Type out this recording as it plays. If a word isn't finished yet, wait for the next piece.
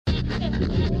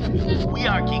We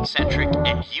are Geekcentric,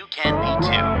 and you can be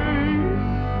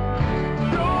too.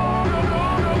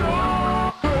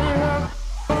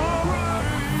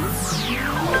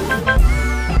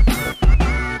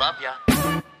 Love ya.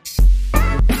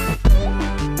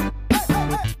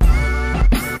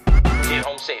 Get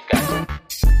home safe, guys.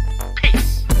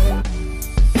 Peace.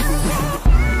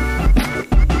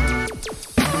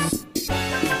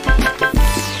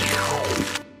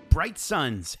 Bright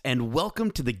suns, and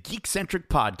welcome to the Geekcentric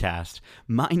Podcast.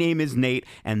 My name is Nate,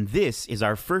 and this is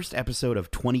our first episode of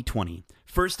 2020.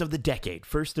 First of the decade,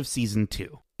 first of season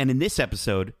 2. And in this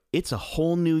episode, it's a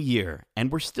whole new year,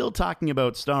 and we're still talking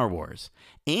about Star Wars.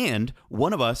 And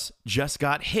one of us just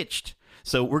got hitched.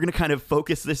 So we're going to kind of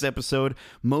focus this episode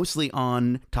mostly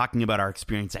on talking about our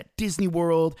experience at Disney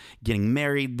World, getting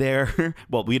married there.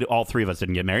 Well, all three of us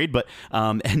didn't get married, but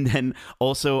and then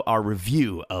also our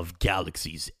review of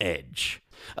Galaxy's Edge.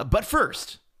 But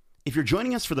first, if you're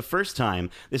joining us for the first time,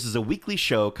 this is a weekly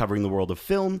show covering the world of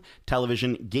film,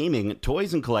 television, gaming,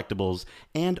 toys and collectibles,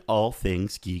 and all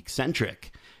things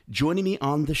geek-centric. Joining me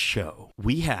on the show,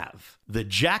 we have the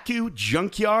Jakku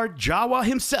Junkyard Jawa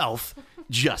himself,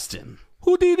 Justin.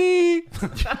 Houdini!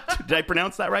 Did I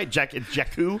pronounce that right?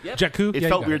 Jakku? Yep. Jakku? It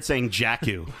felt weird saying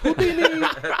Jakku. Houdini!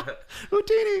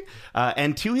 Houdini!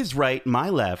 And to his right,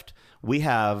 my left, we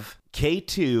have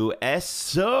K2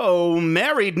 so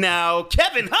married now,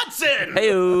 Kevin Hudson!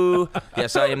 Hey-oo.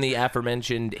 Yes, I am the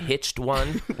aforementioned hitched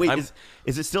one. Wait,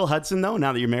 is it still Hudson, though,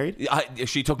 now that you're married?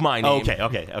 She took my name. Oh,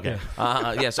 okay.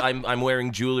 Yes, I'm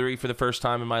wearing jewelry for the first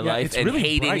time in my life and really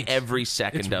hating bright. every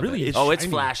second of really it. shiny. It's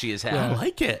flashy as hell. I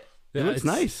like it. It looks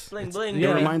nice. Bling, bling. It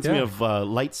reminds me of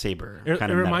lightsaber. It kind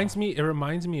of reminds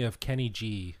me of Kenny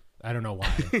G. I don't know why.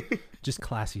 Just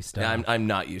classy stuff. Yeah, I'm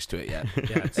not used to it yet.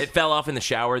 Yeah, It fell off in the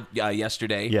shower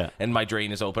yesterday. Yeah. And my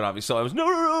drain is open, obviously. So I was, no.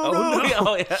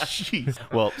 Oh, Yeah. Jeez.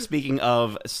 Well, speaking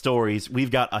of stories,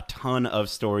 we've got a ton of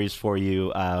stories for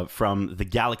you from the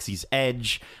Galaxy's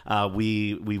Edge.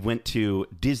 We went to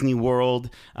Disney World.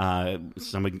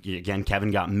 Again,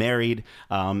 Kevin got married,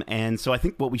 and so I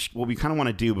think what we kind of want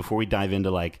to do before we dive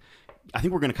into I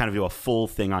think we're going to kind of do a full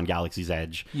thing on Galaxy's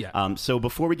Edge. Yeah. So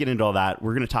before we get into all that,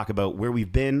 we're going to talk about where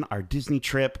we've been, our Disney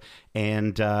trip,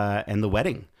 and the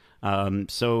wedding.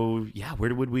 So yeah, where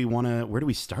do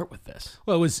we start with this?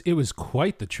 Well, it was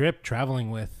quite the trip,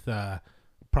 traveling with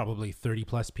probably 30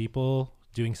 plus people,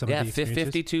 doing some of the experiences.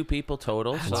 52 people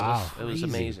total. So Wow. it was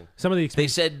amazing. Some of the They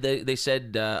experiences.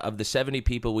 said of the 70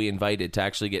 people we invited, to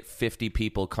actually get 50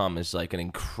 people come is like an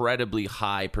incredibly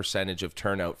high percentage of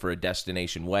turnout for a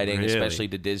destination wedding, Really? especially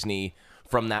to Disney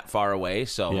from that far away.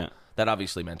 So Yeah. that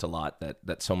obviously meant a lot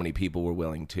that so many people were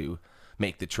willing to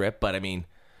make the trip. But I mean,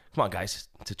 come on, guys,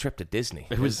 it's a trip to Disney.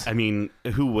 It was. I mean,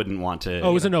 who wouldn't want to?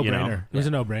 Oh, it was a you know, no-brainer. It was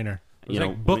a no-brainer. It was You like,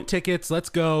 know, book when- tickets, let's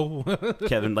go.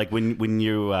 Kevin, like when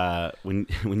you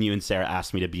and Sarah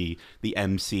asked me to be the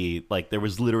MC, like there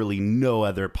was literally no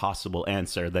other possible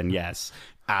answer than yes.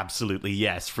 Absolutely,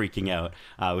 yes, freaking out.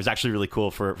 It was actually really cool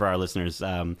for our listeners.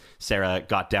 Sarah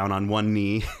got down on one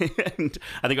knee, and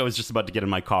I think I was just about to get in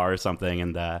my car or something,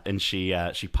 and she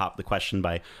popped the question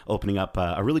by opening up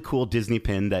a really cool Disney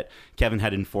pin that Kevin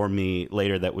had informed me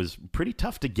later that was pretty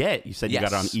tough to get. You said you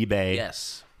got it on eBay.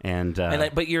 Yes.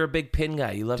 But you're a big pin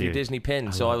guy. You love your Dude, Disney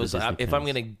pin. So love I the was, Disney if I'm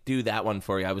pins. going to do that one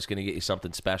for you, I was going to get you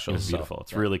something special. It's beautiful.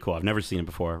 It's really cool. I've never seen it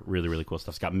before. Really, really cool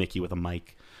stuff. It's got Mickey with a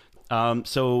mic.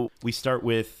 So we start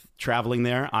with traveling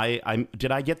there.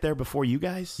 Did I get there before you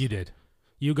guys? You did.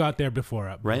 You got there before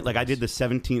us. Right? Like I did the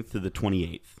 17th to the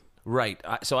 28th. Right.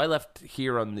 So I left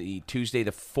here on the Tuesday the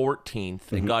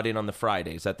 14th and got in on the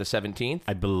Friday. Is that the 17th?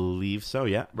 I believe so,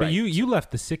 yeah. But you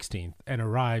left the 16th and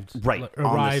arrived On the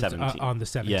 17th. on the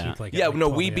 17th. Yeah. Yeah, at no,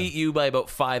 12 we a.m. beat you by about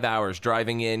 5 hours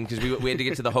driving in because we had to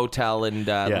get to the hotel and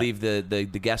leave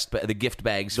the gift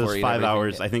bags for Those you. 5 and everything.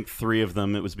 hours, I think 3 of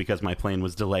them, it was because my plane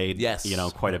was delayed, Yes.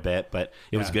 quite a bit. But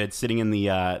it was Yeah. good sitting in the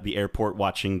airport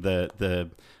watching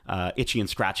the Itchy and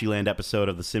Scratchy Land episode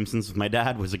of The Simpsons with my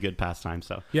dad was a good pastime.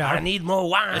 So Yeah, I need more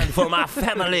wine for my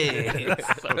family.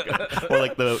 so good. Or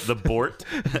like the Bort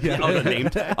on the name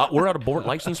tag. We're out of Bort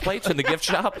license plates in the gift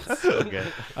shop. So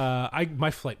good.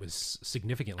 my flight was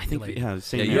significantly delayed. Yeah,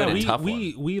 same Yeah, you here. had a we tough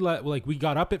we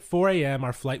got up at 4 a.m.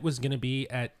 Our flight was going to be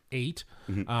at 8.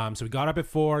 So we got up at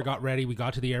 4, got ready. We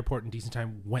got to the airport in decent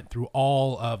time, went through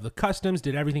all of the customs,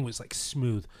 did everything. Was like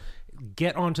smooth.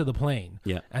 Get onto the plane.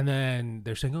 Yeah. And then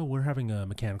they're saying, oh, we're having a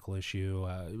mechanical issue.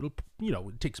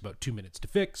 It takes about 2 minutes to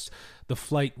fix. The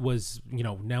flight was,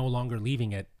 no longer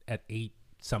leaving at 8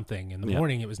 something in the Yeah.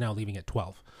 morning. It was now leaving at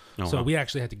 12. So wow. we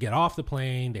actually had to get off the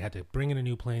plane. They had to bring in a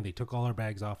new plane. They took all our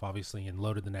bags off, obviously, and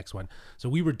loaded the next one. So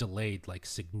we were delayed like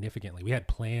significantly. We had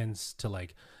plans to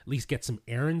like at least get some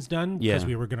errands done because Yeah.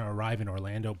 we were going to arrive in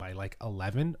Orlando by like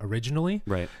 11 originally.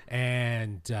 Right.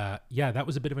 And yeah, that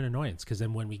was a bit of an annoyance because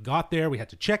then when we got there, we had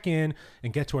to check in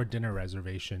and get to our dinner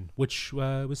reservation, which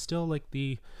was still like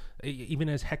even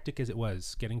as hectic as it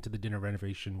was, getting to the dinner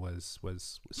reservation was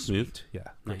Smooth? sweet. Yeah,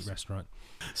 great restaurant.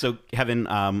 So Kevin,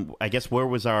 I guess what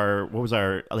was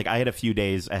our like? I had a few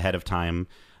days ahead of time,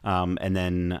 and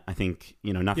then I think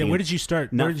nothing. Yeah, where did you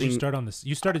start? Where did you nothing- start on this?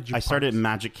 You started. I started in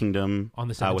Magic Kingdom On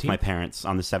the with my 17th? parents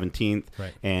on the 17th,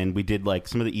 Right. and we did like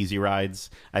some of the easy rides.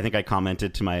 I think I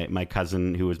commented to my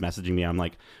cousin who was messaging me. I'm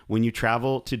like, when you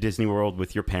travel to Disney World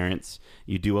with your parents,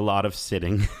 you do a lot of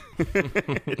sitting.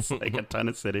 It's like a ton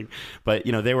of sitting, but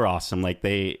they were awesome. Like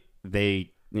they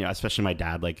especially my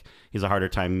dad, like he's a harder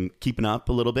time keeping up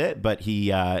a little bit, but he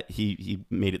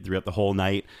made it throughout the whole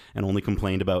night and only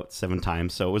complained about 7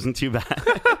 times, so it wasn't too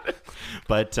bad.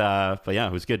 but yeah,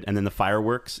 it was good. And then the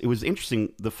fireworks, it was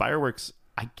interesting. The fireworks,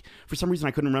 for some reason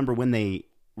I couldn't remember when they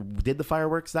did the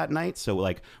fireworks that night, so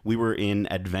like we were in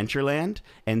Adventureland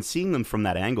and seeing them from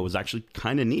that angle was actually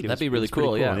kind of neat. That'd be really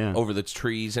cool, yeah. Over the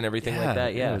trees and everything like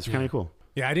that, yeah. it was kind of cool.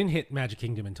 Yeah, I didn't hit Magic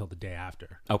Kingdom until the day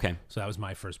after. Okay. So that was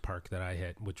my first park that I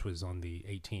hit, which was on the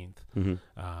 18th.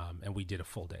 And we did a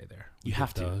full day there. You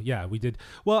have to. Yeah, we did.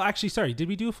 Well, actually, sorry, did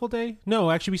we do a full day?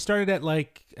 No, actually, we started at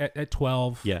like at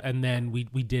 12. Yeah. And then we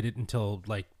did it until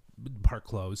like park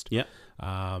closed. Yeah.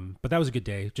 But that was a good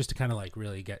day just to kind of like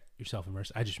really get yourself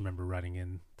immersed. I just remember running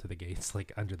into the gates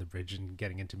like under the bridge and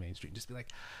getting into Main Street and just be like,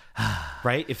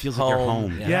 Right? It feels like you're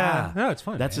home. yeah. No, it's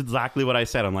fun. That's man. exactly what I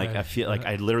said. I'm like, I feel like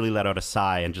I literally let out a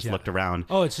sigh and just looked around.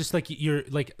 Oh, it's just like you're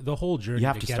like the whole journey. You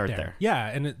have to get start there. there. Yeah,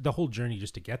 and the whole journey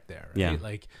just to get there. Right? Yeah.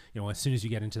 Like as soon as you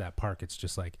get into that park, it's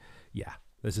just like, yeah,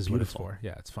 this is what it's for.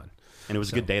 Yeah, it's fun. And it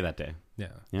was a good day that day.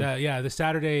 Yeah. The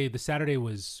Saturday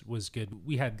was good.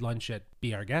 We had lunch at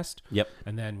Be Our Guest. Yep.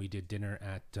 And then we did dinner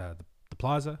at the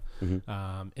Plaza.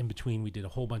 In between, we did a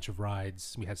whole bunch of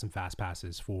rides. We had some fast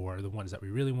passes for the ones that we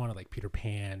really wanted, like Peter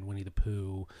Pan, Winnie the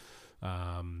Pooh.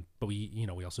 But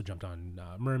we also jumped on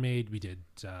Mermaid. We did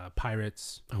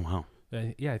Pirates. Oh, wow.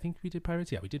 Yeah, I think we did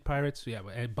Pirates. Yeah, we did Pirates. Yeah,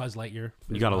 and Buzz Lightyear.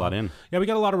 You got a lot in. Yeah, we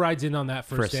got a lot of rides in on that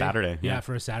first For a day. Saturday, yeah.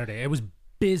 For a Saturday. It was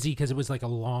busy because it was like a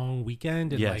long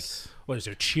weekend. And Yes. like, what is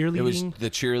there, cheerleading? It was the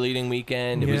cheerleading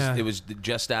weekend. Yeah. It was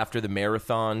just after the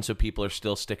marathon, so people are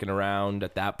still sticking around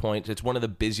at that point. It's one of the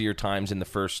busier times in the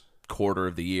first quarter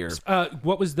of the year.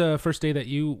 What was the first day that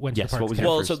you went Yes, to the parks? what was Ken?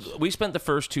 your Well, first? so we spent the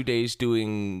first 2 days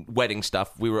doing wedding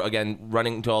stuff. We were, again,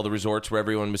 running to all the resorts where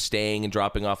everyone was staying and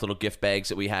dropping off little gift bags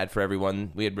that we had for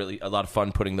everyone. We had really a lot of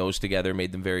fun putting those together,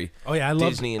 made them very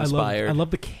Disney-inspired. I love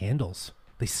the candles.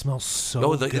 They smell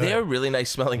so good. They are really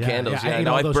nice smelling Yeah, candles. yeah, I Yeah, ate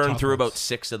no, all I've those burned through about chocolates.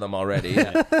 6 of them already.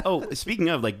 Yeah. Oh, speaking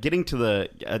of like getting to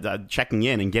the checking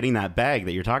in and getting that bag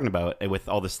that you're talking about with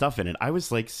all the stuff in it, I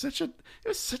was like it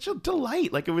was such a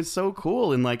delight. Like it was so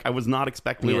cool, and like I was not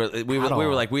expecting We it.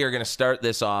 were like, we are going to start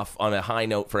this off on a high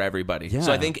note for everybody. Yeah.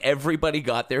 So I think everybody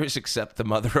got theirs except the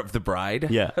mother of the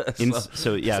bride. Yeah.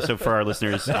 So for our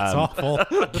listeners, That's awful.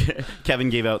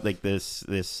 Kevin gave out like this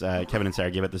Kevin and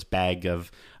Sarah gave out this bag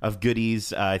of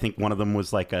goodies. I think one of them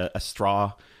was like a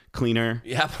straw cleaner.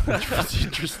 Yeah. That's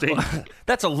interesting.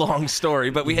 That's a long story,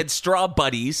 but we had straw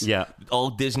buddies. Yeah. All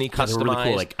Disney They were customized. really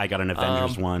cool. Like I got an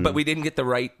Avengers one, But we didn't get the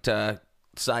right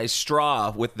size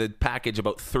straw with the package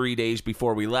about 3 days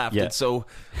before we left. Yeah. And so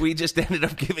we just ended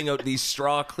up giving out these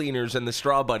straw cleaners and the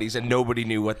straw buddies, and nobody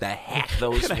knew what the heck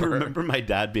those And I were. remember my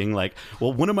dad being like,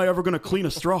 "Well, when am I ever going to clean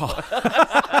a straw?"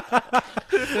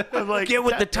 I'm like, Get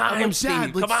with the I'm like, times, Dad,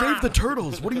 Steve. let's Come save on." the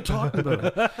turtles. What are you talking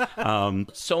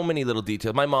about? So many little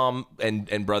details. My mom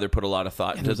and brother put a lot of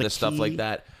thought into there's a the stuff key. like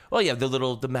that. Well, yeah,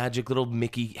 the magic little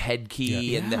Mickey head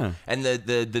key Yeah. and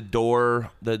the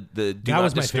door, the do That not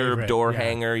was my disturb favorite, door yeah.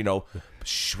 hanger.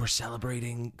 We're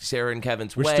celebrating Sarah and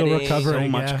Kevin's We're wedding. still recovering.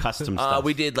 So much yeah. custom stuff.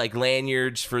 We did like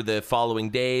lanyards for the following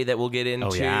day that we'll get into,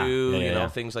 Oh, yeah. Yeah.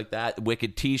 things like that.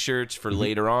 Wicked T-shirts for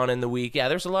later on in the week. Yeah,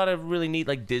 there's a lot of really neat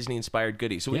like Disney-inspired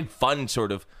goodies. So we had fun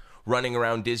sort of running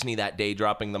around Disney that day,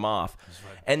 dropping them off.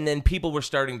 And then people were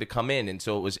starting to come in, and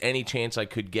so it was any chance I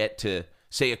could get to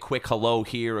say a quick hello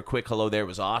here, a quick hello there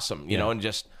was awesome, you know, and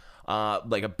just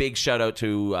like a big shout out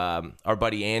to our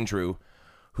buddy Andrew,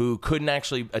 who couldn't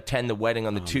actually attend the wedding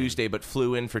on the Tuesday, but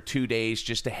flew in for 2 days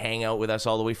just to hang out with us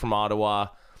all the way from Ottawa.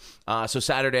 So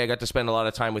Saturday I got to spend a lot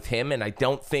of time with him, and I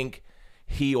don't think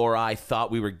he or I thought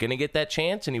we were going to get that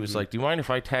chance. And he was like, do you mind if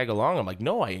I tag along? I'm like,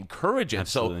 no, I encourage it.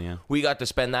 Absolutely, so yeah. we got to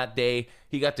spend that day.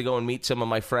 He got to go and meet some of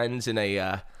my friends in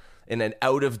an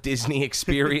out of Disney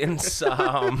experience.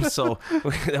 So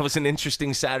that was an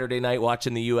interesting Saturday night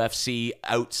watching the UFC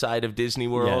outside of Disney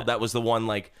World. Yeah. That was the one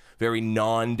like very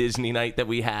non-Disney night that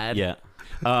we had. Yeah.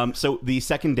 So the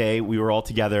second day, we were all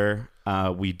together.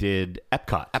 We did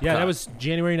Epcot. Yeah, that was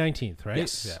January 19th, right?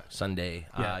 Yes, Yeah. Sunday.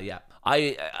 Yeah. Yeah.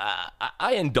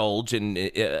 I indulge in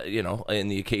in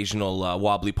the occasional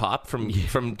wobbly pop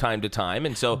from time to time,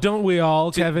 and so Don't we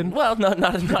all, Kevin? well, not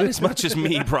as much as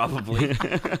me probably,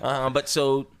 but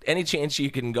so any chance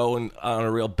you can go on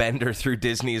a real bender through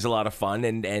Disney is a lot of fun,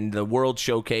 and the World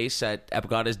Showcase at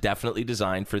Epcot is definitely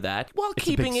designed for that, while It's a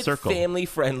big keeping it circle. family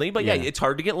friendly. But yeah, Yeah. it's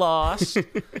hard to get lost.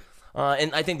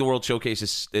 And I think the World Showcase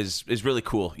is really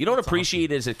cool. You don't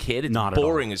appreciate it as a kid. It's Not at all.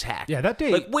 boring as heck. Yeah, that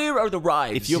day- Like, where are the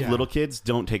rides? If you have Yeah. little kids,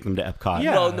 don't take them to Epcot.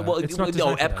 Yeah. well, it's not no,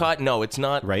 designed for that. Epcot, no, it's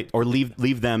not. Right? Or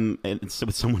leave them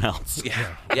with someone else.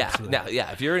 Yeah. Now,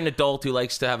 if you're an adult who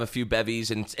likes to have a few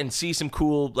bevies and see some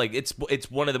cool, like it's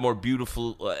one of the more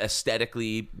beautiful,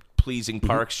 aesthetically pleasing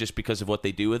parks just because of what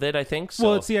they do with it, I think. So.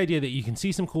 Well, it's the idea that you can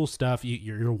see some cool stuff.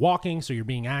 You're walking, so you're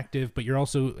being active, but you're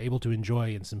also able to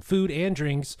enjoy in some food and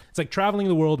drinks. It's like traveling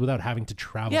the world without having to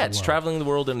travel. yeah, the it's world. traveling the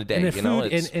world in a day. in a You food know,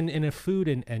 it's, in a food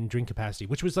and drink capacity,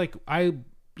 which was like I've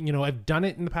done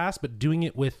it in the past, but doing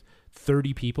it with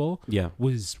 30 people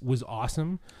was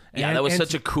awesome. yeah, that was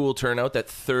such a cool turnout that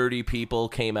 30 people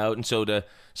came out, and so to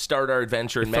start our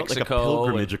adventure in It felt Mexico, like a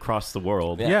pilgrimage across the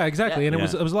world. Yeah, exactly. And Yeah.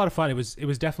 it was a lot of fun. It was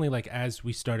definitely like as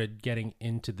we started getting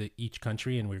into each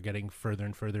country and we were getting further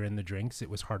and further in the drinks, it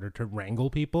was harder to wrangle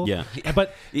people. Yeah.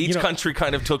 But each country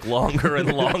kind of took longer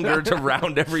and longer to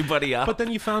round everybody up. But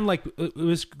then you found like it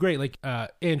was great. Like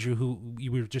Andrew, who we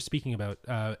were just speaking about,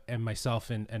 and myself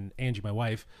and Angie, my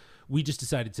wife, we just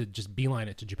decided to just beeline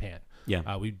it to Japan.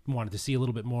 Yeah. We wanted to see a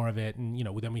little bit more of it, and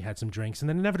then we had some drinks, and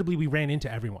then inevitably we ran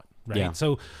into everyone. Right. Yeah.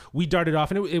 So we darted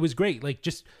off, and it was great. Like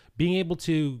just being able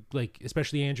to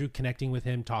especially Andrew, connecting with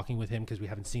him, talking with him because we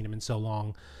haven't seen him in so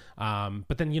long.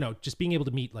 But then just being able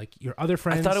to meet like your other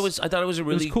friends. I thought it was a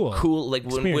really cool like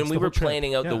when experience, we the were whole trip.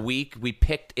 planning out the Yeah. week, we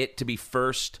picked it to be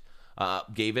first.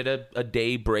 Gave it a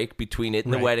day break between it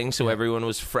and the Right. wedding, so everyone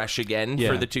was fresh again Yeah.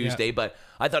 for the Tuesday. But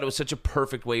I thought it was such a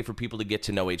perfect way for people to get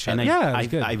to know each other. And Yeah, it was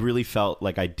good. I really felt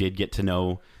like I did get to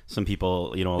know some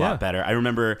people, a Yeah. lot better. I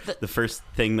remember the first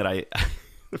thing that I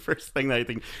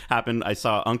think happened, I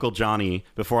saw Uncle Johnny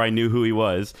before I knew who he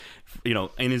was,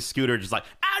 in his scooter, just like,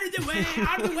 out of the way, get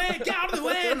out of the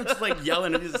way. And just like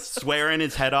yelling and just swearing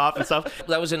his head off and stuff.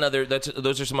 That was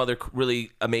those are some other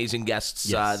really amazing guests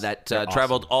Yes, that they're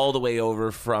traveled awesome. all the way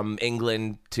over from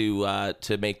England to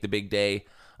make the big day.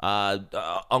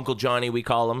 Uncle Johnny, we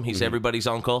call him. He's everybody's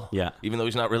uncle. Yeah. Even though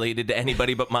he's not related to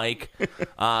anybody but Mike.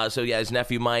 So yeah, his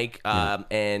nephew Mike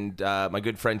and my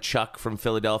good friend Chuck from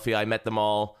Philadelphia. I met them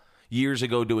all years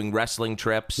ago doing wrestling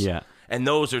trips. Yeah. And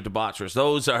those are debaucherous.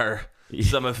 Those are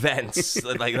some events.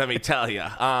 Like, let me tell you.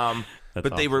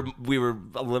 But we were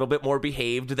a little bit more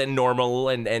behaved than normal,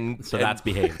 and So that's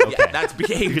behaved. Okay. Yeah, that's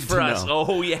behaved Good for to us. know.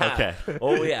 Oh yeah. Okay.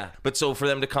 Oh yeah. But so for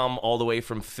them to come all the way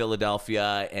from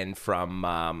Philadelphia and from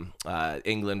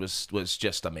England was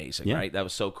just amazing, Yeah. right? That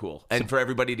was so cool, and for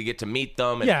everybody to get to meet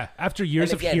them. And, Yeah, after years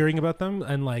and of again- hearing about them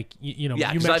and like you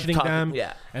Yeah, 'cause I've mentioning talked- them,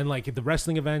 yeah. and like the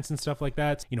wrestling events and stuff like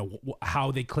that,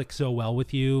 how they click so well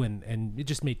with you, and it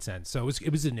just made sense. So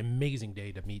it was an amazing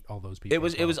day to meet all those people. It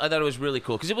was. I thought it was really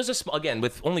cool because it was again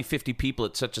with only 50 people.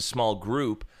 It's such a small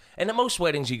group, and at most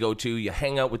weddings you go to, you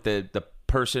hang out with the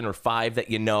person or five that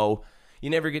you know. You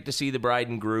never get to see the bride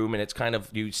and groom, and it's kind of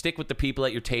you stick with the people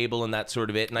at your table and that sort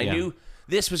of it. And I Yeah. knew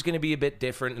this was going to be a bit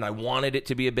different, and I wanted it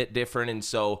to be a bit different, and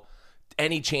so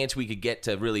any chance we could get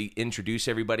to really introduce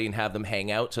everybody and have them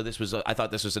hang out. So I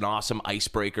thought this was an awesome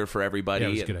icebreaker for everybody. Yeah,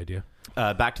 it was a And- good idea.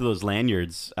 Back to those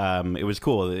lanyards, it was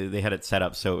cool. They had it set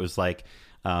up so it was like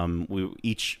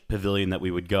each pavilion that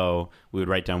we would go, we would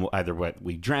write down either what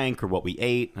we drank or what we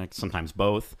ate, like sometimes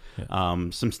both. Some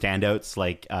standouts,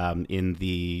 like in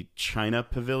the China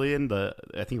pavilion,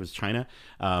 I think it was China,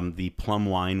 the plum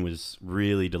wine was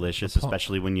really delicious,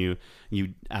 especially when you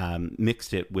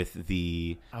mixed it with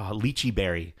the lychee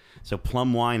berry. So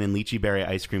plum wine and lychee berry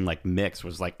ice cream mix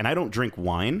was and I don't drink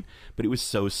wine, but it was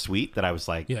so sweet that I was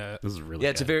like, Yeah. this is really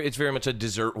Yeah, good. it's very much a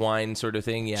dessert wine sort of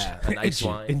thing. Yeah, a nice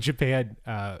wine. In Japan,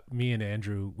 me and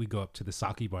Andrew, we go up to the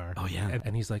sake bar. Oh, yeah.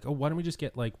 and he's like, "Oh, why don't we just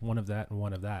get like one of that and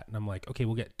one of that?" And I'm like, "Okay,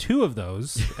 we'll get two of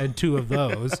those and two of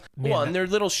those." Man, Well, and they're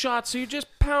little shots, so you're just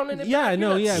pounding it. yeah, back.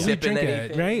 no, You're not yeah, we sipping drink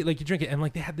anything. it, right? Like you drink it, and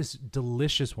like they had this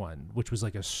delicious one, which was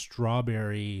like a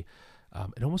strawberry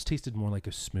It almost tasted more like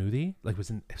a smoothie, like it was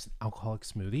an alcoholic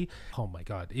smoothie. Oh my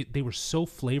God. They were so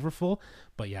flavorful,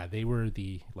 but yeah, they were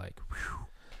the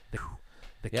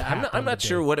Yeah, I'm not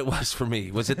sure what it was for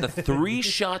me. Was it the 3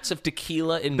 shots of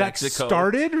tequila in that Mexico?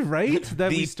 started, right?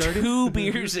 That the we started? 2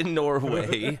 beers in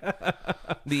Norway,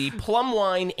 the plum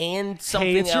wine, and something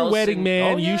Hey, it's else. your wedding, in-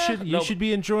 man. Oh, yeah. You should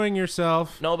be enjoying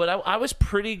yourself. No, but I was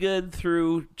pretty good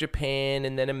through Japan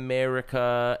and then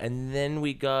America, and then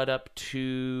we got up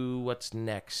to what's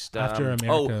next? After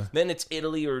Oh, America. then it's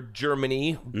Italy or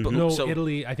Germany. No, So-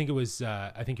 Italy. I think it was.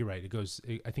 I think you're right.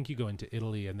 I think you go into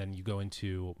Italy and then you go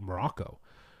into Morocco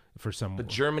for some. But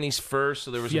Germany's first,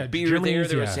 so there was Yeah, a beer Germany's-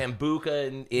 there. There was yeah.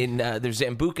 Sambuca there's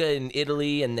Sambuca in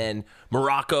Italy, and then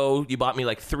Morocco. You bought me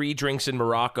like 3 drinks in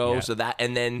Morocco, Yeah. so that,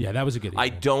 and then Yeah, that was a good I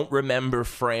evening. don't remember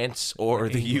France or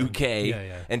the England. UK, Yeah,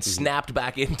 yeah. and snapped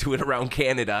back into it around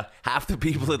Canada. Half the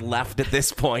people had left at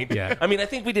this point. Yeah. I mean, I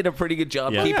think we did a pretty good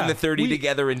job Yeah. keeping Yeah, the 30 we-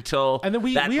 together until And then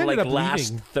we that ended like up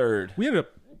last leaving. third. We ended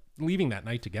up leaving that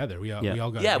night together. We all got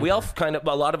Yeah, we together. all kind of,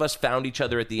 a lot of us found each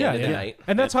other at the end of the night.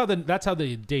 And that's how the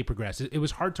day progressed. It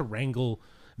was hard to wrangle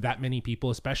that many people,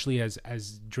 especially as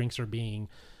drinks are being,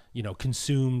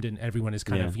 consumed and everyone is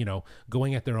kind of,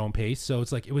 going at their own pace. So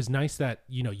it's like it was nice that,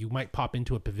 you might pop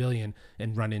into a pavilion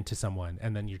and run into someone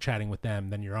and then you're chatting with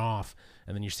them, then you're off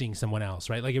and then you're seeing someone else,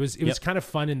 right? Like it was kind of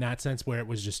fun in that sense where it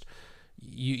was just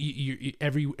you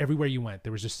everywhere you went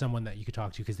there was just someone that you could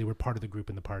talk to because they were part of the group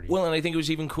in the party. Well, and I think it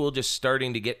was even cool just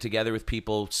starting to get together with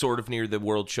people sort of near the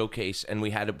World Showcase, and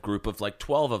we had a group of like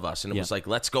 12 of us, and it was like,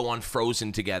 let's go on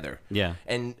Frozen together. Yeah.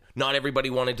 And not everybody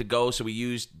wanted to go, so we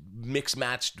used mixed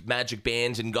matched Magic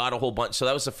Bands and got a whole bunch. So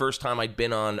that was the first time I'd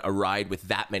been on a ride with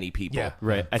that many people. Yeah.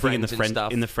 Right. I think Friends and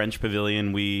stuff. in the French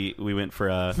pavilion we went for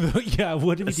a Yeah,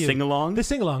 what did we do? sing-along? The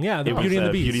sing-along, yeah, the it was, Beauty and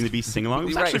the Beast. Beauty and the Beast sing-along. It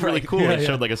was Right, actually really right. cool. Yeah, It yeah.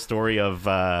 showed like a story of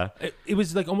It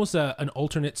was like almost an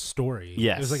alternate story.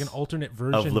 Yes. It was like an alternate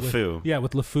version Of LeFou.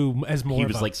 with LeFou as more he of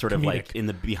was a like sort of comedic. like in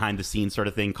the behind the scenes sort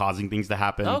of thing, causing things to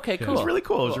happen. Okay, It was cool. really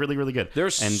cool. It was really, really good.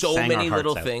 There's And so sang many our hearts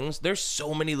little out. things. There's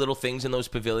so many little things in those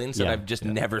pavilions that Yeah. I've just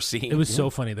never seen. It was so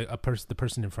funny. The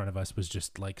person in front of us was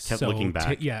just like Kept so looking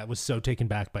back. it was so taken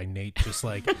back by Nate. Just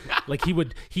like like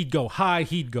he'd go high,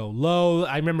 he'd go low.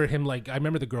 I remember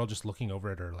the girl just looking over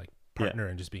at her like partner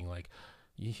and just being like,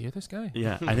 "You hear this guy?"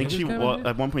 Yeah, I think This guy right here?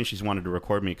 at one point she wanted to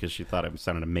record me because she thought it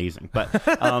sounded amazing. But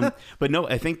but no,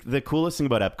 I think the coolest thing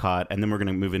about Epcot, and then we're going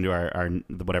to move into our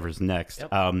whatever's next.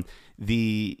 Yep.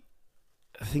 The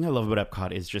thing I love about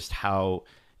Epcot is just how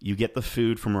you get the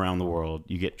food from around the world,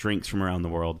 you get drinks from around the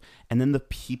world, and then the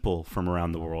people from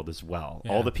around the world as well.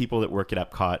 Yeah. All the people that work at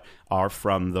Epcot are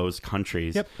from those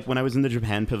countries. Yep. When I was in the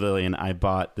Japan pavilion, I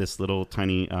bought this little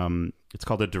tiny, it's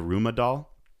called a Daruma doll.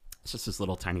 It's just this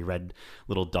little tiny red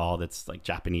little doll that's like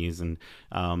Japanese, and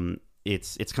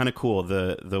it's kind of cool.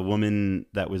 The woman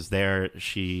that was there,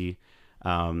 she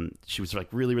was like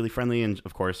really, really friendly, and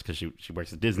of course because she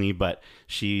works at Disney, but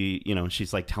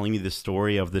she's like telling me the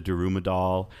story of the Daruma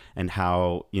doll and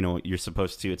how you're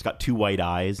supposed to, it's got 2 white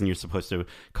eyes and you're supposed to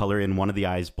color in one of the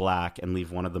eyes black and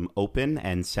leave one of them open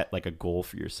and set like a goal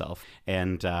for yourself,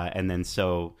 and then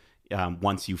so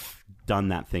once you've done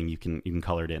that thing you can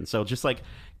color it in. So just like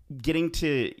getting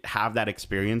to have that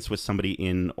experience with somebody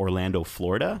in Orlando,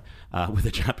 Florida, with a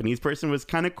Japanese person was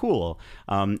kind of cool.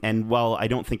 And while I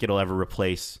don't think it'll ever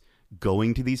replace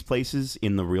going to these places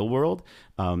in the real world,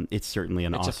 it's certainly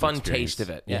an It's awesome a fun experience. taste of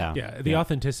it. Yeah, the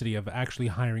authenticity of actually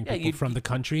hiring people from the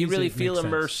countries. You really it feel makes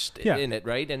sense. immersed Yeah. in it,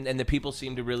 right? And the people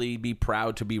seem to really be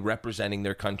proud to be representing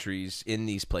their countries in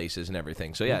these places and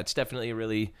everything. So yeah, it's definitely a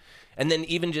really. And then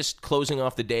even just closing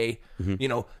off the day,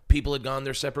 people had gone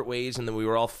their separate ways, and then we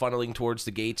were all funneling towards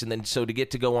the gates, and then so to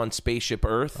get to go on Spaceship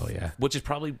Earth, which is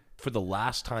probably for the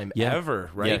last time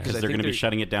ever, right? Yeah, because they're going to be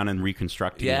shutting it down and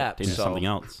reconstructing it into something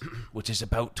else. Which is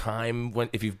about time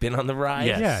if you've been on the ride.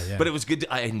 Yes. Yeah. But it was good.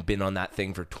 I hadn't been on that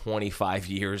thing for 25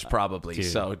 years probably. Dude.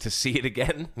 So to see it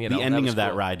again, The ending was of that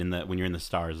cool. ride when you're in the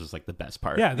stars is like the best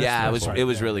part. Yeah, that's Yeah, the best part. it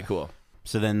was Yeah, really yeah. cool.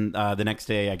 So then the next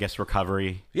day, I guess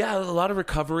recovery. Yeah, a lot of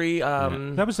recovery.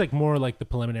 That was like more like the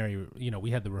preliminary. We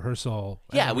had the rehearsal.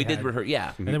 and Yeah, then we did had- rehearse.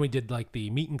 Yeah, And then we did like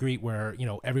the meet and greet where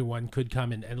everyone could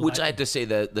come and which I had to say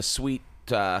the suite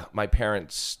my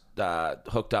parents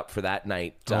hooked up for that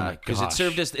night my because it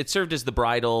gosh. served as the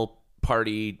bridal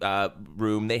party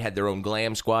room. They had their own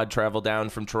glam squad travel down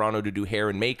from Toronto to do hair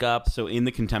and makeup. So in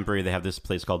the Contemporary, they have this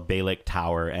place called Bay Lake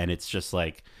Tower, and it's just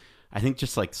like I think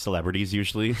just like celebrities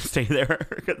usually stay there.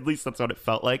 At least that's what it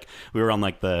felt like. We were on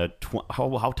like the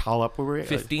how tall up were we?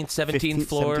 15th, 17th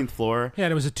floor. 17th floor. Yeah,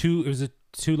 and it was a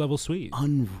 2-level suite.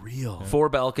 Unreal. 4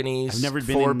 balconies, I've never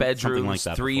been 4 in bedrooms, something like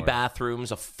that 3 before.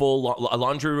 bathrooms, a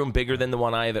laundry room bigger than the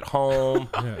one I have at home.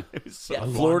 It was so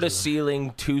Floor to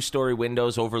ceiling, 2-story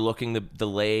windows overlooking the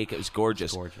lake. It was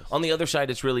gorgeous. On the other side,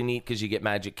 it's really neat because you get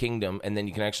Magic Kingdom, and then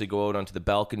you can actually go out onto the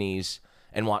balconies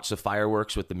and watch the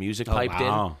fireworks with the music piped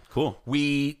in. Cool.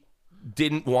 We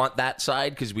didn't want that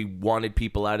side because we wanted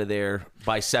people out of there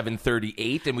by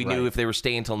 7:38, and we knew if they were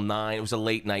staying till 9, it was a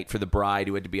late night for the bride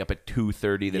who had to be up at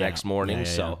 2:30 the next morning.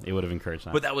 It would have encouraged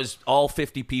that. But that was all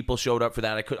 50 people showed up for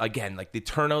that. I could again, like the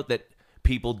turnout that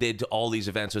people did to all these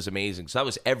events was amazing. So that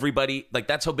was everybody. Like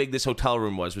that's how big this hotel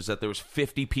room was that there was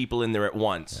 50 people in there at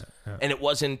once, and it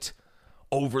wasn't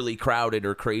overly crowded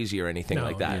or crazy or anything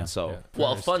like that.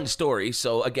 Fun story.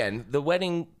 So again, the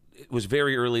wedding was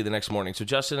very early the next morning. So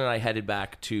Justin and I headed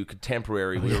back to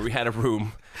Contemporary where we had a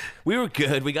room. We were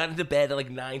good. We got into bed at like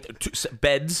 9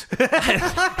 beds.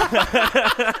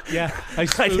 Yeah, I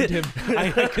spooned him.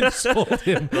 I consoled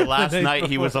him. The last night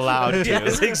he was allowed to.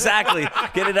 Yes, exactly.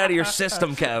 Get it out of your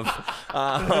system, Kev.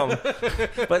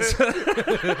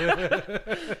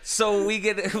 So we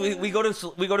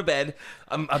go to bed.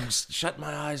 I'm shutting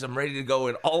my eyes. I'm ready to go,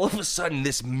 and all of a sudden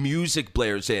this music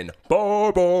blares in.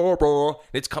 Bah, bah, bah.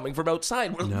 It's coming from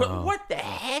outside. What the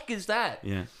heck is that?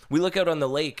 Yeah. We look out on the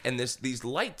lake, and these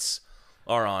lights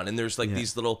are on, and there's like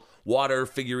these little water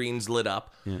figurines lit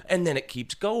up, and then it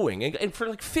keeps going, and for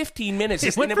like 15 minutes,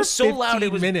 and it was so loud,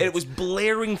 it was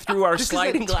blaring through our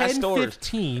sliding glass doors.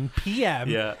 10:15 p.m.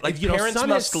 Yeah. Like you know, parents sun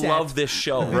must has set. love this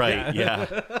show, Right,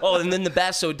 yeah. Oh, and then the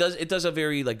best. So it does a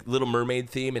very like Little Mermaid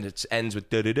theme, and it ends with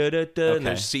da da da da da, and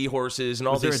there's seahorses and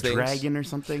all Was there these a things. dragon or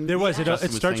something? There was. Justin It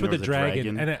was starts saying with a there was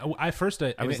dragon, and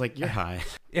I was like, you're high.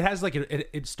 It has like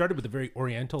it started with a very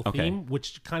Oriental theme,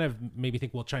 which kind of made me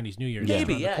think, well, Chinese New Year's.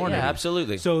 Maybe, is around the corner. yeah,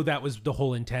 absolutely. So that was the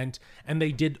whole intent, and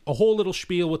they did a whole little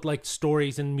spiel with like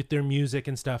stories and with their music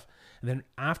and stuff. And then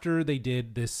after they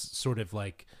did this sort of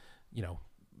like, you know,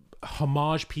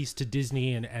 homage piece to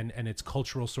Disney and its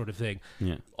cultural sort of thing.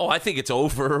 Yeah. Oh, I think it's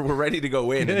over. We're ready to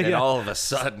go in, and then all of a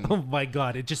sudden, Oh my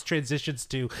God! It just transitions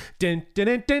to dun, dun,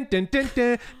 dun, dun, dun, dun,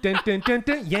 dun, dun, dun, dun,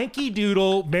 dun, Yankee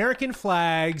Doodle, American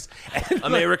flags, and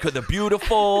America the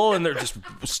Beautiful, and they're just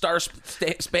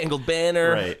Star-Spangled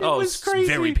Banner. Right. it was it's crazy.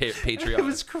 very patriotic. It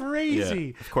was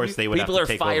crazy. Of course, they would People have are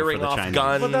to take over firing for the off Chinese.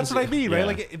 guns. Well, that's what I mean, right? Yeah.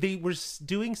 Like they were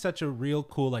doing such a real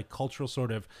cool, like cultural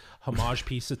sort of homage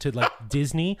piece to like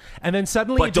Disney, and then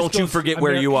suddenly, But it just don't you goes forget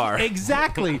where you are.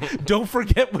 Exactly. Don't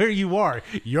forget where you are.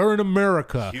 You're in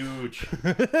America. Huge.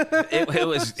 It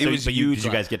was But huge. did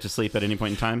you guys get to sleep at any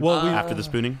point in time? Well, after the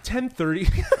spooning?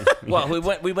 10:30. Well,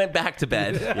 we went back to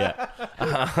bed. Yeah.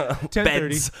 10:30.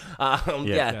 Beds.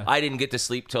 Yeah. I didn't get to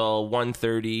sleep till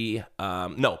 1:30.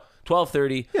 No.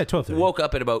 12:30. Yeah, 12:30. Woke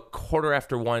up at about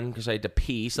 1:15 because I had to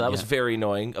pee, so that was very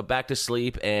annoying. Back to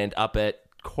sleep and up at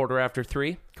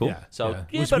 3:15. Cool. Yeah. So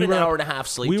Yeah. about We an were hour up- and a half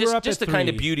sleep. we were up just at the kind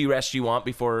of 3. beauty rest you want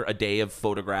before a day of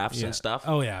photographs and stuff.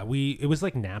 Oh yeah, it was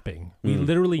like napping. We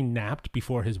literally napped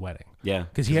before his wedding. Yeah,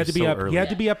 because he had to be up. He had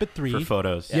to be up at 3 for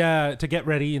photos. Yeah, to get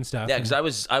ready and stuff. Yeah, because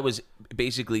I was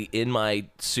basically in my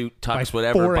suit, tux, By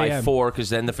whatever, 4 by a.m. 4, because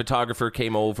then the photographer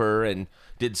came over and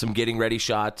did some getting ready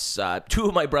shots. 2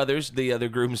 of my brothers, the other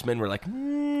groomsmen, were like,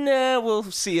 nah, we'll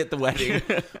see you at the wedding.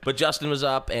 But Justin was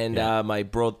up, and my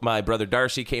brother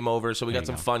Darcy came over, so we got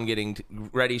some fun getting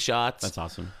ready shots. That's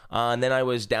awesome. And then I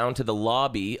was down to the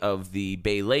lobby of the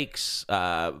Bay Lakes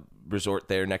resort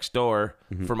there next door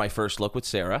for my first look with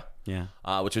Sarah. Yeah.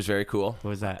 Which was very cool.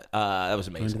 What was that? That was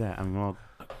Go amazing. into that. I'm all...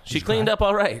 She cleaned up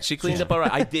all right.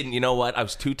 I didn't. You know what? I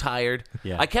was too tired.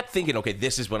 Yeah. I kept thinking, okay,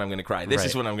 this is when I'm going to cry. This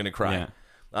is Right. when I'm going to cry.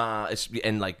 Yeah.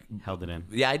 And like, Held it in.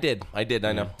 yeah, I did. I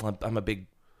know.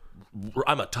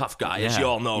 I'm a tough guy, as Yeah. you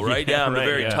all know, right? Yeah, I'm a right,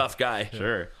 very yeah. tough guy.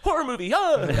 Sure. Horror movie.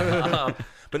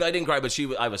 But I didn't cry. But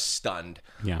I was stunned.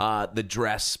 Yeah. The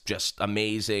dress just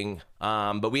amazing.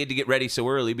 But we had to get ready so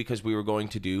early because we were going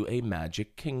to do a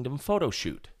Magic Kingdom photo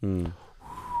shoot.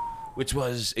 Which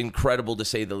was incredible to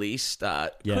say the least.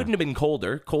 Couldn't have been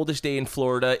colder. Coldest day in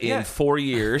Florida in 4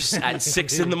 years at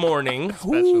 6 in the morning.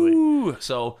 Especially.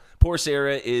 So poor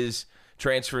Sarah is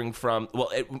transferring from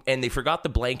and they forgot the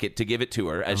blanket to give it to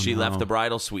her as she left the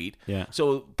bridal suite. Yeah.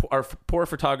 So our poor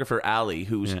photographer Ali,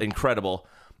 who's incredible,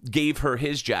 gave her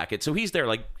his jacket. So he's there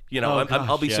like,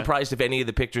 I'll be surprised if any of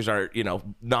the pictures are,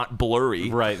 not blurry.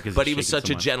 Right, 'cause But it's he was shaking such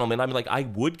so a much. gentleman. I'm like, I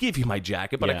would give you my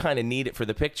jacket, but I Yeah. kind of need it for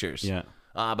the pictures. Yeah.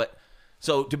 But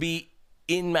so to be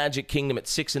in Magic Kingdom at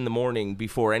 6 a.m.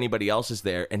 before anybody else is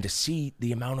there, and to see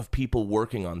the amount of people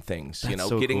working on things, That's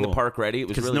so getting cool. the park ready. It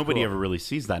was Because really nobody cool. ever really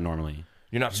sees that normally.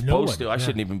 You're not No supposed one, to. I yeah.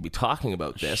 shouldn't even be talking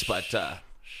about this, but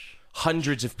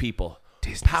hundreds of people,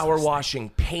 power washing,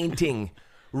 painting,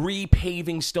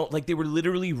 repaving stone. Like they were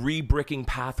literally re-bricking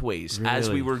pathways as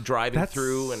we Really? were driving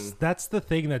through. And that's the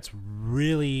thing that's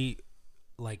really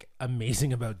like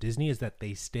amazing about Disney is that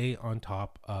they stay on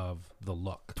top of the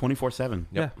look. 24/7.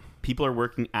 Yeah. People are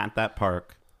working at that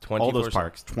park. All those 24/7.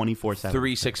 parks, 24/7.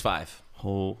 365.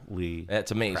 Holy.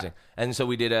 That's amazing. And so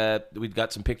we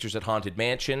got some pictures at Haunted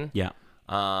Mansion. Yeah.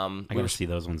 I We gotta were- see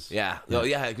those ones. Yeah.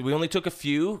 We only took a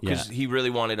few because Yeah. he really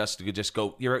wanted us to just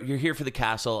go. You're here for the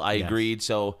castle. I Yes. agreed.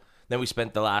 So then we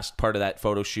spent the last part of that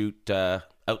photo shoot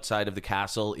outside of the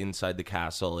castle, inside the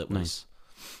castle. It was.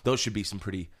 Those should be some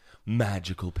pretty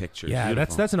magical pictures. Yeah,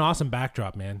 Beautiful. that's an awesome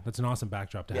backdrop, man. That's an awesome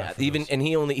backdrop to Yeah, have. For even those. and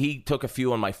he took a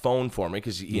few on my phone for me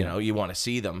because you know you want to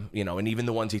see them, and even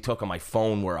the ones he took on my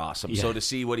phone were awesome. So Yeah. to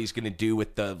see what he's going to do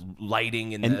with the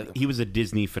lighting and, And the he was a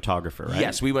Disney photographer, right?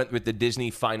 yes, we went with the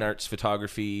Disney Fine Arts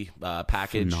photography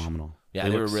package. Phenomenal. Yeah,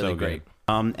 they were look really so great.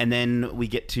 good. And then we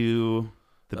get to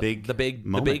the big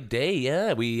moment. day.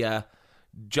 Yeah, we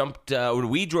jumped.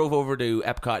 We drove over to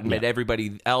Epcot and met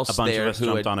everybody else A bunch there of us who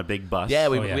jumped had, on a big bus. Yeah,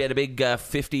 we yeah. had a big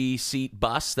 50-seat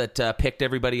bus that picked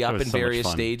everybody up was in so much various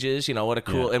fun. stages. What a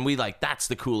cool, Yeah. and we that's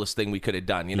the coolest thing we could have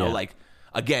done. Yeah. Like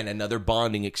again, another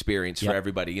bonding experience for Yep.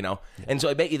 everybody. And so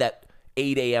I bet you that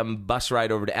 8 a.m. bus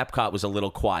ride over to Epcot was a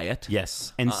little quiet.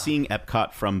 Yes. And seeing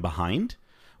Epcot from behind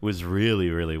was really,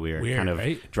 really weird. Weird, kind of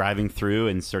right? driving through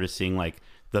and sort of seeing like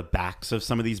the backs of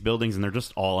some of these buildings, and they're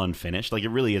just all unfinished. Like it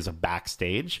really is a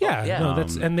backstage. Yeah, yeah. no,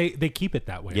 that's and they keep it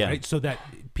that way, Yeah. right? So that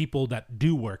people that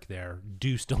do work there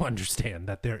do still understand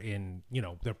that they're in,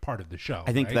 they're part of the show.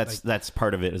 I think right? that's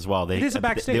part of it as well. They It is a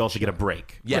backstage They also get a show.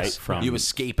 break. Yes, right, from you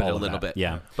escape it a all of little that. bit.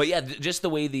 Yeah. But yeah, just the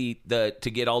way the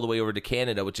to get all the way over to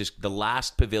Canada, which is the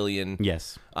last pavilion.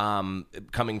 Yes.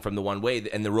 Coming from the one way,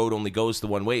 and the road only goes the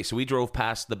one way. So we drove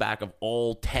past the back of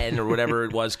all 10 or whatever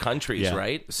it was countries, Yeah.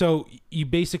 right? So you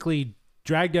basically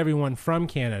dragged everyone from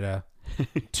Canada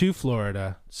to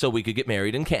Florida So we could get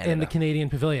married in Canada. in the Canadian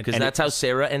Pavilion. because that's how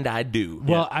Sarah and I do.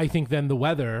 Well, I think then the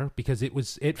weather, because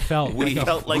it felt We like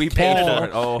felt like we paid Canada. for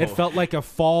it. Oh, it felt like a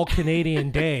fall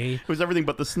Canadian day. It was everything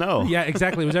but the snow. Yeah,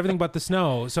 exactly. It was everything but the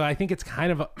snow. So I think it's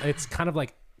kind of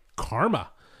like karma.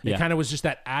 Yeah. It kind of was just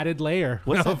that added layer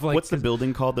What's, of what's the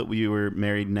building called that we were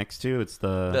married next to? It's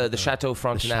the Chateau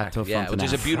Frontenac, Chateau yeah, which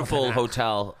is a Frontenac. beautiful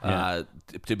hotel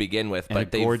to begin with. and But a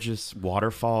they've gorgeous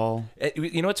waterfall.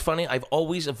 You know what's funny? I've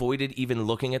always avoided even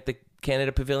looking at the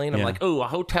Canada Pavilion. I'm Yeah. like, oh, a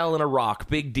hotel and a rock,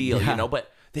 big deal, Yeah.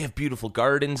 But they have beautiful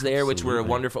gardens there, which were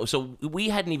wonderful. So we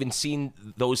hadn't even seen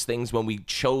those things when we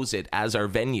chose it as our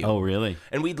venue. Oh, really?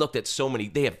 And we'd looked at so many.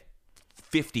 They have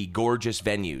 50 gorgeous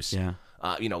venues. Yeah.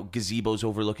 Gazebos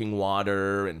overlooking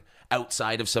water and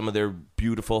outside of some of their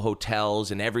beautiful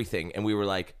hotels and everything. And we were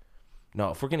like,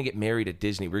 no, if we're going to get married at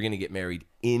Disney, we're going to get married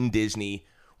in Disney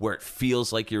where it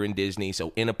feels like you're in Disney.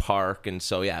 So in a park. And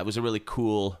so, yeah, it was a really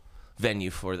cool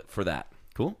venue for that.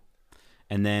 Cool.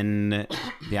 And then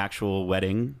the actual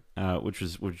wedding, which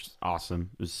was awesome.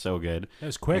 It was so good. It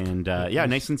was quick. And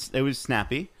nice and it was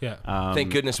snappy. Yeah.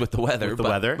 Thank goodness with the weather. with the but,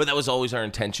 weather. But that was always our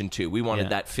intention, too. We wanted Yeah.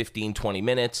 that 15, 20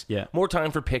 minutes. Yeah. More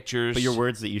time for pictures. But your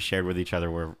words that you shared with each other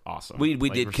were awesome. We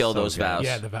Like, did were kill so those good. vows.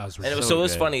 Yeah, the vows were And it was, so so it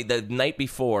was good. funny. The night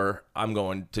before, I'm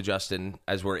going to Justin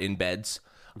as we're in beds.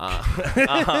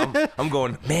 I'm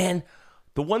going, man,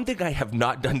 the one thing I have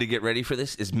not done to get ready for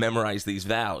this is memorize these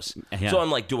vows. Yeah. So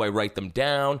I'm like, do I write them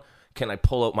down? Can I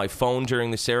pull out my phone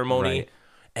during the ceremony? Right.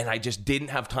 And I just didn't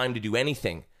have time to do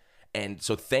anything. And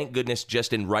so thank goodness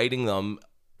just in writing them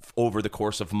over the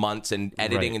course of months and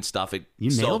editing Right. and stuff.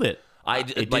 You nailed it. I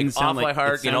It like didn't sound off my like-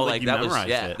 heart, it sounded like you that was, memorized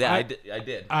yeah, it. yeah, I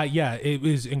did. Yeah, it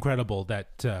was incredible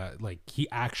that he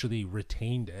actually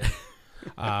retained it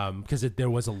because there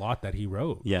was a lot that he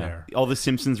wrote. Yeah, there. all the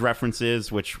Simpsons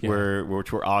references, which were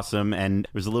awesome, and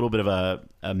there was a little bit of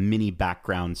a mini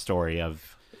background story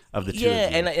of the two. Yeah,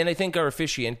 of you. and I think our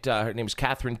officiant, her name is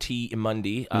Catherine T.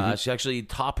 Imundi. She's actually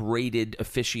top-rated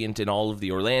officiant in all of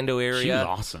the Orlando area. She was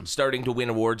awesome. Starting to win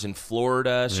awards in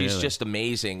Florida. She's Really? just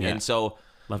amazing. Yeah. And so,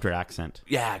 Loved her accent.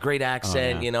 yeah, great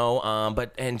accent, yeah.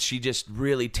 and she just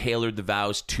really tailored the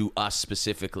vows to us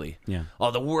specifically. Yeah.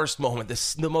 Oh, the worst moment,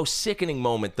 the most sickening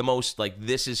moment, the most like,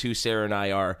 this is who Sarah and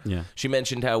I are. Yeah. She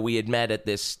mentioned how we had met at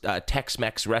this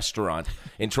Tex-Mex restaurant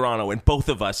in Toronto, and both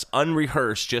of us,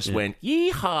 unrehearsed, just went,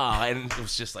 yeehaw, and it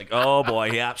was just like, oh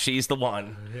boy, yeah, she's the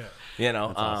one. Yeah.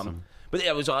 awesome. But yeah,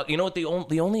 it was, you know what, the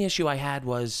only issue I had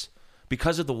was,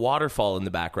 because of the waterfall in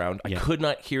the background, I could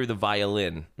not hear the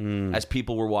violin as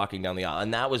people were walking down the aisle.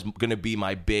 And that was going to be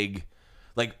my big...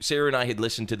 Like, Sarah and I had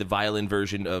listened to the violin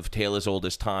version of Tale as Old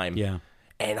as Time. Yeah.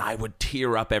 And I would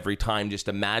tear up every time just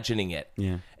imagining it.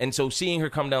 Yeah. And so seeing her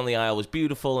come down the aisle was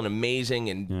beautiful and amazing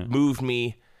and moved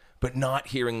me. But not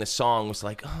hearing the song was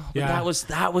like, oh, but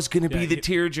that was going to be the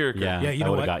tearjerker. Yeah, you that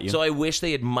know would've what? got you. So I wish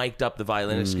they had mic'd up the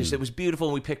violinists because it was beautiful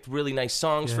and we picked really nice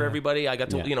songs for everybody. I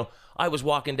got to, I was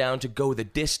walking down to Go the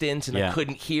Distance and I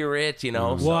couldn't hear it,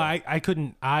 Well, I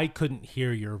couldn't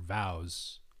hear your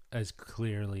vows as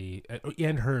clearly,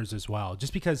 and hers as well,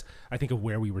 just because I think of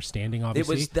where we were standing.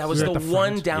 Obviously, that was We the were at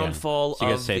one front. downfall So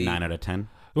you guys of say the 9 out of 10?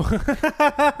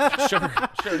 sure.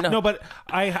 No, but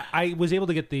I was able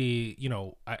to get the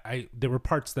there were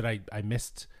parts that I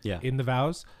missed in the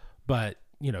vows, but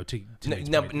to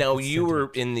Now you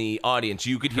were in the audience.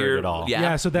 You could hear it all.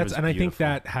 yeah, so that's was and I think beautiful.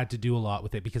 that had to do a lot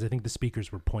with it because I think the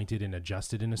speakers were pointed and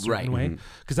adjusted in a certain Right. way.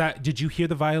 Because did you hear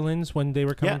the violins when they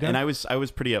were coming Yeah, down? and I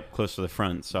was pretty up close to the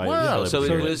front, so Wow. So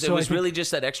it it was was I think- really just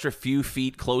that extra few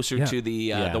feet closer to the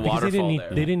Yeah. the Because because waterfall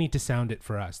they didn't need to sound it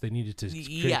for us. They needed to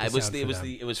Yeah, it was for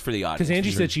the audience. because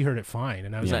Angie said she heard it fine,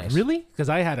 and I was like, Nice. really? Because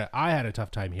I had a tough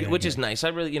time hearing which it. is nice. I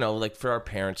really, like for our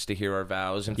parents to hear our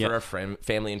vows and for our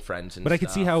family and friends and But I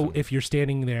could see stuff. how if you're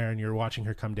standing there and you're watching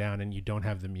her come down and you don't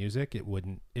have the music, it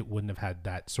wouldn't have had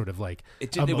that sort of like it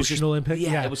was just, emotional impact.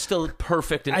 Yeah, it was still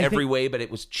perfect in I every think- way, but it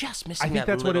was just missing I think that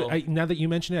that's little... what now that you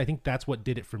mention it, I think that's what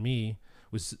did it for me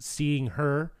was seeing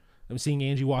her. I'm seeing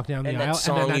Angie walk down the And that aisle,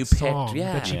 song and then you that picked, song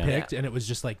yeah. that she Yeah. picked, and it was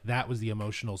just like that was the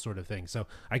emotional sort of thing. So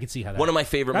I could see how that. One of my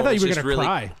favorite I thought moments you were just gonna really...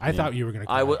 cry. I thought you were gonna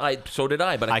cry. So did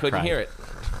I, but I couldn't cried. hear it.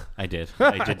 I did.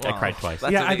 I cried twice.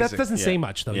 That's yeah, that amazing. doesn't say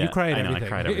much though. Yeah, You cry at I know, I everything.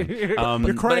 cried at everything. You're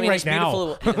But crying I mean, right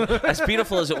now. as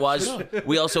beautiful as it was,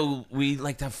 we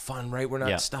like to have fun, right? We're not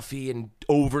Yeah. stuffy and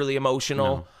overly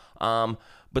emotional.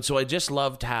 But so I just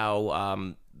loved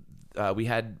how we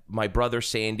had my brother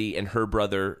Sandy and her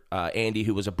brother Andy,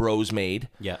 who was a bros maid.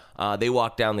 Yeah. They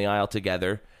walked down the aisle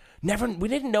together. We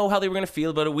didn't know how they were going to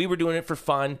feel about it. We were doing it for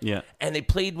fun. Yeah. And they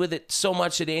played with it so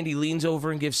much that Andy leans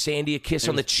over and gives Sandy a kiss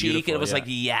on the was cheek. And it beautiful, was yeah. like,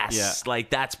 yes, Yeah. like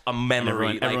that's a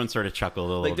memory. Everyone sort of chuckled a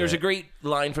little Like there's a bit. great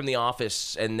line from The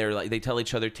Office, and they tell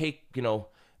each other, take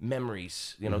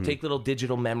memories, Mm-hmm. take little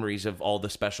digital memories of all the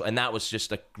special, and that was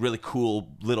just a really cool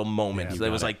little moment. It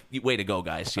was like, way to go,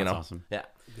 guys! You know, awesome. Yeah.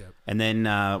 And then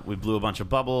we blew a bunch of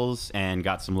bubbles and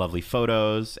got some lovely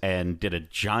photos and did a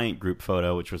giant group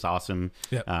photo, which was awesome.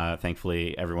 Yep.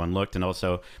 Thankfully, everyone looked. And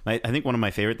also, I think one of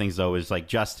my favorite things, though, is like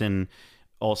Justin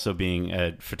also being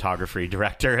a photography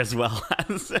director as well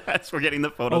as we're getting the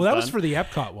photos Oh, that done. was for the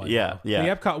Epcot one. Yeah, though. yeah.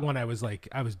 The Epcot one, I was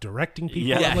directing people.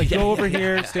 Yeah. I'm like, Yeah. go over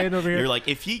here, stand over here. You're like,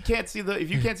 if you can't see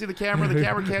the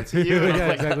camera can't see you. And I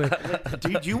was Yeah,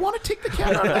 like, do you want to take the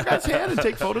camera out of that guy's hand and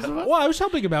take photos of us? Well, I was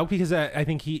helping him out because I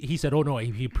think he said, "Oh no,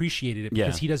 he appreciated it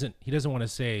because Yeah. he doesn't want to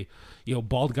say,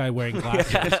 bald guy wearing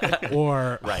glasses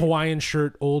or Hawaiian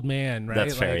shirt, old man." Right?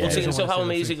 That's fair, Like, yeah. he So, doesn't so wanna how say those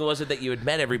amazing things. was it that you had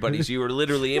met everybody? So you were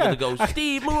literally able Yeah. to go,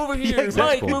 Steve, move over here. exactly.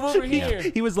 Mike, Cool. move over here.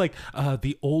 He was like,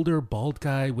 the older bald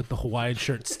guy with the Hawaiian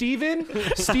shirt.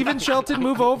 Steven Shelton,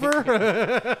 move over.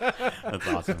 That's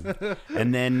awesome.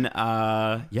 And then,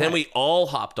 Then we all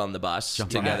hopped on the bus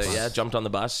Jumped on the together. bus. Yeah, jumped on the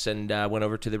bus and went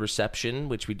over to the reception,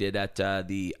 which we did at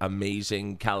the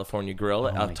amazing California Grill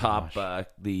atop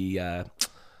the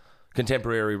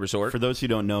Contemporary Resort. For those who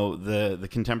don't know, the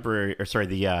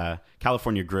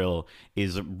California Grill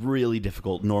is really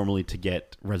difficult normally to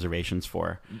get reservations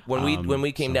for. When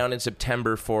we came down in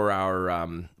September for our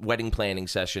wedding planning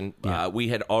session, we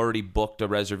had already booked a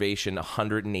reservation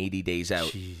 180 days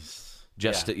out.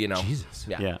 Just to, Jesus.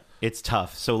 Yeah, it's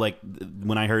tough. So like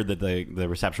when I heard that the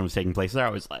reception was taking place there, I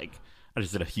was like, I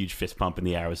just did a huge fist pump in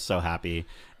the air. I was so happy,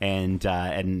 and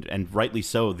rightly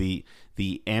so. The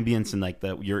ambience and like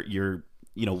you're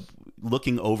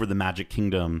looking over the Magic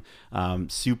Kingdom,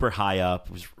 super high up.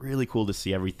 It was really cool to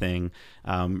see everything.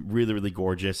 Really, really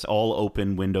gorgeous. All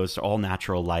open windows, all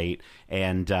natural light,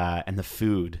 and the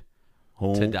food.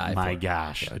 Oh To die my for.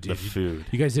 gosh, the food.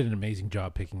 You guys did an amazing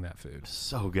job picking that food.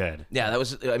 So good. Yeah, that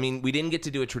was. I mean, we didn't get to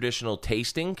do a traditional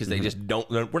tasting because they just don't.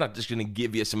 We're not just going to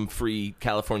give you some free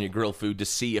California Grill food to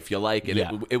see if you like it.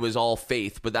 Yeah. It was all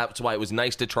faith, but that's why it was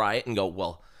nice to try it and go,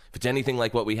 well, if it's anything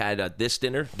like what we had at this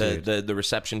dinner, the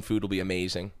reception food will be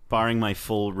amazing. Barring my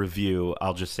full review,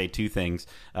 I'll just say two things: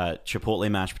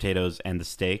 Chipotle mashed potatoes and the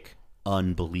steak.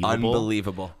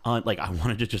 unbelievable. Like I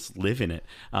wanted to just live in it.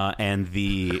 And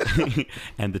the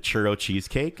and the churro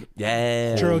cheesecake.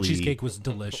 Yeah. Churro cheesecake was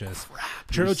delicious.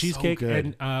 Churro was so cheesecake, good.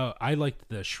 and I liked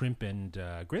the shrimp and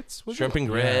grits. Was Shrimp it? and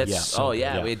grits. Yeah, so Oh good,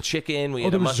 yeah. yeah. We had chicken. We Oh,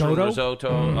 had the a mushroom risotto?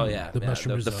 risotto. Oh yeah. The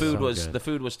mushroom The risotto. food So was good. the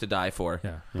food was to die for.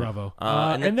 Yeah, bravo.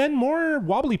 and And then more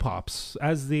wobbly pops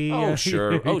as the. Oh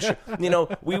sure. Oh sure. You know,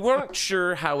 we weren't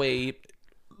sure how a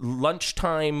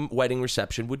lunchtime wedding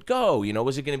reception would go. You know,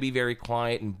 was it going to be very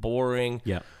quiet and boring?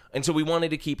 Yeah. And so we wanted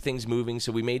to keep things moving.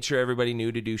 So we made sure everybody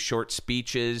knew to do short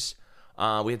speeches.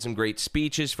 We had some great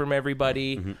speeches from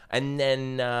everybody. Mm-hmm. And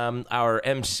then our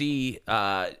MC,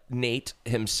 Nate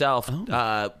himself,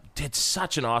 did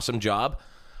such an awesome job.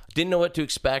 Didn't know what to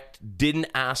expect. Didn't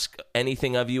ask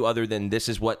anything of you other than this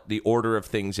is what the order of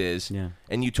things is. Yeah.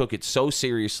 And you took it so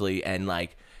seriously and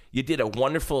like you did a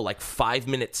wonderful like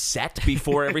 5-minute set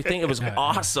before everything. It was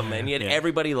awesome, man. You had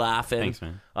everybody laughing. Thanks,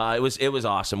 man. It was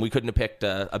awesome. We couldn't have picked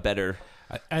a better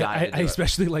guy. I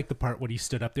especially like the part when he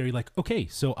stood up there. You're like, okay,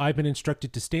 so I've been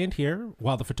instructed to stand here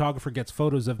while the photographer gets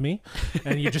photos of me,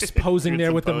 and you're just posing there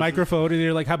some with the poses. microphone, and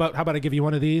you're like, how about I give you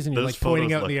one of these, and you're Those like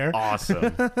pointing out photos in the look air.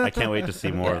 Awesome. I can't wait to see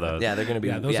more of those. Yeah, they're gonna be.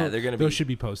 Yeah, those they're gonna be. those should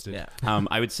be posted. Yeah.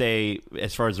 I would say,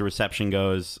 as far as the reception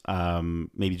goes,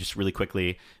 maybe just really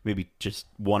quickly, maybe just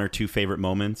one or two favorite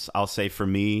moments. I'll say for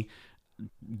me,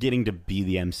 getting to be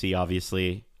the MC,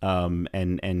 obviously,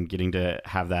 and getting to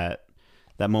have that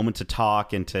moment to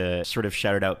talk and to sort of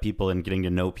shout out people and getting to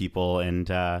know people. And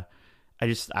I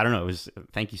don't know.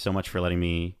 Thank you so much for letting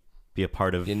me be a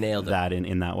part of You nailed it. that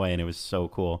in that way. And it was so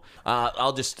cool.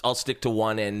 I'll stick to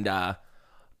one and.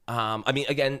 I mean,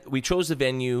 again, we chose the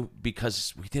venue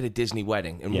because we did a Disney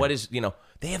wedding. And what is,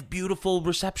 they have beautiful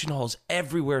reception halls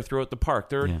everywhere throughout the park.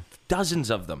 There are dozens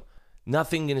of them.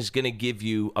 Nothing is going to give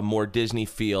you a more Disney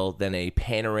feel than a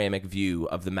panoramic view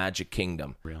of the Magic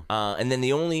Kingdom. Real. And then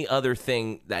the only other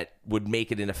thing that would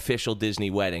make it an official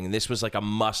Disney wedding, and this was like a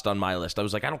must on my list. I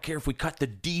was like, I don't care if we cut the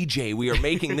DJ. We are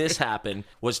making this happen,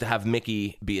 was to have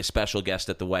Mickey be a special guest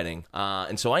at the wedding.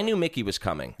 And so I knew Mickey was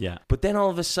coming. Yeah. But then all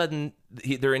of a sudden,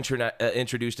 they're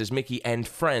introduced as Mickey and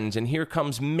friends, and here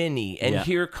comes Minnie, and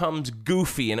here comes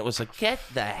Goofy, and it was like, get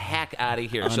the heck out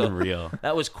of here. Unreal. So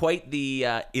that was quite the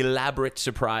elaborate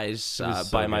surprise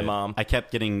by my good. mom. I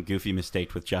kept getting Goofy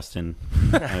mistaked with Justin.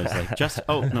 I was like, Justin.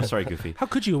 Oh, no, sorry, Goofy. How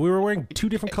could you? We were wearing two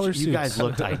different color suits. You guys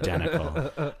looked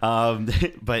identical.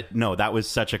 But no, that was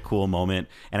such a cool moment.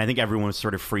 And I think everyone was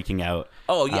sort of freaking out.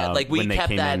 Oh, yeah. Like, we when they kept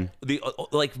came that.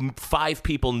 in. 5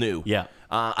 people knew. Yeah.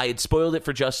 I had spoiled it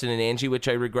for Justin and Angie, which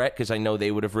I regret because I know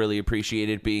they would have really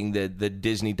appreciated being the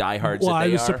Disney diehards Well, that they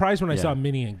I was are. surprised when I saw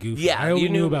Minnie and Goofy. Yeah, I only you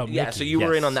knew about Mickey. Yeah, so you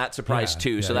were in Yes. on that surprise Yeah,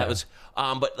 too. So yeah, that yeah. was,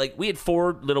 but like we had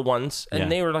 4 little ones, and Yeah.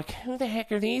 they were like, "Who the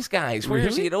heck are these guys? Where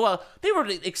is he?" Well, they were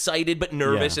excited but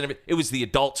nervous, Yeah. and it was the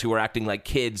adults who were acting like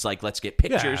kids, like let's get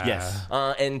pictures. Yeah. Yes.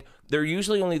 And they're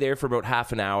usually only there for about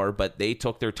half an hour, but they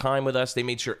took their time with us. They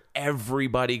made sure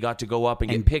everybody got to go up and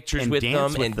get pictures and with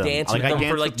dance them with and them. dance Like, with I them for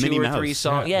danced like with 2 Minnie or 3 Mouse.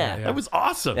 songs. Yeah, Yeah. That was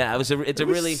awesome. Yeah, it's It a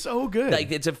was really so good. Like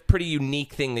it's a pretty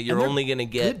unique thing that you're they're only gonna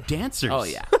get. Good dancers. Oh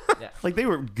yeah, yeah. Like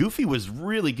Goofy was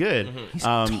really good. He's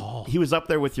tall. He was up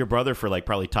there with your brother for like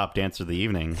probably top dancer of the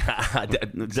evening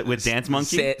with Dance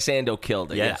Monkey. Sando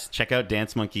killed it. Yes, check out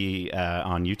Dance Monkey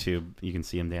on YouTube. You can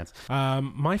see him dance.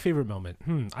 My favorite moment.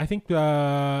 I think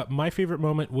my favorite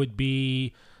moment would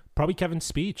be probably Kevin's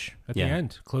speech at the Yeah.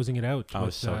 end, closing it out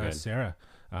with so good. Sarah.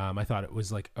 I thought it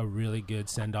was like a really good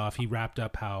send off. He wrapped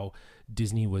up how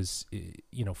Disney was,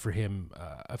 for him,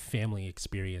 a family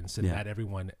experience, and Yeah. that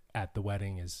everyone at the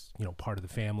wedding is, part of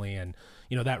the family, and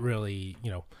that really,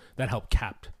 that helped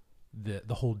cap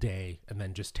the whole day, and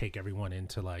then just take everyone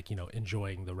into like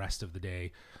enjoying the rest of the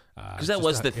day. Because that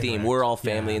was the theme. We're all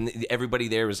family, Yeah. and everybody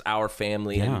there was our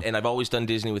family. Yeah. And I've always done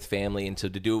Disney with family, and so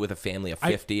to do it with a family of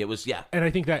 50, it was And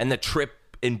I think that, and the trip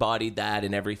embodied that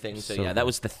and everything. So, So yeah, that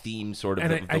was the theme sort of.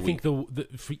 and of the I week.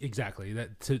 think exactly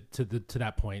that to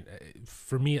that point,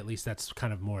 for me at least, that's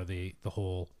kind of more the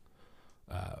whole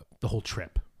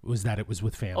trip was that it was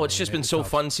with family. Oh, it's just and been it so felt-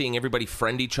 fun seeing everybody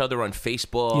friend each other on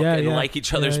Facebook Yeah, and yeah. like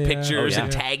each other's Yeah, yeah. pictures Oh, yeah.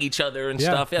 and tag each other and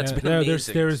stuff. Yeah, it's been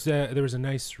amazing. There was a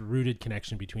nice rooted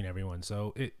connection between everyone,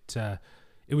 so it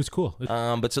was cool.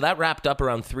 But so that wrapped up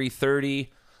around 3:30.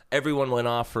 Everyone went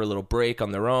off for a little break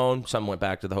on their own. Some went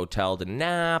back to the hotel to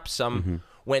nap. Some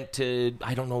went to,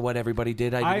 I don't know what everybody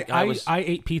did. I was.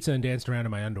 ate pizza and danced around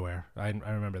in my underwear. I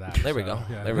remember that. There we So, go.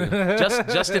 yeah. There we go.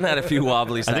 Justin had a few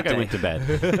wobblies. I think that I day. went to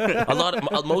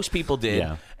bed. Most people did,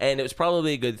 Yeah. and it was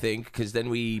probably a good thing because then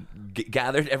we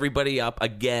gathered everybody up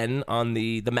again on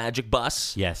the magic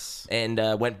bus. Yes. And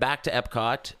went back to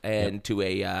Epcot and to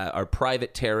our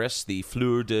private terrace, the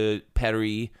Fleur de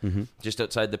Paris, just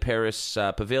outside the Paris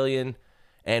Pavilion,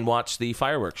 and watched the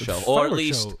fireworks show. Or at fireworks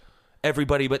least show.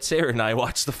 everybody but Sarah and I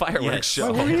watched the fireworks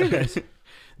show. Where were you guys?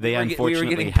 They We were unfortunately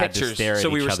getting had to pictures, stare at so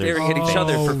we each were other's staring at each face.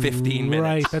 other for 15 minutes.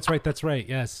 Right. That's right.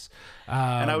 Yes.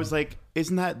 And I was like,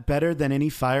 isn't that better than any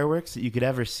fireworks that you could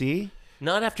ever see?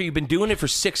 Not after you've been doing it for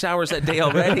 6 hours that day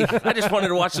already. I just wanted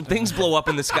to watch some things blow up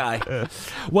in the sky.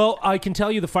 Well, I can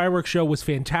tell you the fireworks show was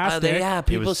fantastic.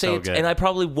 People was say so it's, good. and I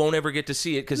probably won't ever get to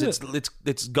see it because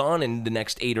it's gone in the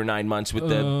next 8 or 9 months with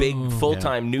the big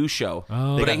full-time news show.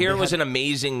 But I hear it was an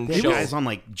amazing They had show. guys on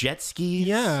like jet skis.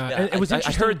 Yeah, Yeah, and it was I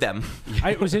interesting. heard them.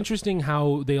 It was interesting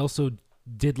how they also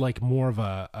did like more of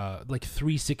a like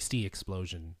 360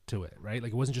 explosion to it, right?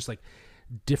 Like it wasn't just like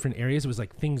different areas. It was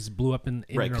like things blew up in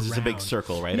Right, and because around. it's a big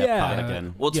circle, right? Yeah. Epcot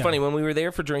again. Well, it's Yeah. funny when we were there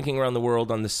for Drinking Around the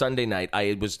World on the Sunday night.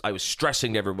 I was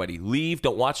stressing to everybody: leave,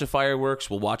 don't watch the fireworks.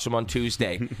 We'll watch them on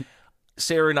Tuesday.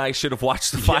 Sarah and I should have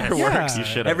watched the fireworks. Yeah. You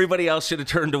should have. Everybody else should have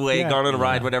turned away, Yeah. gone on a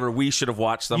ride, whatever. We should have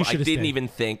watched them. You I should have didn't stayed. even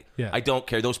think. Yeah. I don't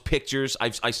care. Those pictures,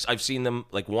 I've seen them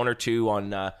like one or two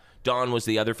on. Dawn was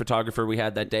the other photographer we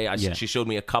had that day. Yeah. She showed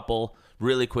me a couple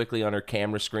really quickly on her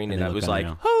camera screen, and they I look was like,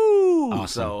 unreal. "Whoo!" Awesome.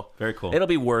 So Very cool. It'll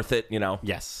be worth it, you know.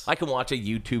 Yes. I can watch a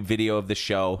YouTube video of the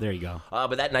show. There you go.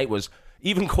 But that night was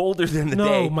even colder than the No,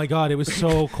 day. my God, it was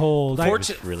so cold.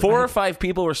 really Four bad. or five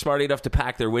people were smart enough to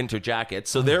pack their winter jackets,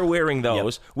 so they're wearing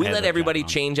those. We I had let that everybody jacket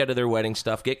on. change out of their wedding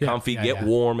stuff, get comfy, yeah, get yeah.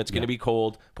 warm. It's going to be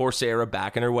cold. Poor Sarah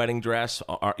back in her wedding dress.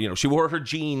 She wore her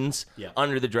jeans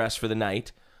under the dress for the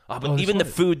night. But even the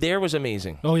food there was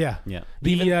amazing. Oh yeah, Yeah.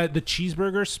 The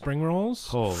cheeseburger spring rolls.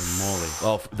 Holy moly.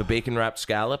 Oh, the bacon wrapped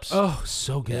scallops. Oh,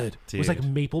 so good. It was like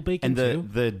maple bacon And the too.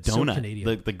 the So donut,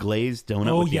 Canadian. the glazed donut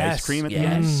Oh, with the yes. ice cream at the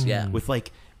Yes, end. yeah.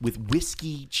 With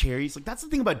whiskey, cherries. Like that's the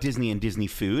thing about Disney and Disney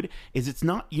food is it's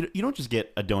not you don't just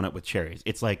get a donut with cherries.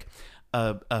 It's like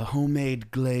a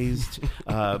homemade glazed,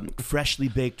 freshly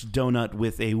baked donut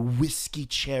with a whiskey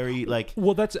cherry. Like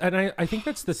Well, I think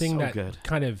that's the thing So that good.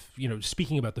 kind of,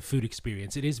 speaking about the food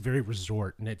experience, it is very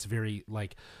resort and it's very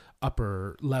like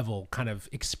upper level kind of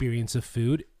experience of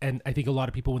food. And I think a lot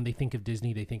of people, when they think of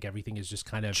Disney, they think everything is just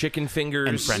kind of Chicken fingers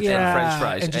And French fries. French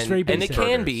fries, And just very it basic.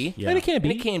 can be, Yeah. And it can be.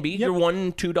 And it can be. Yep. Your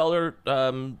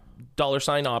 $1-2 dollar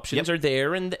sign options Yep. are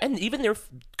there, and even they're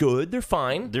good. They're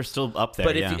fine. they're still up there.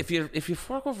 But yeah. if you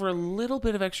fork over a little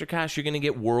bit of extra cash, you're going to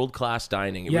get world class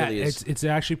dining. It yeah, really is. it's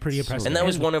actually pretty impressive. And that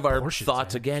was the one of our portions,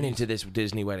 thoughts man. again into this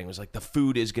Disney wedding was like the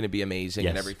food is going to be amazing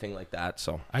and Yes. everything like that.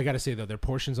 So I gotta say though, their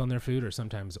portions on their food are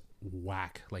sometimes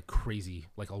whack, like crazy,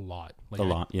 like a lot. Like A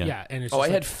lot, yeah. Yeah, and it's I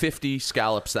just had like, 50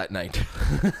 scallops that night.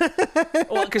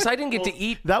 Well, because I didn't get to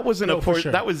eat. that wasn't No, a for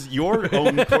sure. that was your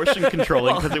own portion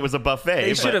controlling because it was a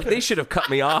buffet. They should have cut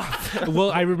me off.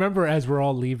 well, I remember as we're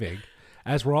all leaving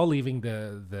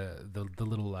the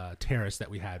little terrace that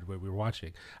we had where we were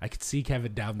watching, I could see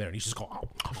Kevin down there, and he's just going,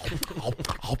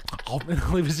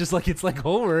 and it was just like it's like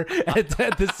Homer at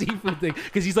the seafood thing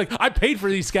because he's like, I paid for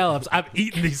these scallops, I'm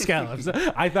eating these scallops.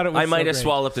 I thought it was. I might so have great.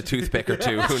 swallowed a toothpick or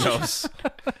two. Who knows?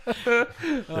 But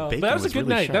But that was a good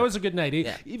night. That was a good night.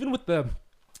 Yeah. Even with the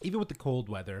cold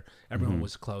weather, everyone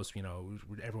was close.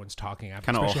 Everyone's talking after,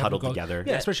 Kinda all especially huddled having together.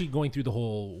 Yeah, especially going through the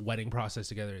whole wedding process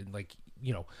together, and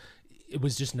it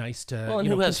was just nice to. Well, and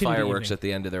who has continue the fireworks evening. at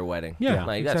the end of their wedding? Yeah,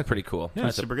 Like, that's exactly. pretty cool.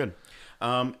 That's super good.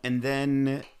 And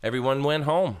then Everyone went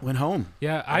home. went home.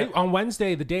 Yeah, on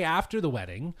Wednesday, the day after the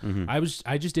wedding, Mm-hmm.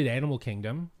 I just did Animal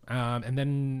Kingdom, and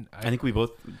then I think we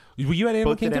both were you at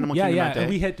Animal both did Kingdom? Animal yeah, Kingdom yeah. that day. And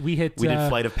we hit. we did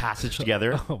Flight of Passage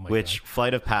together. Oh my which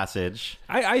Flight of Passage?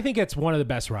 I think it's one of the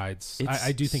best rides. It's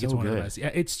I do think it's so one of the good. best.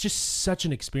 Yeah, it's just such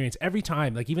an experience every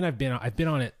time. Like even I've been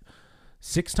on it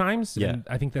 6 times. Yeah. And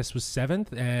I think this was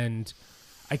 7th, and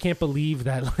I can't believe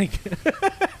that like.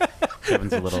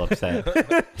 Kevin's a little upset.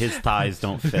 His thighs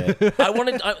don't fit.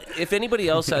 If anybody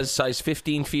else has size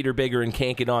 15 feet or bigger and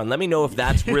can't get on, let me know if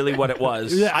that's really what it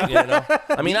was. Yeah. You know?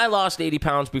 I mean, I lost 80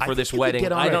 pounds before think this you could wedding.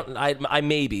 get on I it. don't. I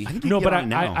maybe. I think you No, can but get on it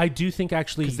now. I do think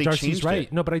actually 'Cause they Darcy's changed right.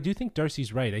 it. No, but I do think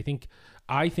Darcy's right. I think.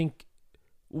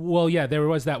 Well, yeah, there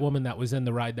was that woman that was in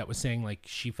the ride that was saying like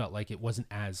she felt like it wasn't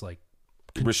as like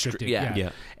constricted.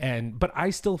 Yeah. But I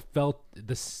still felt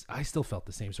this. I still felt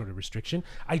the same sort of restriction.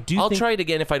 I'll try it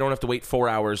again if I don't have to wait 4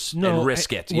 hours and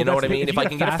risk it. You know what I mean? If I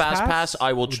can get a fast pass,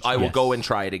 I will go and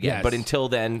try it again. Yes. But until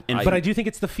then, but I do think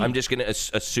it's the feet. I'm just going to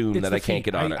assume that I can't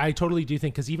get on it. I totally do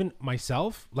think, because even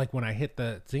myself, like when I hit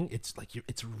the thing, it's like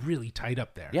it's really tight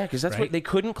up there. Yeah, because that's what they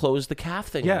couldn't close the calf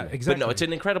thing. Yeah, on it. exactly. But no, it's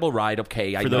an incredible ride.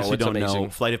 Okay, I For know those who it's don't amazing. know,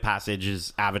 Flight of Passage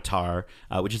is Avatar,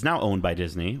 which is now owned by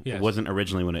Disney. Yes. It wasn't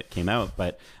originally when it came out,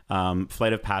 but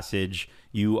Flight of Passage,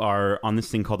 you are on this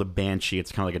thing called a Banshee.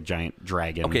 It's kind of like a giant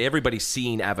dragon. Okay, everybody's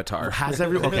seen Avatar. Has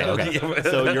everyone? Okay.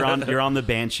 So you're on the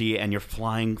Banshee and you're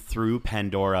flying through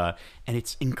Pandora, and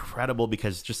it's incredible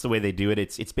because just the way they do it,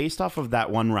 it's based off of that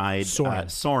one ride,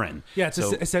 Soarin'. Yeah, it's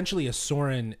essentially a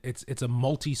Soarin'. It's a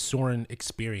multi-Soarin'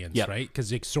 experience, right?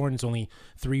 Because Soarin's only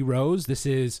 3 rows. This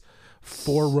is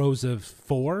 4 rows of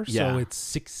 4, so it's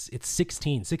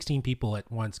 16 people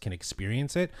at once can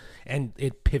experience it, and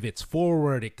it pivots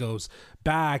forward, it goes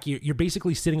back. You're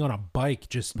basically sitting on a bike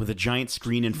just with a giant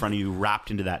screen in front of you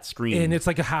wrapped into that screen, and it's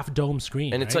like a half dome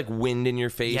screen, and it's like wind in your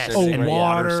face, and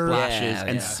water splashes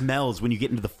and smells. When you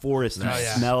get into the forest, you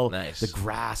smell the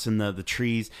grass and the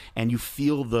trees, and you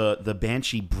feel the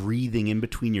Banshee breathing in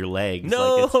between your legs.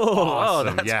 No, like, it's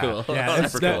awesome. that's cool. Yeah,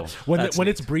 super cool. When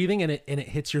it's breathing and it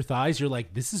hits your thighs, you're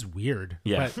like, this is weird.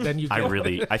 Yeah, but then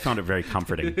I found it very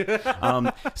comforting.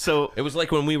 So it was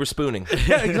like when we were spooning.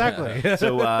 Yeah, exactly.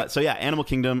 So yeah, Animal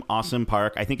Kingdom, awesome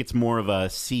park. I think it's more of a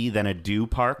see than a do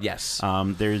park. Yes.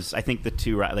 There's, I think the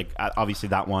two, like obviously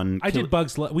that one. We did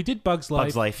Bugs Life.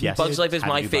 Bugs Life, yes. Bugs Life is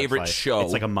my favorite show.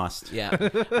 It's like a must. Yeah.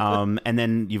 And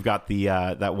then you've got the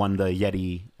that one, the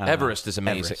Yeti. Everest is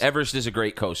amazing. Everest is a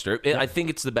great coaster. I think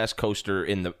it's the best coaster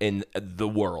in the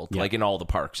world, like in all the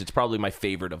parks. It's probably my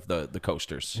favorite of the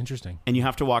coasters. Interesting. And you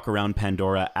have to walk around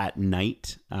Pandora at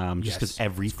night, just because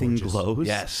everything glows.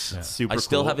 Yes, it's super. I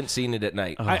still cool. haven't seen it at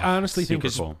night. I honestly think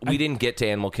super cool. We didn't get to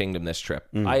Animal Kingdom this trip.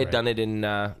 I had done it in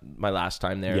my last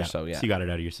time there, so you got it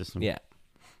out of your system. Yeah,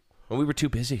 well, we were too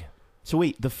busy. So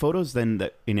wait, the photos then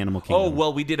that in Animal Kingdom. Oh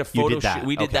well, we did a photo did that. shoot.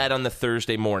 We did that on the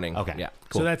Thursday morning. Okay, yeah,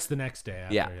 cool. So that's the next day.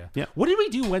 After, Yeah. What did we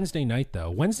do Wednesday night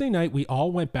though? Wednesday night we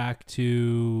all went back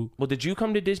to. Well, did you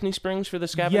come to Disney Springs for the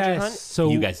scavenger hunt? So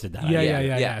you guys did that.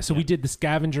 Yeah. So we did the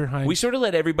scavenger hunt. We sort of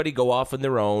let everybody go off on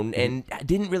their own and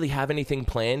didn't really have anything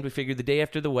planned. We figured the day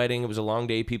after the wedding, it was a long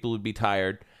day, people would be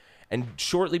tired. And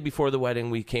shortly before the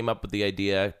wedding, we came up with the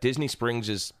idea. Disney Springs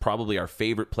is probably our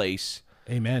favorite place.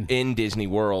 Amen. In Disney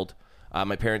World.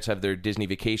 My parents have their Disney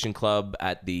Vacation Club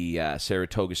at the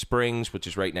Saratoga Springs, which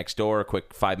is right next door, a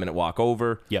quick 5-minute walk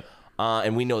over. Yep.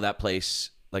 And we know that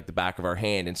place like the back of our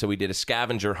hand. And so we did a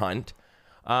scavenger hunt.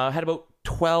 Had about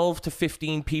 12 to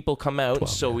 15 people come out.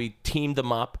 So we teamed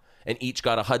them up and each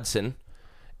got a Hudson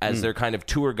as their kind of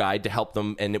tour guide to help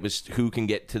them. And it was who can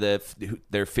get to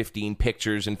their 15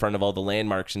 pictures in front of all the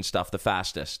landmarks and stuff the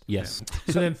fastest. Yes.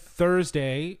 So then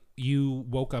Thursday, you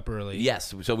woke up early.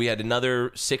 Yes. So we had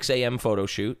another 6 a.m. photo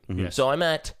shoot. Yes. So I'm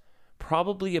at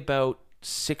probably about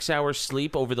 6 hours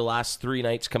sleep over the last 3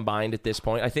 nights combined at this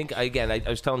point. I think, again, I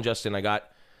was telling Justin, I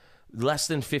got less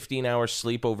than 15 hours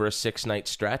sleep over a 6-night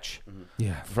stretch.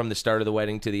 Yeah. From the start of the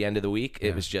wedding to the end of the week.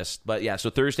 It was just, but yeah, so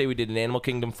Thursday we did an Animal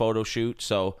Kingdom photo shoot.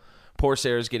 So poor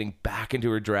Sarah's getting back into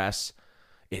her dress.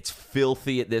 It's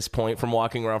filthy at this point from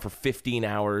walking around for 15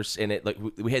 hours. And it like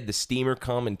we had the steamer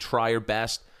come and try her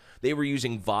best. They were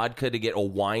using vodka to get a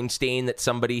wine stain that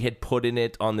somebody had put in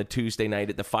it on the Tuesday night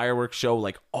at the fireworks show,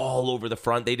 like all over the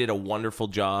front. They did a wonderful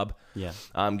job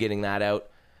getting that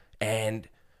out. And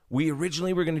we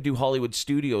originally were going to do Hollywood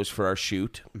Studios for our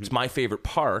shoot. It's my favorite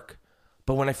park.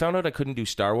 But when I found out I couldn't do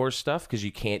Star Wars stuff, because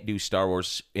you can't do Star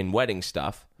Wars in wedding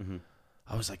stuff,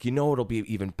 I was like, it'll be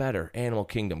even better, Animal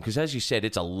Kingdom. Because as you said,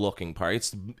 it's a looking park.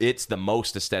 It's the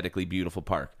most aesthetically beautiful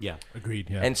park. Yeah. Agreed.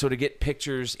 Yeah. And so to get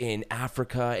pictures in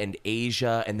Africa and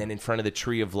Asia and then in front of the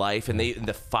Tree of Life, and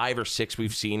the 5 or 6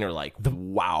 we've seen are like,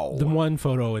 wow. The one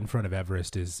photo in front of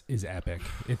Everest is epic.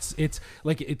 It's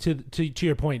like to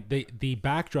your point, the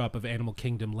backdrop of Animal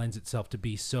Kingdom lends itself to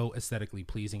be so aesthetically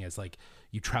pleasing as like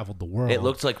you traveled the world. It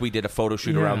looked like we did a photo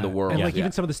shoot around the world. And like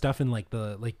even some of the stuff in like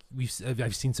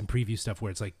I've seen some preview stuff where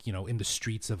it's like, in the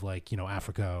streets of like,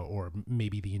 Africa or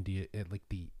maybe the India, like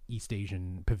the East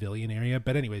Asian pavilion area.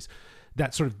 But anyways,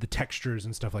 that sort of the textures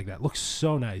and stuff like that looks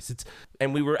so nice.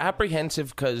 And we were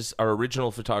apprehensive because our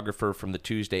original photographer from the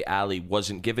Tuesday, Ali,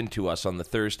 wasn't given to us on the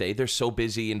Thursday. They're so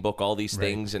busy and book all these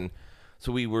things. And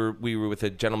so we were with a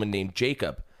gentleman named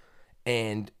Jacob.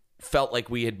 And felt like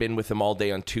we had been with them all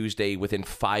day on Tuesday. Within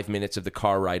 5 minutes of the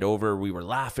car ride over, we were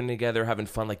laughing together, having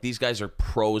fun. Like, these guys are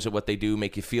pros at what they do,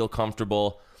 make you feel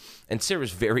comfortable. And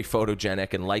Sarah's very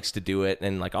photogenic and likes to do it.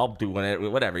 And like, I'll do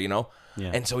whatever, you know?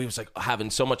 Yeah. And so he was like having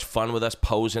so much fun with us,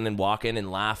 posing and walking and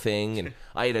laughing. And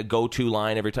I had a go-to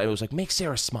line every time. It was like, make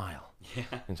Sarah smile. Yeah.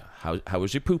 How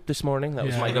was your poop this morning? That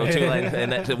was my go-to line.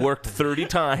 And that worked 30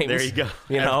 times. There you go.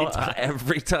 You know,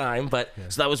 every time. But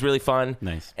so that was really fun.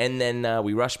 Nice. And then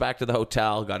we rushed back to the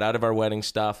hotel, got out of our wedding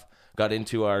stuff, got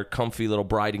into our comfy little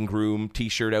bride and groom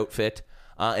t-shirt outfit.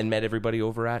 And met everybody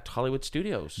over at Hollywood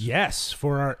Studios. Yes,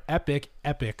 for our epic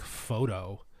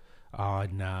photo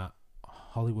on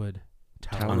Hollywood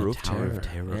Tower of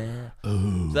Terror. Yeah.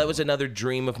 So that was another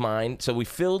dream of mine. So we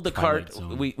filled the cart.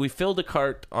 We filled a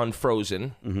cart on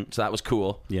Frozen. So that was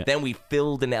cool. Yeah. Then we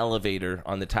filled an elevator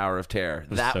on the Tower of Terror.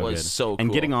 That was so cool.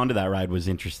 And getting onto that ride was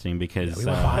interesting because we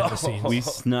went behind the scenes. we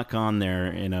snuck on there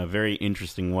in a very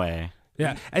interesting way.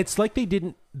 Yeah, it's like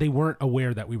they weren't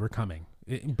aware that we were coming.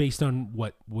 Based on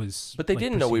what was... But they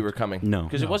didn't know we were coming. No.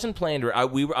 Because it wasn't planned. I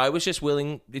was just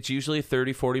willing... It's usually a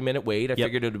 30, 40-minute wait. I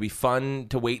figured it would be fun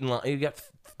to wait in line. You got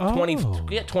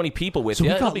 20 people with so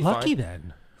you. we got It'll be lucky fine.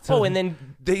 then. So, And then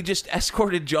they just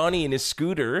escorted Johnny in his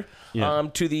scooter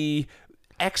to the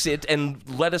exit and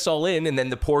let us all in. And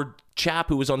then the poor chap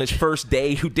who was on his first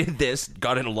day who did this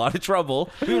got in a lot of trouble.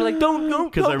 We were like, don't.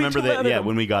 Because I remember that,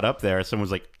 when we got up there, someone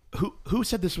was like, who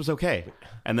said this was okay?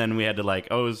 And then we had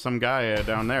to some guy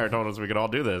down there told us we could all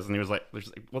do this. And he was like,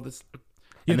 well, this...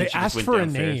 Yeah, and they asked for a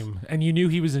name, and you knew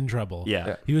he was in trouble.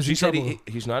 Yeah. He was in trouble. Said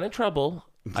he's not in trouble.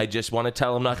 I just want to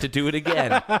tell him not to do it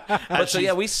again. But so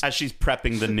yeah, as she's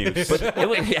prepping the noose.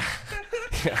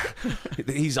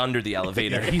 He's under the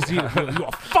elevator. You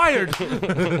are fired.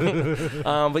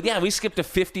 But yeah, we skipped a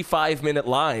 55-minute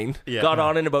line. Yeah. Got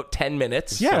on in about 10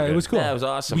 minutes. Yeah, it was cool. Yeah, it was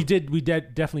awesome. We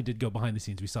definitely did go behind the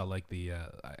scenes. We saw like the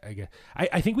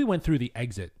I think we went through the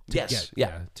exit.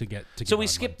 To get. So we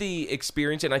skipped the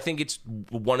experience, and I think it's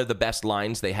one of the best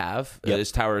lines they have.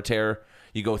 This Tower of Terror.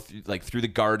 You go through the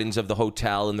gardens of the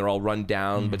hotel, and they're all run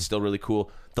down, but still really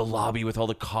cool. The lobby with all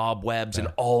the cobwebs and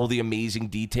all the amazing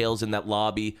details in that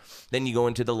lobby. Then you go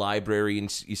into the library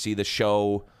and you see the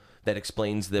show that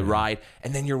explains the ride,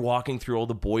 and then you're walking through all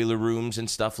the boiler rooms and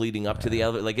stuff leading up to the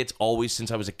elevator. Like, it's always,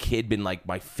 since I was a kid, been like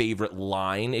my favorite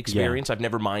line experience. I've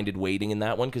never minded waiting in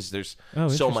that one because there's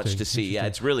so much to see. Yeah,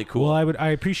 it's really cool. Well, I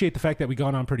appreciate the fact that we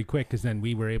got on pretty quick, because then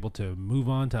we were able to move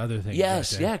on to other things.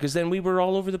 Yes, because then we were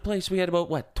all over the place. We had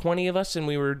about 20 of us, and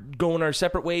we were going our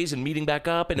separate ways and meeting back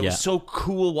up, and it was so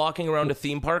cool walking around a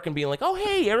theme park and being like, oh,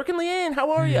 hey, Eric and Leanne,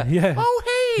 how are you? Yeah.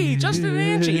 Oh, hey, Justin and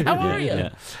Angie, how are you?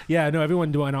 Yeah, no,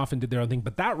 everyone went off and did their own thing,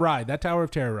 but that Tower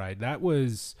of Terror ride, I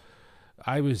was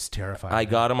terrified. I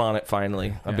got him on it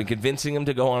finally. I've been convincing him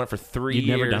to go on it for 3 years.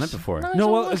 You've never done it before. No,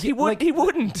 well, he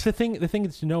wouldn't. The thing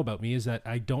to know about me is that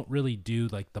I don't really do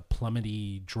like the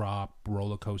plummety drop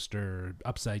roller coaster,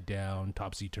 upside down,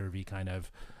 topsy turvy kind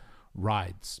of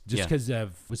rides. Just because I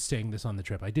was saying this on the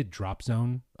trip, I did Drop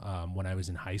Zone when I was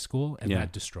in high school, and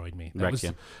that destroyed me. That was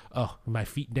my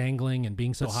feet dangling and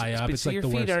being so high up. It's like your the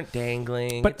feet worst. Aren't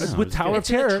dangling. But with Tower of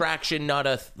Terror, it's an attraction, not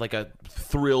a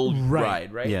thrill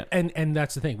ride, right? Yeah. And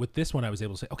that's the thing. With this one, I was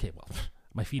able to say, okay, well,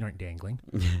 my feet aren't dangling,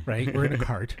 right? We're in a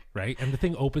cart, right? And the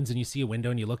thing opens and you see a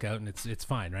window and you look out and it's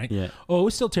fine, right? Yeah. Oh, it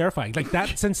was still terrifying. Like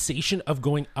that sensation of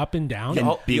going up and down.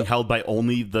 And being held by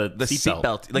only the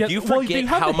seatbelt. Like, Yeah, you well, forget you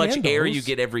have how the much air handles. you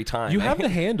get every time. You have the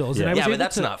handles. And I was but able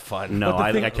that's to, not fun. No, But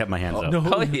the thing- I kept my hands up. No,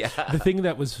 Oh, yeah. The thing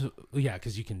that was,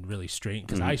 because you can really strain,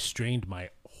 because I strained my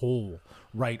whole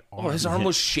right arm. Oh, his arm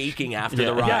was shaking after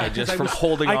the ride, Yeah, just 'cause from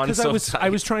holding on so tight. I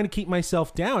was trying to keep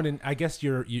myself down, and I guess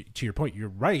to your point, you're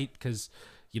right, because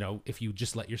if you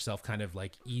just let yourself kind of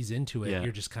like ease into it,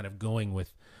 you're just kind of going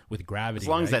with gravity. As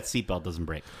long as that seatbelt doesn't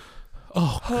break.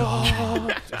 Oh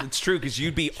God, It's true, because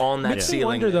you'd be on that makes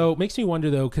ceiling. Makes me wonder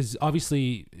though, because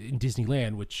obviously in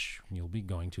Disneyland, which you'll be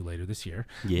going to later this year,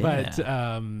 but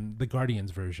the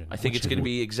Guardians version, I think it's going to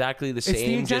be exactly the it's the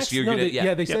same. exact. Just you're no,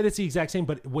 gonna, they said it's the exact same.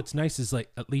 But what's nice is like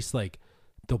at least like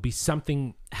there'll be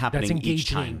something happening that's engaging each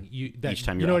time. Each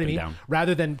time you you're know up what I and mean, down.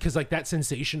 rather than because like that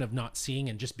sensation of not seeing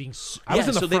and just being. I Yeah, was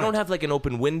in the so they front. don't have like an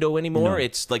open window anymore. No.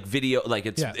 It's like video, like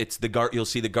it's the you'll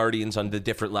see the Guardians on the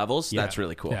different levels. Yeah. That's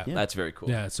really cool. Yeah. That's very cool.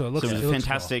 Yeah, so it looks. So it was a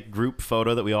fantastic group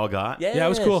photo that we all got. Cool. Yeah, it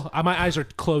was cool. My eyes are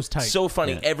closed tight. So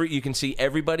funny. Yeah. You can see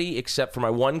everybody except for my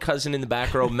one cousin in the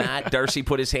back row, Matt. Darcy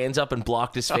put his hands up and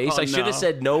blocked his face. Oh, I should have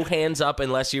said no hands up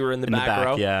unless you were in the back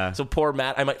row. Yeah. So poor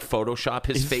Matt, I might Photoshop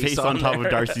his face on top there.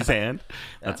 of Darcy's hand.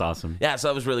 That's awesome. Yeah, so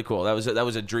that was really cool. That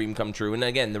was a dream come true. And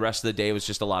again, the rest of the day was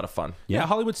just a lot of fun. Yeah,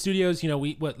 Hollywood Studios,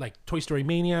 like Toy Story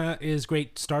Mania is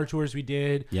great. Star Tours we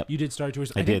did. Yep. You did Star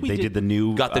Tours. I did. They did the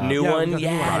new... Got the new yeah, one? we got the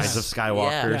new one. Rise of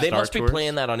Skywalker. Yeah. They Star must be Tours.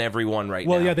 playing that on every one right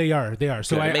Well, now. yeah, they are. They are.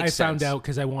 So Good. It I makes found sense. out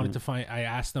because I wanted to find. I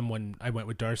asked them when I went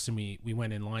with Darcy. We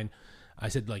went in line. I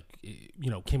said, like,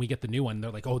 can we get the new one?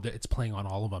 They're like, oh, it's playing on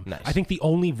all of them. Nice. I think the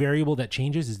only variable that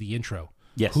changes is the intro.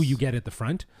 Yes. Who you get at the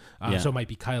front. Yeah. So it might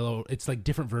be Kylo. It's like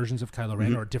different versions of Kylo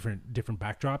Ren or different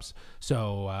backdrops.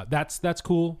 So that's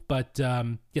cool. But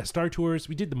Star Tours.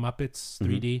 We did the Muppets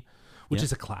 3D. Which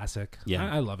is a classic.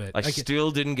 Yeah. I love it. I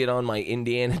still didn't get on my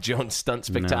Indiana Jones stunt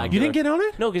spectacular. You didn't get on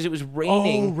it? No, because it was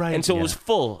raining, Oh, right. and so it was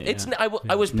full. Yeah.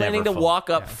 I was planning Never to full. walk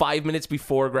up 5 minutes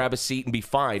before, grab a seat, and be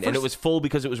fine. And it was full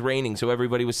because it was raining, so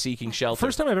everybody was seeking shelter.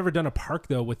 First time I've ever done a park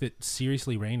though with it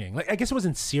seriously raining. Like I guess it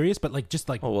wasn't serious, but like just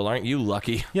like Oh well, aren't you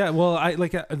lucky? yeah. Well, I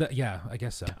like I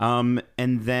guess so.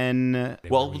 And then...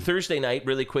 Well, Thursday night,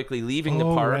 really quickly, leaving the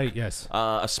Oh, park. right, yes.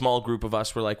 A small group of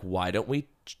us were like, "Why don't we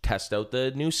test out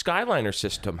the new Skyliner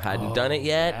system?" Hadn't done it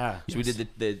yet, yeah. so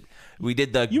we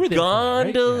did the You were there for that,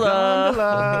 right?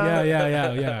 gondola.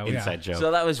 Yeah. Inside joke.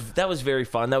 So that was very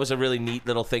fun. That was a really neat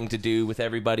little thing to do with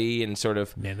everybody and sort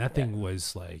of. Man, that thing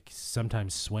was like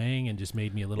sometimes swaying and just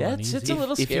made me a little Yeah, uneasy. it's a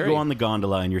little if scary. you go on the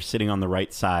gondola and you're sitting on the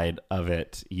right side of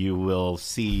it, you will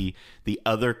see the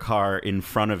other car in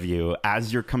front of you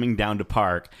as you're coming down to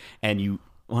park, and you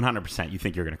 100% you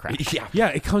think you're going to crash. Yeah.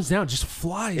 it comes down, just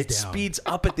flies It down. speeds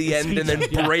up at the end and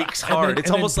then brakes hard. It's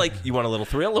and almost like you want a little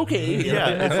thrill, okay? Yeah,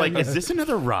 it's like, is this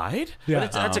another ride? Yeah.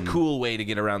 But that's a cool way to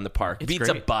get around the park. Beats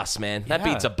a great. bus, man. That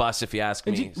Yeah. beats a bus if you ask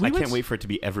me. We I went- can't wait for it to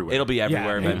be everywhere. It'll be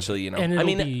everywhere Yeah. eventually, you know. And I it'll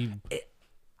mean,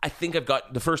 I think I've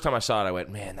got the first time I saw it, I went,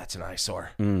 man, that's an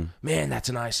eyesore. Man, that's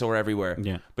an eyesore everywhere.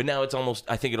 Yeah. But now it's almost,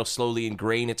 I think it'll slowly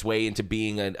ingrain its way into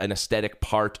being an aesthetic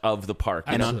part of the park.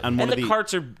 You And know? on And one the of the-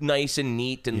 carts are nice and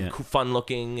neat and Yeah. fun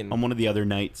looking. And On one of the other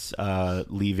nights,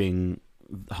 leaving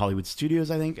Hollywood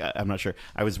Studios, I think, I'm not sure.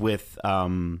 I was with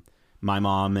my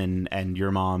mom and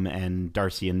your mom and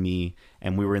Darcy and me,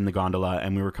 and we were in the gondola,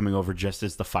 and we were coming over just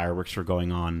as the fireworks were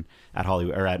going on at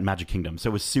Hollywood or at Magic Kingdom.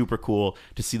 So it was super cool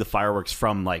to see the fireworks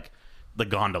from like the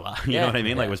gondola. You know what I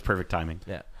mean? Like it was perfect timing.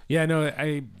 yeah. Yeah, no,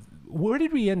 where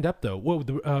did we end up though? Well,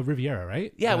 the Riviera,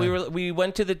 right? Yeah, we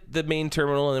went to the main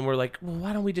terminal and then we're like, well,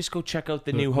 why don't we just go check out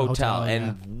the new hotel? hotel,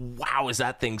 And wow, is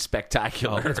that thing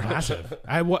spectacular! It's massive.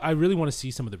 I really want to see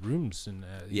some of the rooms, and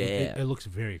Yeah. it looks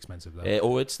very expensive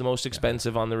though. It's the most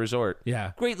expensive on the resort.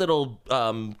 Yeah. Great little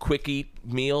quick eat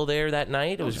meal there that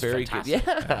night. It was very fantastic.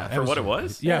 good. Yeah. For what it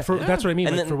was? Yeah, that's what I mean.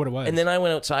 And Like, then, for what it was. and then I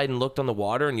went outside and looked on the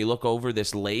water, and you look over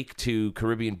this lake to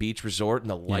Caribbean Beach Resort, and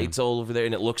the lights all over there,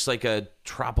 and it looks like a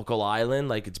tropical island.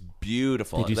 Like it's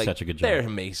beautiful. They do Like, such a good job. They're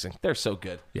amazing. They're so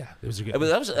good. yeah, it was a good.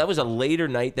 That was a later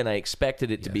night than I expected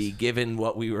it to be, given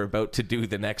what we were about to do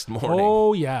the next morning.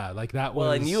 Oh yeah, like that was.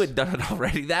 well, and you had done it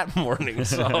already that morning,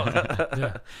 so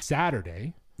yeah.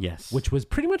 Saturday, Yes. which was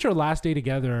pretty much our last day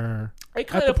together. it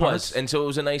kind at the of was. parks. And so it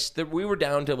was a nice. We were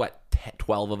down to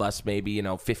 12 of us, maybe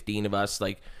 15 of us,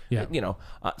 like. Yeah.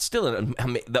 Still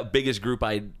the biggest group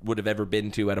I would have ever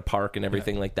been to at a park and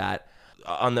everything like that.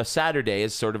 On the Saturday,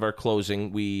 as sort of our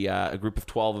closing, we a group of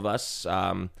 12 of us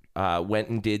went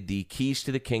and did the Keys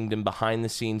to the Kingdom behind the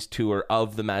scenes tour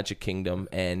of the Magic Kingdom,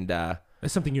 and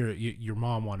That's something your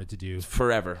mom wanted to do.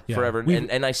 forever.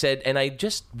 And I said, and I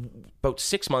just about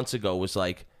 6 months ago was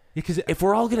like, Because if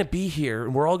we're all going to be here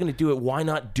and we're all going to do it, why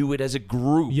not do it as a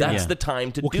group? Yeah. That's Yeah. the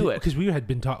time to do it. Because we had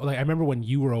been talking. Like I remember when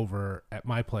you were over at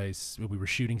my place, we were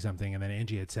shooting something, and then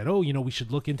Angie had said, "Oh, we should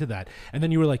look into that." And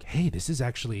then you were like, "Hey, this is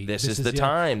actually This is the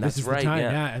time. This That's is right, the time."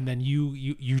 yeah. And then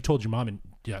you told your mom, and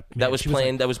man, That was she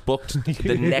planned. like- That was booked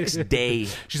the next day.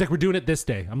 She's like, "We're doing it this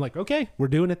day." I'm like, "Okay, we're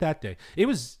doing it that day." It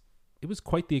was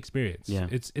quite the experience. Yeah.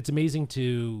 It's amazing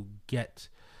to get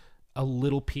a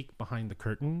little peek behind the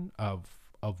curtain of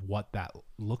what that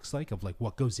looks like, of like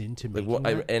what goes into making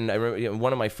that. I remember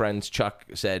one of my friends, Chuck,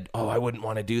 said, "Oh, I wouldn't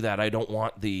want to do that. I don't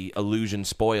want the illusion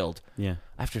spoiled." Yeah.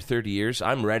 After 30 years,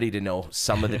 I'm ready to know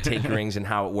some of the tinkerings and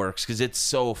how it works because it's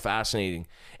so fascinating.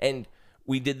 And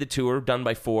we did the tour, done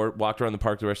by 4, walked around the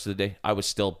park the rest of the day. I was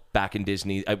still back in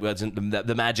Disney. I wasn't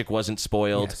the magic wasn't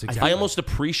spoiled. Yes, exactly. I almost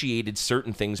appreciated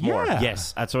certain things more. Yeah.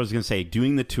 Yes, that's what I was going to say.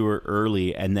 Doing the tour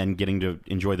early and then getting to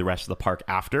enjoy the rest of the park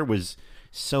after was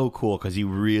so cool because you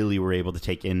really were able to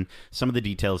take in some of the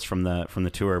details from the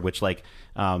tour, which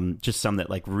just some that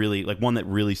really one that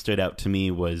really stood out to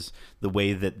me was the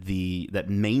way that that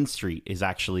Main Street is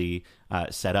actually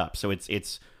set up. So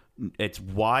it's it's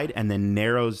wide and then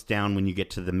narrows down when you get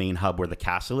to the main hub where the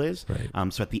castle is.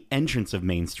 Right. So at the entrance of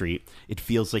Main Street, it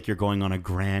feels like you're going on a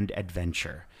grand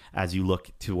adventure as you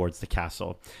look towards the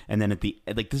castle. And then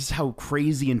this is how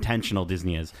crazy intentional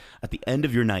Disney is. At the end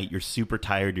of your night, you're super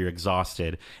tired, you're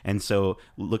exhausted. And so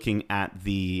looking at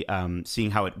the,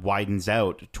 seeing how it widens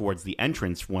out towards the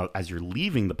entrance as you're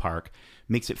leaving the park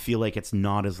makes it feel like it's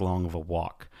not as long of a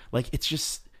walk. Like, it's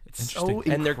just, it's so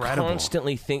incredible. And they're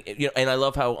constantly thinking, and I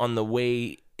love how on the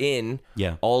way in,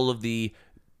 all of the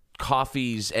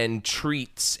coffees and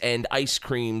treats and ice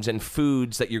creams and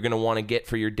foods that you're going to want to get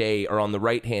for your day are on the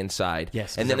right hand side.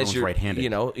 Yes, and then as you're right-handed,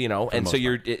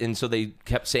 and so they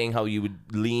kept saying how you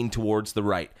would lean towards the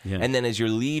right. And then as you're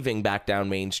leaving back down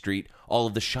Main Street, all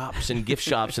of the shops and gift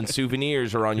shops and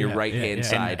souvenirs are on your right hand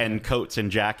side, and coats and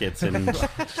jackets and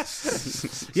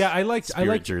I liked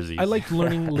jerseys. I liked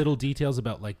learning little details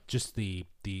about like just the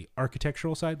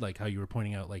architectural side, like how you were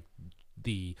pointing out, like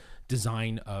the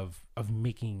design of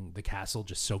making the castle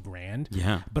just so grand.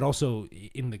 But also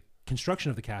in the construction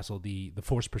of the castle, the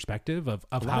forced perspective of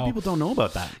a lot how of people don't know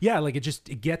about that.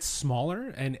 It gets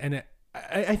smaller, and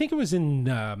I think it was in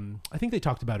I think they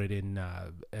talked about it in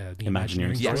the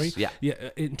Imagineering story.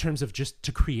 In terms of just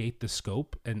to create the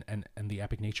scope and the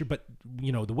epic nature. But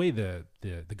the way the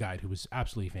guide, who was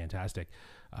absolutely fantastic,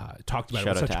 talked about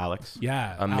Shout it. out to Alex.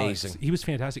 Yeah, amazing. Alex, he was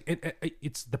fantastic.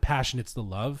 It's the passion, it's the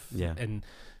love, and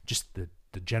just the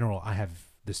general. I have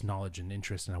this knowledge and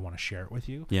interest, and I want to share it with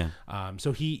you.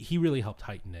 So he really helped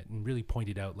heighten it and really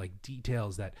pointed out like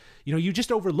details that you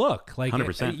just overlook. Like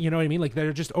 100%. You know what I mean? Like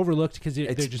they're just overlooked because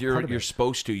they're just part of you're it.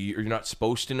 supposed to. You're not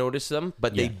supposed to notice them,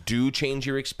 but they do change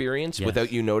your experience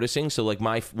without you noticing. So like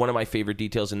one of my favorite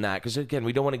details in that, because again,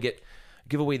 we don't want to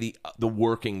give away the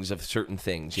workings of certain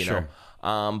things, you know.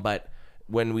 But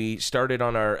when we started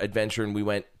on our adventure and we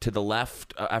went to the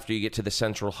left after you get to the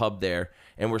central hub there,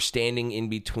 and we're standing in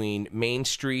between Main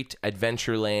Street,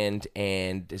 Adventureland,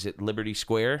 and is it Liberty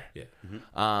Square?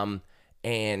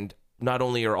 And not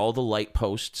only are all the light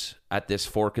posts at this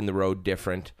fork in the road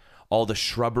different, all the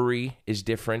shrubbery is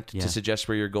different to suggest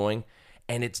where you're going.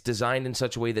 And it's designed in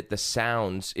such a way that the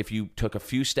sounds, if you took a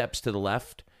few steps to the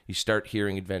left, you start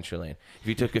hearing Adventureland. If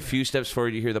you took a few steps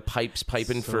forward, you hear the pipes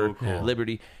piping for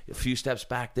Liberty. A few steps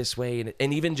back this way,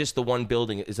 and even just the one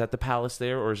building, is that the palace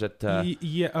there, or is it? Or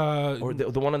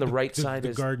the one on the right side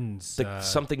is gardens,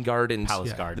 something gardens,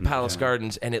 Palace Gardens, the Palace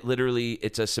Gardens, and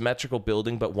it's a symmetrical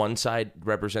building, but one side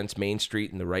represents Main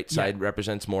Street, and the right side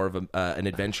represents more of an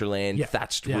Adventureland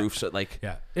thatched roof. So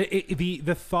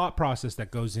the thought process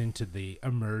that goes into the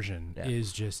immersion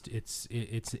is just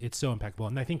it's so impeccable,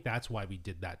 and I think that's why we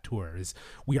did that tour. Is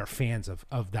we are fans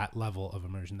of that level of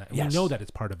immersion. That we know that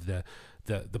it's part of the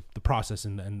process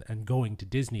and going to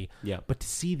Disney. But to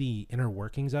see the inner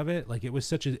workings of it, like it was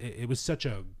such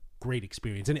a great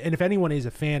experience. And if anyone is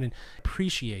a fan and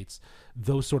appreciates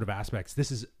those sort of aspects,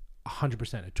 this is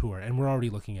 100% a tour, and we're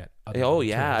already looking at other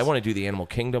tours. I want to do the Animal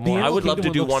Kingdom one. I would love to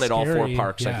do one at all four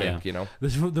parks. I think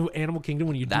the Animal Kingdom,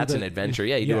 when you that's do an adventure.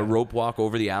 You do a rope walk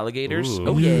over the alligators. Ooh.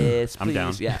 Oh yes, I'm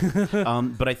please.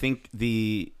 down. But I think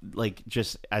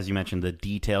just as you mentioned, the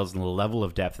details and the level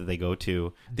of depth that they go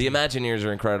to, the Imagineers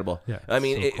are incredible. I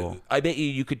mean, cool. I bet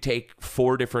you could take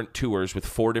 4 different tours with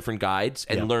 4 different guides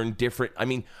and learn different. I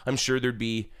mean, I'm sure there'd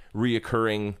be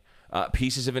reoccurring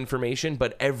pieces of information,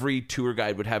 but every tour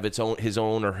guide would have his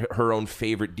own or her own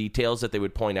favorite details that they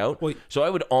would point out. So I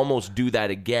would almost do that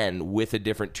again with a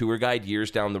different tour guide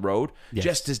years down the road,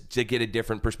 just to get a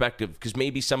different perspective, because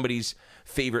maybe somebody's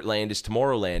favorite land is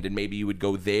Tomorrowland, and maybe you would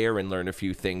go there and learn a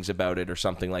few things about it or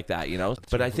something like that,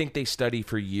 But I think they study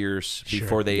for years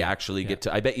before they actually get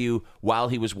to. I bet you while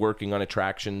he was working on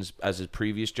attractions as his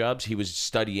previous jobs, he was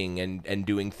studying and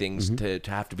doing things to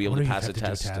have to be able to pass a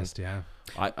test.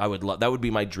 I would love that. Would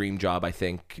be my dream job, I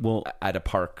think. Well, at a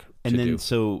park. And then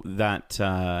so that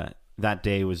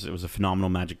day was a phenomenal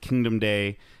Magic Kingdom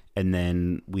day, and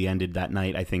then we ended that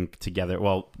night, I think, together.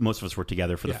 Well, most of us were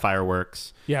together for the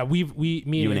fireworks. Yeah, me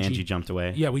and Angie jumped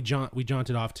away. Yeah, we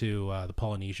jaunted off to the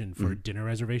Polynesian for dinner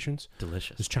reservations.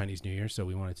 Delicious. It was Chinese New Year, so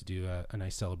we wanted to do a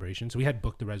nice celebration. So we had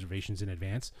booked the reservations in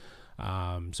advance. So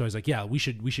I was like, yeah, we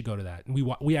should go to that.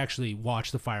 And we actually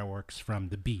watched the fireworks from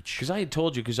the beach. Because I had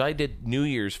told you, because I did New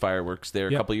Year's fireworks there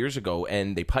a couple years ago,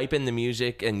 and they pipe in the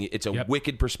music, and it's a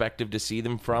wicked perspective to see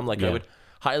them from. Like, I would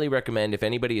highly recommend, if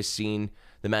anybody has seen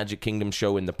the Magic Kingdom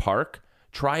show in the park,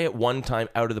 try it one time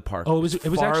out of the park. Oh, it was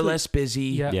far actually less busy.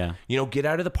 Yeah. Get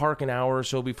out of the park an hour or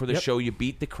so before the show. You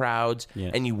beat the crowds,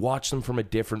 and you watch them from a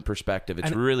different perspective.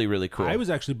 It's really, really cool. I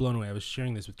was actually blown away. I was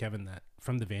sharing this with Kevin, that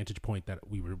from the vantage point that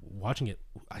we were watching it,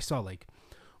 I saw like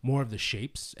more of the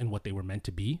shapes and what they were meant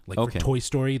to be. Like Okay. for Toy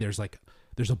Story, there's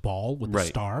a ball with the Right.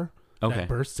 star Okay. that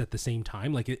bursts at the same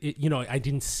time. Like I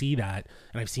didn't see that,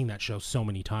 and I've seen that show so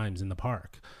many times in the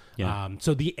park. Yeah.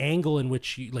 So the angle in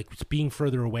which being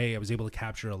further away, I was able to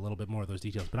capture a little bit more of those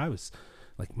details. But I was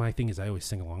like, my thing is, I always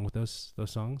sing along with those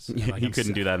songs. And, like, You I'm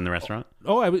couldn't do that in the restaurant?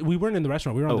 we weren't in the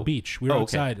restaurant. We were on the beach. We were okay.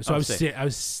 outside. So Oh, I was sick. I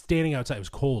was standing outside. It was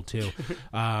cold too,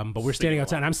 but we're standing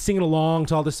outside. And I'm singing along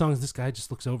to all the songs. This guy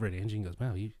just looks over at Angie and goes,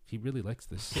 "Wow, he really likes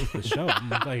this show." And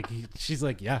like she's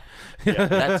like, "Yeah."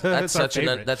 That's our such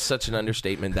favorite. that's such an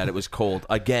understatement that it was cold.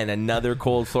 Again, another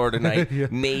cold Florida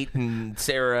night. Nate and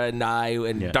Sarah and I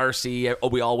and Darcy,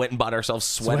 we all went and bought ourselves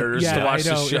sweaters Yeah, to watch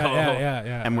I know. the show.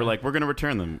 Yeah. And we're like, we're going to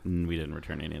return them. And we didn't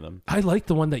return any of them. I like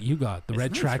the one that you got, the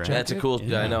red nice, track right? jacket. That's a cool.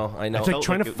 I know. I was like felt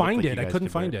trying like to it looked find like it. you I guys couldn't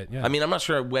could find wear it. Yeah. I mean, I'm not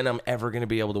sure when I'm ever going to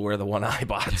be able to wear the one I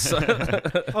bought. So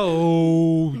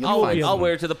I'll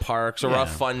wear it to the parks or a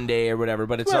fun day or whatever.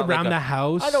 But it's not around like the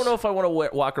house. I don't know if I want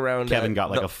to walk around. Kevin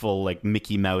got like a full like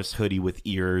Mickey Mouse hoodie with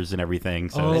ears and everything.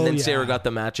 So Oh, and then yeah. Sarah got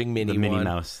the matching Minnie The Minnie one.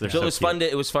 Mouse. They're So so it was cute. fun.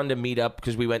 It was fun to meet up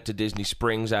because we went to Disney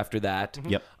Springs after that.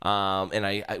 Yep.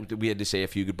 And we had to say a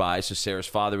few goodbyes. So Sarah's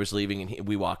father was leaving, and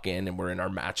we walk in, and we're in our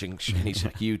matching. And he's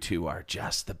like, "You two are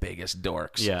just the biggest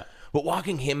dorks." Yeah. But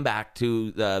walking him back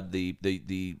to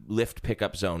the lift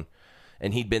pickup zone,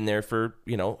 and he'd been there for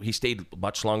he stayed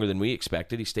much longer than we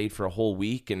expected. He stayed for a whole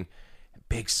week, and a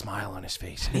big smile on his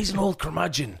face. And he's an old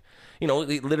curmudgeon.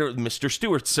 Literally, Mr.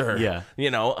 Stewart, sir. Yeah.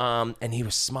 And he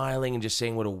was smiling and just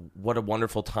saying what a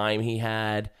wonderful time he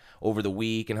had over the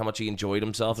week and how much he enjoyed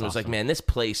himself. And it was like, man, this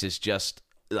place is just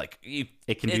like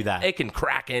It can do that. It can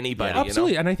crack anybody.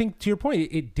 Absolutely. And I think to your point,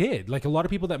 it did. Like a lot of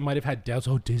people that might have had doubts,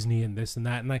 Disney and this and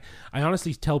that. And I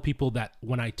honestly tell people that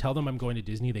when I tell them I'm going to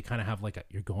Disney, they kind of have like a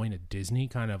 "you're going to Disney"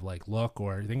 kind of like look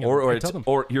or thing. Or I tell them,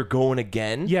 or you're going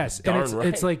again. yes. Darn And right.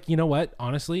 it's like, you know what?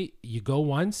 Honestly, you go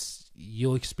once,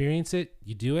 you'll experience it.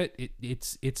 You do it.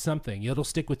 It's something. It'll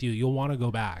stick with you. You'll want to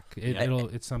go back.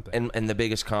 It's something. And the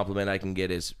biggest compliment I can get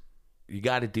is, you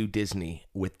got to do Disney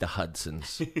with the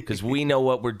Hudsons because we know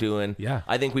what we're doing. Yeah.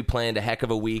 I think we planned a heck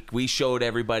of a week. We showed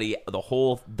everybody the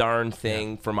whole darn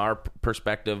thing from our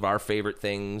perspective, our favorite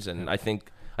things, and I think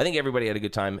everybody had a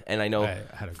good time. And I know, I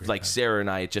had a great like time. Sarah and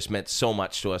I, it just meant so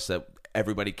much to us that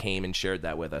everybody came and shared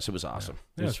that with us. It was awesome.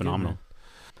 It was it's good, phenomenal. man.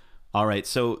 All right,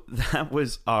 so that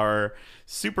was our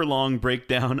super long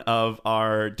breakdown of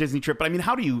our Disney trip. But I mean,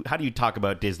 how do you talk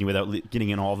about Disney without getting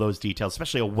in all those details,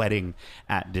 especially a wedding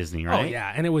at Disney, right? Oh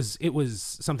yeah, and it was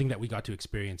something that we got to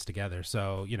experience together.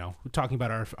 So we're talking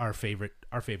about our favorite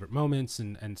moments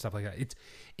and stuff like that.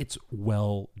 It's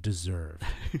well deserved,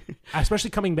 especially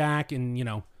coming back and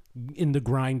in the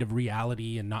grind of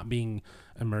reality and not being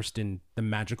immersed in the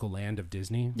magical land of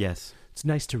Disney. Yes. It's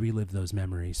nice to relive those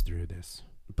memories through this.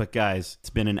 But guys, it's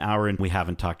been an hour and we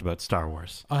haven't talked about Star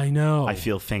Wars. I know. I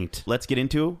feel faint. Let's get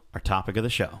into our topic of the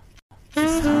show.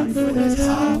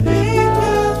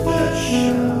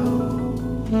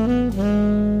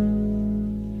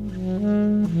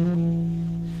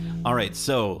 All right,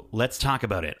 so let's talk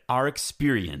about it. Our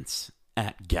experience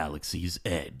at Galaxy's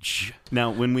Edge.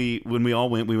 Now, when we all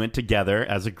went, we went together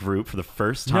as a group for the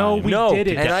first time. No, we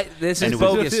didn't. And this And is it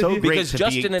was bogus so great because to be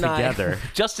Justin and together.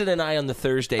 Justin and I on the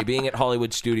Thursday, being at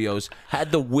Hollywood Studios,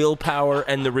 had the willpower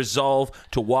and the resolve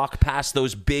to walk past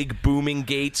those big booming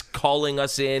gates, calling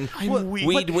us in.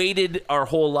 We'd waited our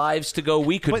whole lives to go.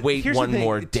 We could But wait here's the one thing,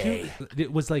 more too, day.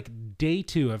 It was like day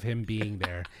 2 of him being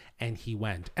there, and he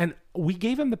went. And we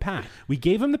gave him the pass. We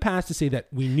gave him the pass to say that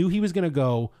we knew he was going to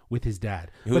go with his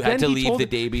dad. Who But had then to he leave told the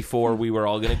day before we were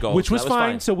all going to go. which so was that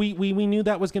fine. So we knew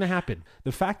that was going to happen.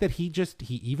 The fact that he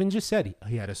even just said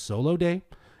he had a solo day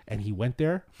and he went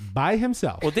there by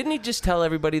himself. Well, didn't he just tell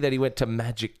everybody that he went to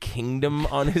Magic Kingdom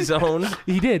on his own?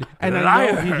 He did. And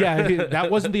I know,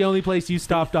 that wasn't the only place you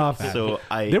stopped off at. So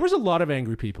there was a lot of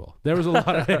angry people. I I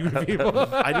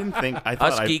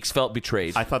thought Us geeks felt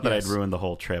betrayed. I thought that I'd ruined the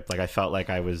whole trip. Like I felt like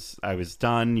I was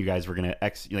done. You guys were gonna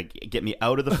get me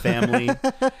out of the family.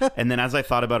 And then as I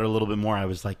thought about it a little bit more, I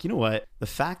was like, you know what? The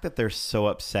fact that they're so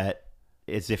upset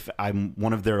as if I'm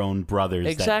one of their own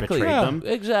brothers that betrayed them.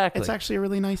 Exactly. It's actually a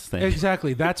really nice thing.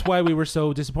 Exactly. That's why we were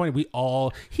so disappointed.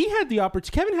 Kevin had the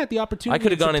opportunity. I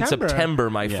could have gone in September,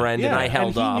 my friend, and I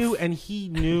held off. He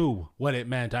knew what it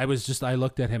meant. I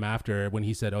looked at him after when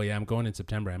he said, "Oh yeah, I'm going in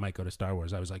September. I might go to Star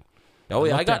Wars." I was like, "Oh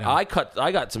yeah, looked at him.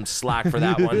 I got some slack for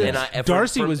that one." And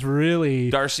Darcy was really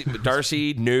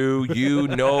Darcy knew,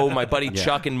 my buddy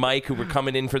Chuck and Mike who were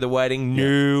coming in for the wedding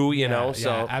knew,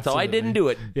 so I didn't do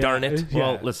it. Darn it.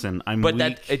 Well, listen, But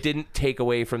that it didn't take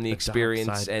away from the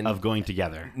experience of going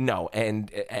together. No,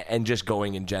 and just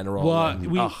going in general.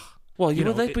 Well, Well, you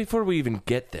know, before we even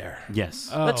get there,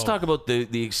 Yes. let's talk about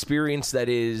the experience that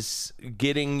is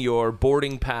getting your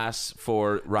boarding pass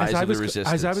for Rise of the Resistance.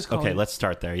 As I was calling Okay, let's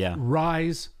start there. Yeah.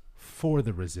 Rise for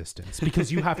the Resistance,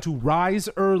 because you have to rise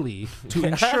early to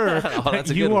ensure that's that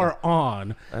a you good one. are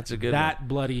on That's a good that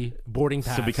bloody boarding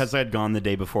pass. So because I had gone the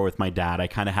day before with my dad, I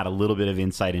kind of had a little bit of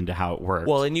insight into how it worked.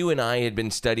 Well, and you and I had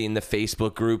been studying the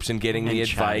Facebook groups and getting the And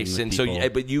chatting advice, with and so, people.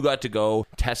 but you got to go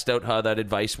test out how that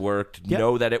advice worked, Yep.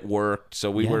 know that it worked. So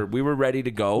we were ready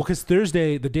to go. Because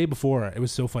Thursday, the day before, it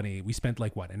was so funny. We spent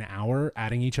like an hour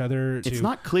adding each other to. it's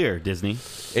not clear, Disney. It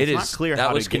It's is. not clear That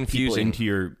how was to get people confusing. into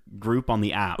your group on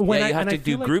the app. When Yeah, I- you have and to I do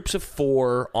feel like- groups of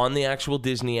 4 on the actual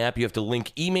Disney app. You have to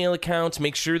link email accounts,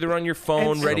 make sure they're on your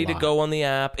phone, It's ready a to lot. go on the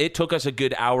app. It took us a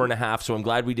good hour and a half, so I'm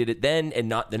glad we did it then and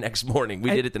not the next morning. We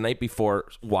did it the night before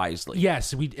wisely.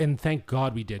 Yes, and thank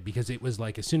God we did, because it was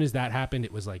like as soon as that happened,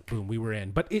 it was like boom, we were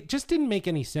in. But it just didn't make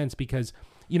any sense because,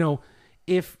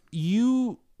 if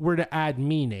you were to add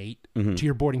me, Nate, to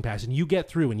your boarding pass and you get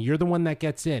through and you're the one that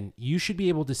gets in, you should be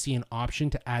able to see an option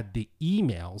to add the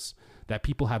emails that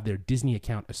people have their Disney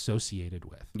account associated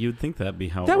with. You'd think that'd be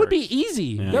how it That would works. be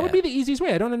easy. That would be the easiest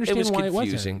way. I don't It understand was why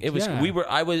confusing. it wasn't.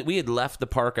 It was. We had left the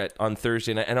park on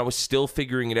Thursday night, and I was still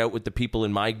figuring it out with the people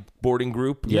in my boarding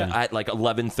group. Yeah. At like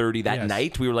 11:30 that Yes.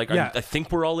 night, we were like, Yeah. I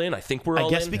think we're all in. I think we're all I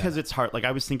guess in. because it's hard. Like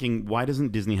I was thinking, why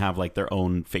doesn't Disney have like their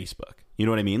own Facebook? You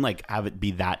know what I mean? Like have it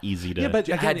be that easy to. Yeah, but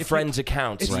I again, had if friends'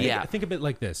 accounts. It's, Yeah. Think of it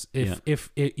like this: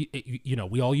 if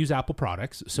we all use Apple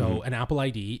products, so an Apple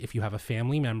ID. If you have a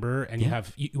family member and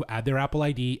you add their Apple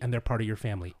ID and they're part of your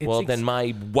family, it's Well, then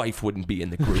my wife wouldn't be in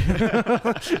the group.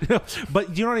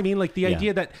 But you know what I mean? Like the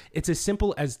idea that it's as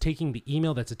simple as taking the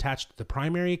email that's attached to the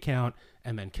primary account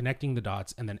and then connecting the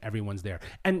dots, and then everyone's there.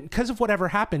 And because of whatever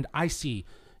happened, I see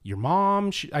your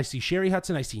mom, I see Sherry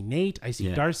Hudson, I see Nate, I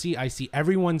see Darcy, I see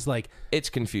everyone's like.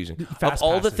 It's confusing. Fast Of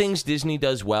all the passes. things Disney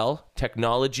does well,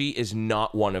 technology is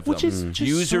not one of Which them. is just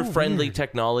User-friendly so weird.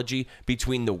 technology,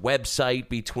 between the website,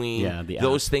 between the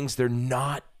those app. things, they're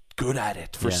not good at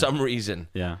it for some reason.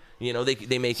 Yeah.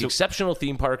 They make exceptional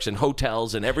theme parks and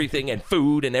hotels and everything and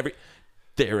food and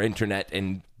their internet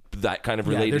and that kind of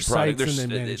related their product. sites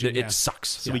and then managing, It sucks.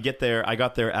 So we get there. I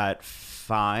got there at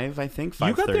 5, I think. 5:30.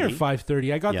 You got there at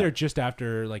 5:30. I got Yeah. there just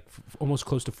after, like, almost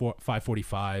close to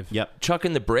 5:45. Yep. Chuck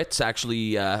and the Brits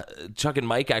actually, Chuck and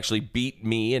Mike actually beat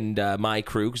me and my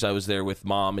crew because I was there with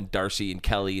Mom and Darcy and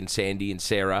Kelly and Sandy and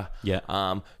Sarah. Yeah.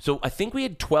 So I think we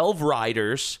had 12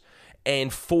 riders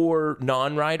and 4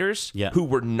 non-riders who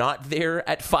were not there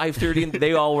at 5:30, and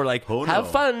they all were like, "Have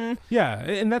fun." Yeah,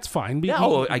 and that's fine. Yeah,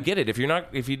 I get it. If you're not,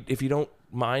 if you don't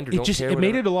mind or don't care, it made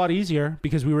whatever. it a lot easier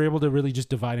because we were able to really just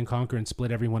divide and conquer and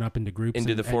split everyone up into groups.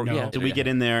 Into the four- know. yeah. We get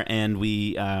in there and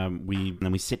we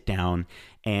sit down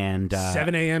and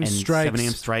 7 a.m. and strikes. 7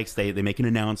 a.m. strikes. They make an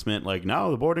announcement like,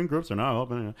 no, the boarding groups are not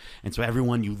open. And so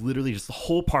everyone, you literally just the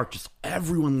whole park, just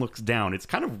everyone looks down. It's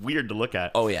kind of weird to look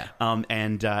at. Oh, yeah.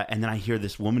 And then I hear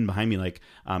this woman behind me like,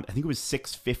 I think it was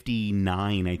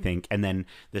 6:59, I think. And then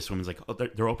this woman's like, oh,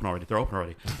 they're open already. They're open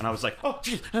already. And I was like, oh,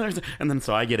 geez. And then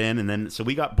so I get in, and then so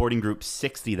we got boarding group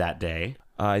 60 that day.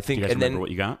 I think, Do you guys and remember then what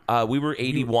you got? we were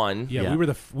 81. Yeah, Yeah.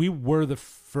 we were the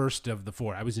first of the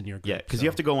 4. I was in your group. Yeah, because so. you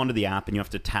have to go onto the app and you have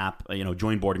to tap,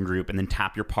 join boarding group, and then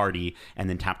tap your party, and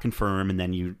then tap confirm, and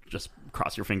then you just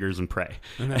cross your fingers and pray.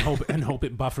 and then hope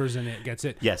it buffers and it gets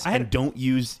it. Yes, I had and don't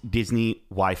use Disney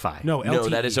Wi-Fi. no No,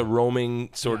 LTE. that is a roaming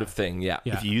sort of thing. Yeah.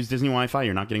 Yeah. If you use Disney Wi-Fi,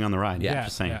 you're not getting on the ride. Yeah,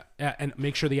 Just saying. yeah, and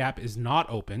make sure the app is not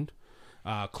opened.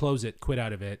 Close it, quit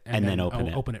out of it, and then open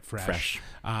it. Open it fresh. Fresh.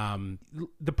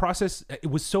 The process,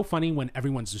 it was so funny when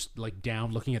everyone's just like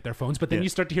down looking at their phones, but then Yeah. you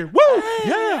start to hear, "Woo,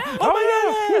 yeah, oh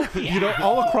my god,"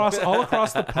 all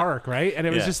across the park, right? And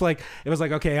it was Yeah. just like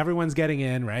okay, everyone's getting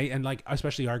in, right? And like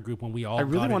especially our group when we all I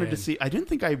really got it wanted to in. see. I didn't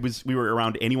think we were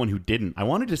around anyone who didn't. I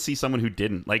wanted to see someone who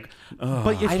didn't. Like,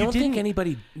 But if I you don't think didn't-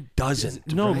 anybody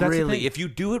doesn't. No, that's the really. thing. If you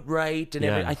do it right, and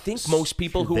Yeah. I think most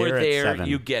people who They're are at there, 7.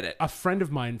 you get it. A friend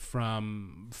of mine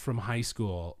from high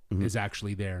school Mm-hmm. is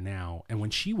actually there now, and when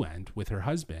she went with her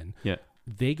husband, Yeah.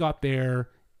 they got there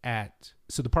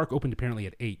so the park opened apparently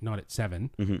at 8, not at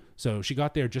 7. Mm-hmm. So she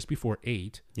got there just before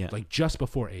 8, Yeah. like just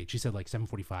before 8. She said like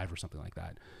 7:45 or something like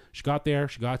that. She got there,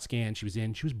 she got scanned, she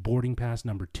was boarding pass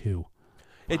number 2.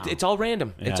 It's all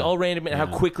random. It's Yeah. all random and how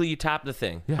Yeah. quickly you tap the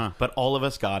thing. Yeah. Huh. But all of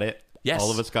us got it Yes.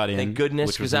 All of us got in. Thank goodness,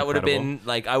 which was because that would have incredible. been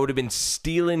like I would have been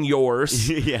stealing yours.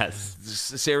 Yes.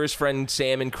 Sarah's friend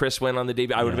Sam and Chris went on the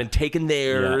debut. I would have been taking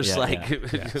theirs.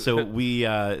 So we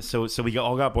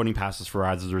all got boarding passes for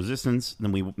Rise of the Resistance.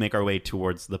 Then we make our way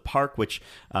towards the park, which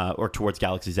or towards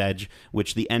Galaxy's Edge,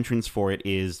 which the entrance for it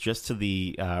is just to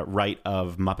the right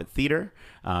of Muppet Theater.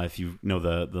 If you know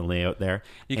the layout there,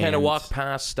 You kind of walk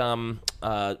past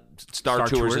Star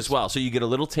Tours as well, so you get a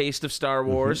little taste of Star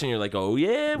Wars, and you're like, "Oh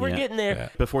yeah, we're getting there." Yeah.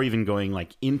 Before even going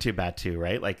like into Batuu,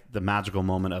 right? Like the magical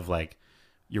moment of like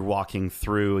you're walking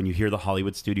through and you hear the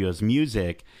Hollywood Studios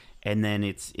music, and then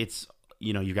it's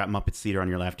you got Muppets Theater on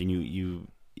your left, and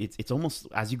it's almost,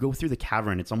 as you go through the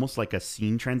cavern, it's almost like a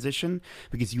scene transition,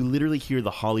 because you literally hear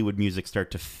the Hollywood music start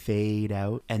to fade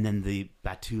out, and then the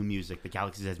Batuu music, the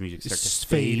Galaxy's Edge music, start to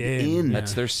fade in.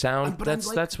 That's their sound. But I'm That's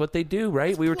like, that's what they do,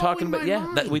 right? We were talking about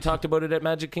mind. we talked about it at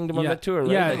Magic Kingdom on that tour,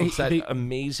 right? Yeah, Like, it's that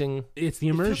amazing. It's the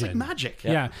It immersion. feels like magic.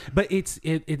 Yeah, but it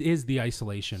is the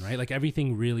isolation, right? Like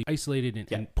everything really isolated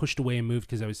and pushed away and moved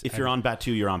because If you're on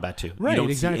Batuu, you're on Batuu. right, You don't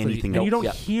exactly, see anything and else. you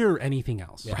don't hear anything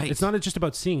else. Right. It's not just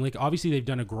about seeing. Like obviously they've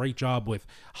done a great job with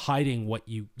hiding what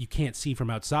you can't see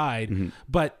from outside, Mm-hmm.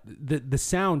 but the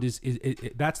sound is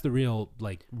that's the real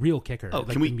kicker. Oh,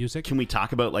 like can we the music, Can we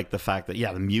talk about like the fact that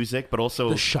the music, but also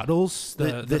the shuttles,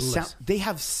 the sound? They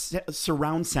have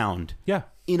surround sound. Yeah.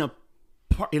 In a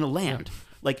land,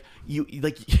 like you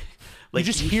like you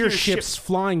just hear ships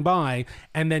flying by,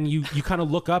 and then you kind of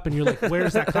look up and you're like, where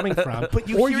is that coming from? But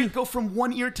you hear it go from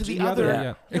one ear to the other.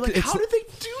 Yeah. You're like, how did they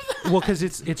do that? Well, because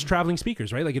it's traveling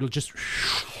speakers, right? Like it'll just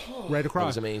right across. That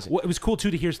was amazing. Well, it was cool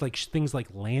too to hear like things like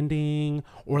landing,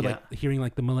 or like hearing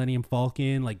like the Millennium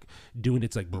Falcon like doing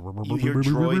its like. You hear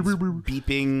droids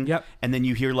beeping. Yep. And then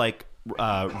you hear like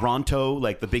Ronto,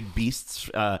 like the big beasts,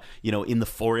 in the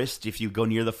forest. If you go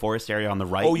near the forest area on the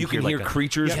right, Oh, you can hear like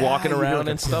creatures walking you hear around like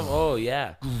and stuff. Oh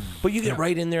yeah, but you get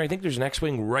right in there. I think there's an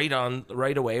X-wing right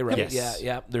away, right? Yes.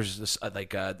 Yeah. There's this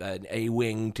like an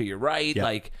A-wing to your right, Yeah.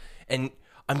 like, and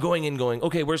I'm going,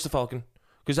 okay, where's the Falcon?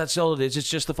 Because that's all it is. It's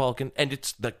just the Falcon, and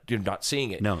it's like you're not seeing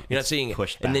it. No, you're not it's seeing it.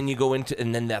 pushed And then back. you go into,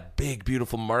 and then that big,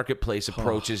 beautiful marketplace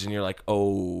approaches, and you're like,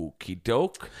 okie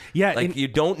doke. Yeah, like and- you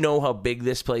don't know how big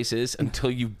this place is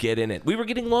until you get in it. We were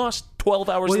getting lost 12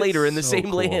 hours later in the so same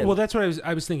cool. land. Well, that's what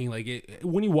I was thinking. Like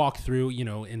when you walk through,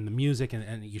 in the music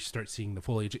and you start seeing the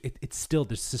foliage, it's still,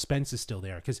 the suspense is still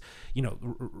there because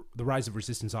the Rise of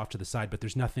Resistance off to the side, but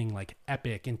there's nothing like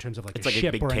epic in terms of like It's a like a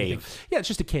ship big or anything. cave. Yeah, it's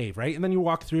just a cave, right? And then you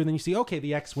walk through, and then you see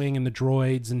the X-wing and the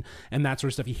droids and that sort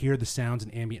of stuff. You hear the sounds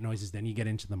and ambient noises. Then you get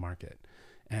into the market,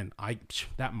 and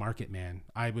that market, man,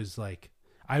 I was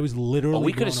literally.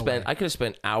 We could have blown spent. away. I could have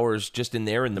spent hours just in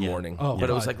there in the morning. Oh, but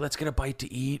it was God. like, let's get a bite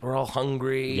to eat. We're all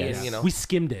hungry. Yes. And, We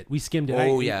skimmed it.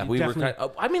 Oh yeah, we were definitely-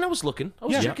 kind. I mean, I was looking. I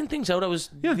was Yeah. checking things out. I was,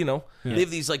 they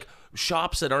have these like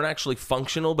shops that aren't actually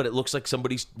functional, but it looks like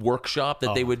somebody's workshop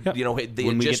that they would, they When had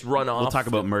we just run off. We'll talk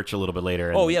about merch a little bit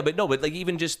later. Oh yeah, but like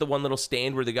even just the one little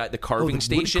stand where the carving the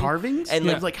station carvings, and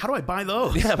I was like, how do I buy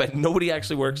those? yeah, but nobody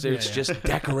actually works there. It's just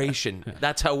decoration.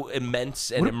 That's how immense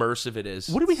and immersive it is.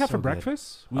 What did we have for good.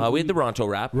 breakfast? We had the Ronto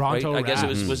wrap. right? Ronto I guess it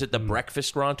wrap. was it the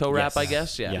breakfast Ronto wrap? I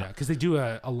guess. Yeah, because they do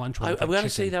a lunch one. I with, like, gotta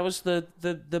say chicken. that was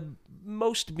the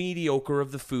most mediocre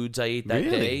of the foods I ate that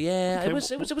Really? day. Yeah, Okay, it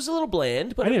was a little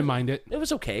bland, but I didn't mind it. It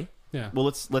was okay. Yeah. Well,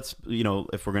 let's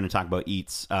if we're going to talk about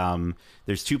eats,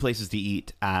 there's two places to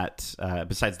eat at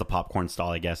besides the popcorn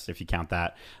stall, I guess, if you count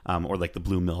that, or like the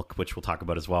Blue Milk, which we'll talk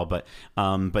about as well. But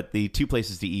the two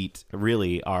places to eat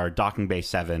really are Docking Bay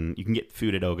 7. You can get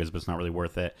food at Oga's, but it's not really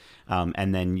worth it.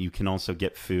 And then you can also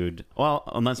get food. Well,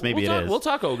 unless maybe it is. We'll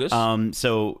talk Oga's.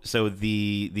 So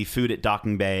the food at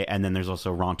Docking Bay, and then there's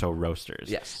also Ronto Roasters.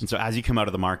 Yes. And so as you come out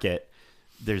of the market,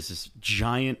 there's this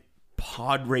giant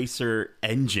pod racer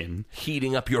engine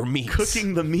Heating up your meats.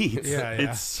 cooking the meats. Yeah,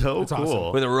 yeah. It's so It's cool.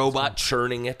 awesome. with a robot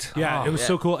churning it. Yeah, Oh, it was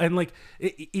so cool, and like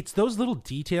it's those little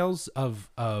details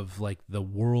of like the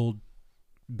world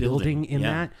building in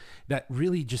yeah. that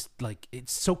really just like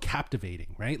it's so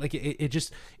captivating, right? Like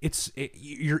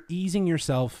you're easing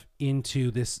yourself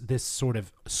into this sort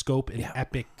of scope and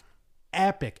epic.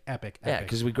 Yeah,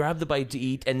 because we grab the bite to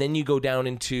eat, and then you go down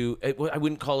into, I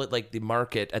wouldn't call it like the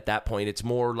market at that point. It's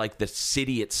more like the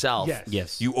city itself.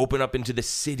 Yes. You open up into the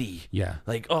city. Yeah.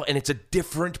 Like, and it's a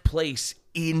different place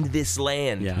in this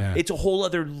land. Yeah. It's a whole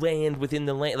other land within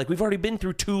the land. Like, we've already been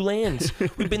through two lands.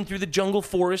 We've been through the jungle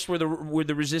forest where the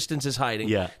resistance is hiding.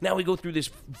 Yeah. Now we go through this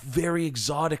very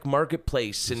exotic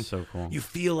marketplace, and so cool. you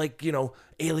feel like,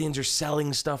 aliens are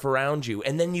selling stuff around you.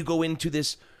 And then you go into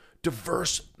this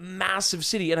diverse, massive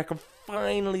city, and I could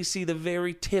finally see the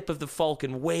very tip of the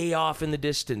Falcon way off in the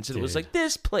distance. And it was like,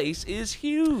 this place is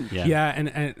huge. Yeah,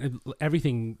 and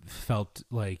everything felt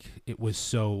like it was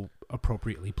so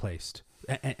appropriately placed.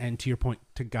 And to your point,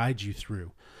 to guide you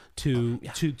through to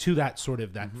that sort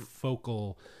of that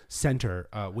focal center,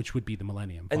 which would be the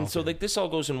Millennium Falcon. And so like this all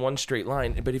goes in one straight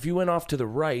line, but if you went off to the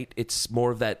right, it's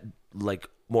more of that like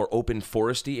more open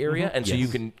foresty area, and so you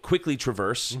can quickly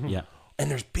traverse. Yeah. And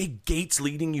there's big gates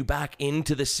leading you back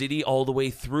into the city all the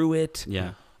way through it.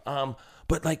 Yeah.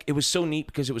 But like it was so neat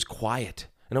because it was quiet.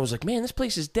 And I was like, man, this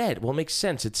place is dead. Well, it makes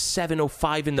sense. It's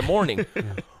 7:05 in the morning.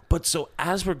 But so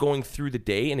as we're going through the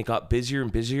day and it got busier and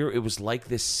busier, it was like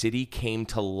this city came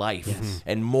to life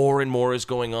and more is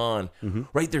going on,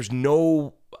 right? There's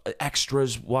no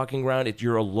extras walking around.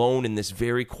 You're alone in this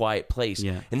very quiet place.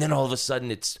 Yeah. And then all of a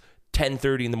sudden it's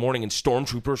 10:30 in the morning and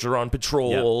stormtroopers are on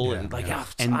patrol and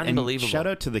it's unbelievable. And shout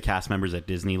out to the cast members at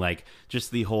Disney, like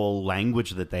just the whole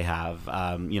language that they have.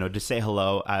 To say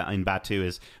hello in Batuu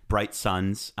is bright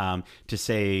suns. To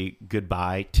say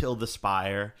goodbye, till the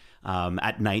spire.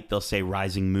 At night they'll say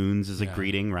rising moons as a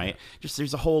greeting, right? Just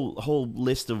there's a whole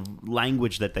list of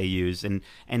language that they use, and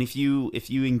if you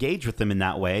engage with them in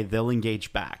that way, they'll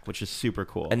engage back, which is super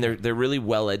cool. And they're really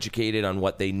well educated on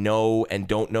what they know and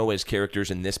don't know as characters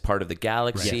in this part of the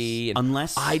galaxy. Yes. And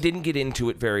Unless I didn't get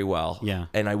into it very well,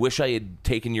 and I wish I had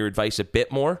taken your advice a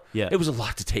bit more. Yeah, it was a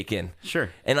lot to take in. Sure.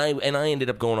 And I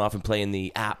ended up going off and playing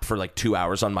the app for like 2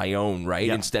 hours on my own, right?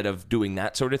 Instead of doing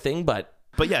that sort of thing, but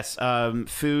yes,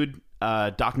 food.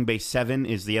 Docking Bay 7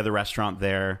 is the other restaurant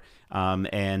there,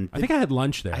 and I think I had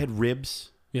lunch there. I had ribs.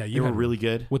 Yeah, they were really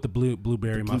good with the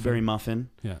blueberry muffin.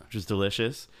 Yeah, which is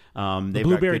delicious. They've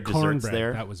blueberry got good desserts cornbread.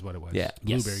 there. That was what it was. Yeah,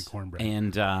 blueberry cornbread.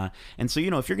 And so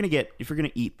if you're gonna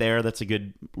eat there, that's a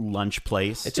good lunch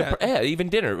place. It's even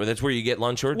dinner. That's where you get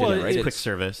lunch or dinner, right? It's quick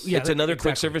service. Yeah, it's another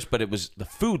quick service, but the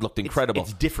food looked incredible.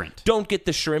 It's different. Don't get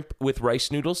the shrimp with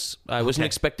rice noodles. I wasn't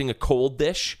expecting a cold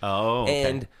dish. Oh, okay.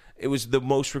 And it was the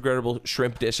most regrettable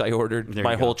shrimp dish I ordered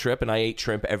my whole trip, and I ate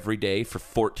shrimp every day for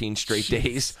 14 straight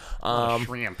days.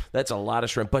 Shrimp. That's a lot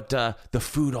of shrimp, but the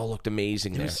food all looked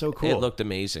amazing there. It was so cool. It looked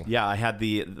amazing. Yeah, I had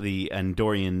the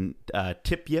Andorian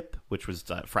tip yip, which was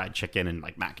fried chicken and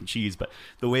like mac and cheese, but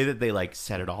the way that they like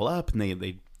set it all up and they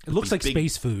it looks like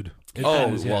space food.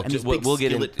 We'll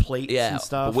get into plates and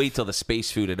stuff. But wait till the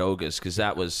space food at Oga's,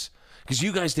 because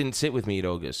you guys didn't sit with me at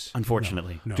Oga's.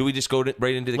 Unfortunately. No. Do we just go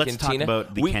right into the Let's cantina? Talk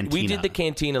about the cantina. We did the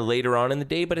cantina later on in the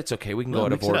day, but it's okay. We can go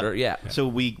out of order. Yeah. So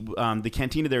the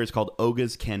cantina there is called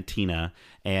Oga's Cantina,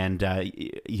 and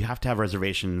you have to have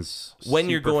reservations when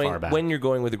you're going far back. when you're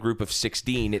going with a group of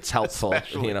 16. It's helpful,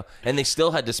 And they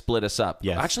still had to split us up.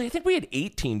 Yes. Actually, I think we had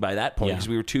 18 by that point because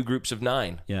we were 2 groups of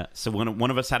 9. Yeah. So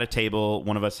one of us had a table,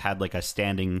 one of us had like a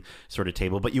standing sort of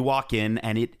table, but you walk in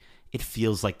and it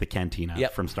feels like the cantina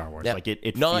from Star Wars. Yep. Like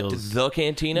it not feels the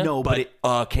cantina, no, but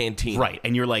a cantina. Right.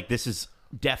 And you're like, this is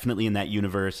definitely in that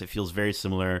universe. It feels very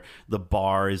similar. The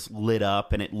bar is lit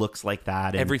up and it looks like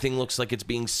that. And everything looks like it's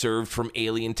being served from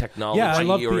alien technology. Yeah, I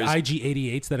love the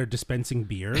IG-88s that are dispensing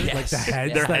beer. Yes. Like the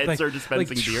heads. Their heads like, are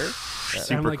dispensing beer.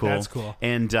 Super cool. That's cool.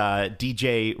 And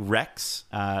DJ Rex,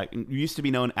 used to be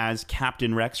known as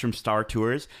Captain Rex from Star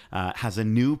Tours, has a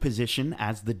new position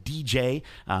as the DJ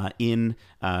in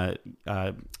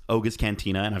Oga's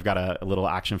Cantina, and I've got a little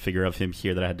action figure of him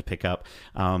here that I had to pick up.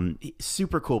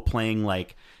 Super cool, playing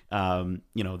like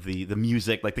the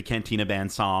music, like the Cantina Band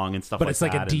song and stuff like that. But it's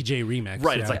like a DJ remix.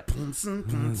 Right, yeah.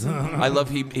 it's like... I love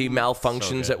he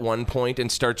malfunctions at one point and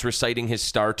starts reciting his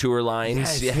Star Tour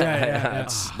lines. Yes. Yeah.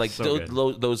 It's like so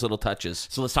those little touches.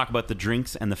 So let's talk about the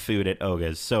drinks and the food at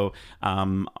Oga's. So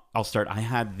I'll start. I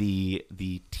had the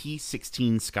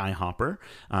T16 Skyhopper,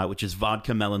 which is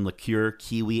vodka, melon liqueur,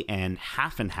 kiwi, and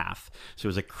half. So it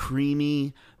was a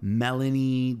creamy,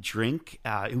 melony drink.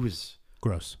 It was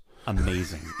gross.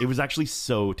 Amazing. It was actually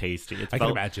so tasty. I can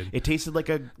imagine. It tasted like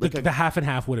the half and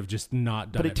half would have just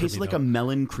not done it. But it tasted like a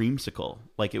melon creamsicle.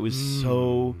 Like it was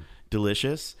so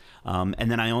delicious. And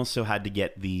then I also had to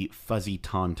get the fuzzy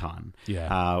tauntaun.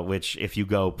 Yeah. Which if you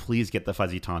go, please get the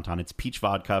fuzzy tauntaun. It's peach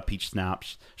vodka, peach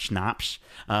schnapps,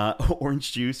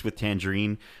 orange juice with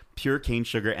tangerine, pure cane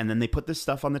sugar, and then they put this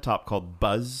stuff on the top called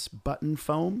Buzz Button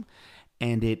Foam,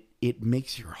 and it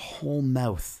makes your whole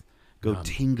mouth go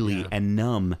tingly and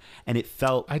numb, and it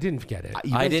felt. I didn't get it.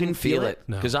 You I guys didn't feel it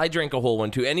because I drank a whole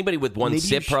one too. Anybody with one Maybe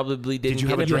sip probably didn't. Did you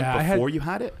have a get drink Yeah, I before you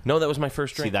had it? No, that was my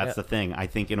first drink. See, that's the thing. I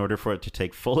think in order for it to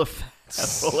take full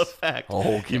effect,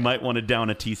 you might want to down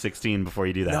a T16 before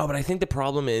you do that. No, but I think the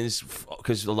problem is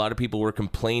because a lot of people were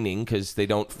complaining because they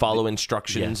don't follow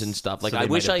instructions Yes. and stuff. Like So I they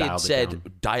wish might I have had dialed it said down.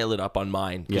 dial it up on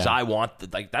mine because Yeah. I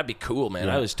want that'd be cool, man.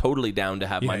 Yeah. I was totally down to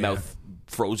have my yeah. mouth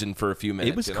frozen for a few minutes.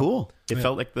 It was you know? cool. It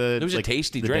felt like it was a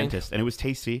tasty drink. dentist, and it was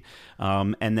tasty.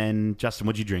 And then Justin,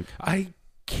 what'd you drink? I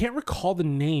can't recall the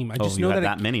name. I Oh, just you know had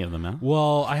that that many of them, huh?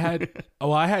 Well,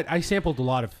 I sampled a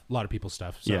lot of people's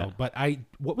stuff. So, Yeah. but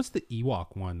what was the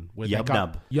Ewok one? Where Yub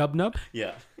Nub. Yub Nub?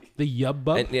 Yeah. The Yub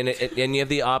Bub? And you have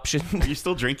the option. Are you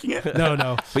still drinking it?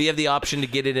 No. But you have the option to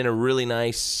get it in a really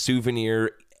nice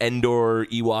souvenir Endor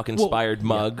Ewok inspired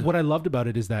mug. What I loved about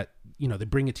it is that they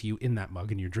bring it to you in that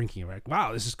mug and you're drinking it. Right?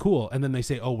 Wow, this is cool. And then they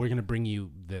say, oh, we're going to bring you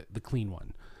the clean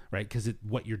one, right? Because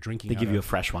what you're drinking. They give you a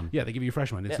fresh one. Yeah, they give you a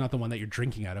fresh one. It's not the one that you're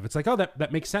drinking out of. It's like, oh,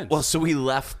 that makes sense. Well, so we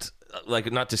left,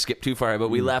 like, not to skip too far, but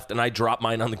we left, and I dropped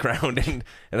mine on the ground, and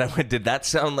I went, did that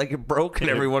sound like it broke? And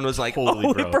everyone was like, totally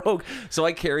oh, broke. it broke. So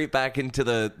I carry it back into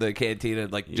the canteen,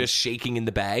 and, just shaking in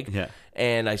the bag. Yeah.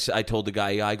 And I told the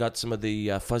guy, I got some of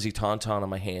the fuzzy tauntaun on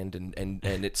my hand, and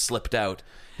it slipped out.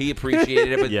 He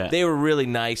appreciated it, but Yeah. they were really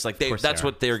nice. Like course that's they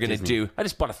are. what they're going to Disney. do. I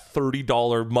just bought a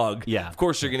 $30 mug. Yeah. Of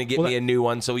course they're going to get me a new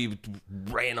one. So he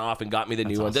ran off and got me the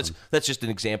new one. awesome. That's just an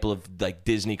example of like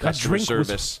Disney that customer drink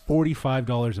service. was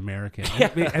 $45 American,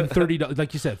 and $30,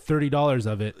 like you said, $30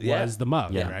 of it was the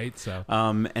mug, Yeah. right? So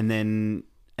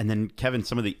And then Kevin,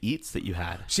 some of the eats that you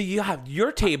had. See,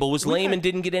 your table was lame and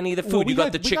didn't get any of the food. Well, we you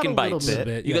got got- the we got chicken a little bites.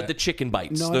 bit, You yeah. got the chicken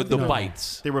bites. No, the no.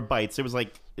 bites. They were bites. It was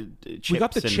like chips. we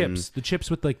got the and chips. The chips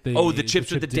with like the The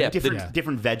chips with the dip.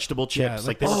 different vegetable chips.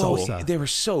 like they were the cool. salsa. They were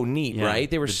so neat, Yeah. right?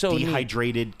 They were The so neat.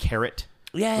 dehydrated carrot.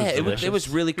 Yeah, it was delicious.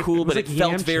 really cool, but like it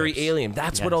felt yam very chips. alien.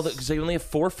 That's what all Yes. because they only have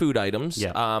 4 food items.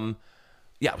 Yeah.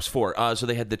 Yeah, it was 4. So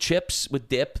they had the chips with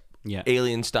dip, Yeah.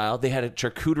 alien style. They had a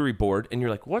charcuterie board, and you're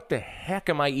like, what the heck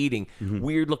am I eating? Mm-hmm.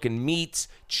 Weird looking meats,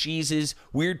 cheeses,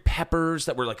 weird peppers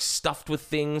that were like stuffed with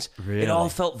things. Really? It all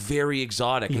felt very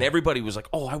exotic, and everybody was like,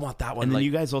 oh, I want that one. And then like,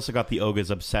 you guys also got the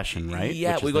Oga's Obsession, right?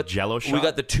 yeah, Which is we the got Jello shot. We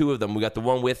got the 2 of them. We got the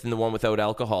one with and the one without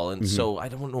alcohol, and Mm-hmm. so I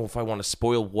don't know if I want to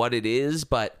spoil what it is,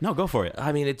 but No, go for it.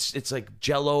 I mean, it's like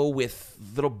Jello with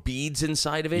little beads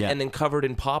inside of it, Yeah. and then covered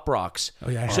in Pop Rocks. Oh,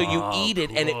 yeah. So you eat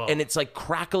it, and it's like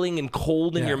crackling and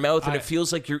cold in Yeah. your mouth, and I- it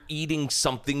feels like you're eating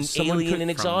something Someone alien could-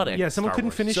 and exotic. Yeah, someone Star couldn't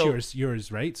Wars. finish So-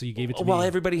 yours, right? So you gave it to Well, me.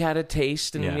 everybody had a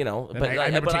taste, and Yeah. And but I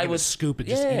remember but taking I was a scoop and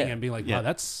just yeah. eating it and being like, wow, Yeah.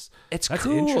 that's It's that's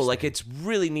cool. interesting. Like it's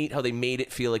really neat how they made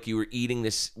it feel like you were eating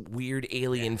this weird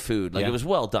alien food. Like Yeah. it was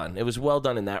well done. It was well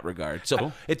done in that regard.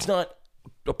 So it's not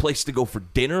a place to go for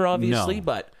dinner, obviously, No.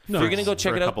 but No, if you're gonna go it's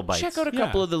check for it a out, couple bites. check out a Yeah.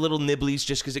 couple of the little nibblies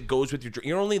just because it goes with your drink.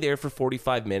 You're only there for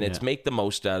 45 minutes. Yeah. Make the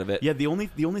most out of it. Yeah, the only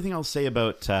thing I'll say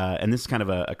about, and this is kind of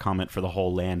a comment for the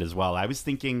whole land as well. I was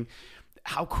thinking,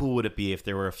 how cool would it be if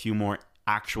there were a few more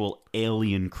actual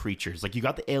alien creatures? Like you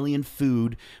got the alien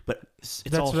food, but it's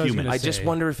That's all what I was human. gonna I just say.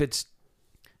 wonder if it's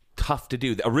tough to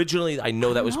do. Originally, I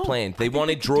know that was know. planned. I They think wanted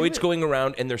they could do droids it. going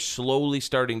around, and they're slowly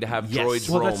starting to have Yes. droids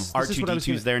Well, roam. that's- This is what I was R2D2's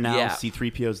gonna- there now. Yeah.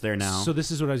 C-3PO's there now. So this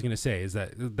is what I was going to say is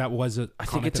that was a I think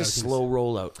comment it's that a I was gonna slow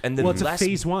rollout, and the Well, it's less a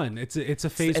phase 1. It's a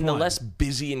phase and 1. the less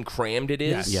busy and crammed it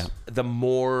is, Yes. Yeah. the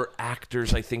more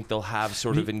actors I think they'll have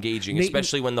sort of engaging, Nate-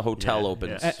 especially when the hotel Yeah,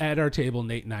 opens. yeah. At our table,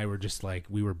 Nate and I were just like,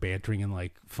 we were bantering and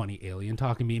like funny alien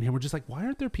talk, and me and him were just like, why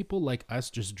aren't there people like us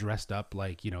just dressed up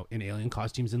like, in alien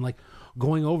costumes and like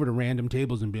going over to random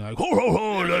tables and being like, ho, ho,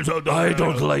 ho, I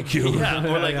don't like you. yeah,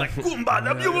 or like Goomba,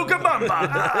 the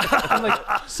Bumba. and like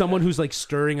someone who's like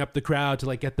stirring up the crowd to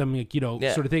like get them, like,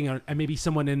 Yeah. sort of thing, and maybe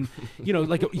someone in,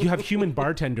 like you have human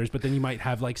bartenders, but then you might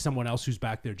have like someone else who's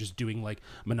back there just doing like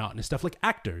monotonous stuff, like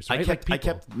actors, right? I Like people.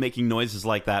 kept making noises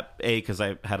like that, because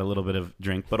I had a little bit of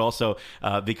drink, but also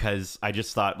because I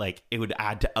just thought like it would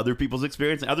add to other people's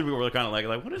experience, and other people were kind of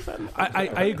like what is that?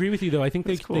 I agree with you though. I think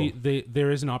cool.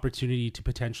 there is an opportunity to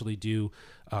potentially do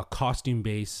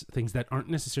costume-based things that aren't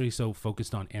necessarily so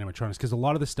focused on animatronics, because a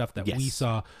lot of the stuff that we Yes.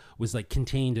 saw was like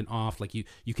contained and off. Like you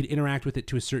could interact with it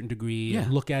to a certain degree,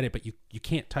 and look at it, but you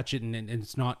can't touch it, and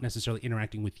it's not necessarily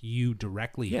interacting with you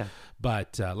directly. Yeah.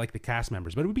 But like the cast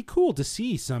members, but it would be cool to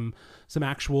see some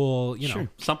actual Sure,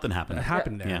 something happened.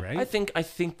 happen there, Yeah. right? I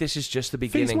think this is just the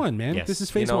beginning. phase 1, man. Yes. This is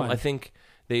phase 1. I think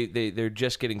they're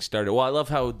just getting started. Well, I love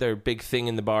how their big thing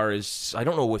in the bar is, I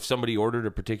don't know if somebody ordered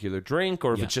a particular drink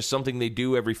or if Yeah. it's just something they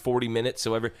do every 40 minutes.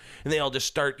 And they all just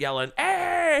start yelling,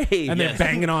 "Hey!" Hey! And then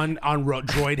banging on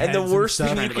droid heads. And the worst stuff.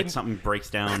 thing you Kind of like something breaks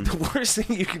down. The worst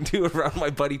thing you can do around my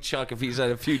buddy Chuck if he's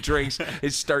had a few drinks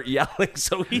is start yelling.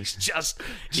 So he's just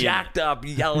jacked up,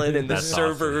 yelling, and the That's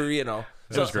server, awesome. you know.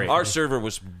 That was great. Our server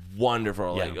was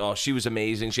wonderful. Yeah. Like, oh, she was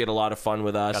amazing. She had a lot of fun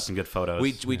with us. Got some good photos.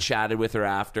 We chatted with her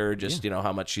after, just you know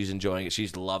how much she's enjoying it.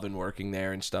 She's loving working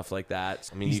there and stuff like that.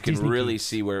 I mean, These you can Disney really geeks.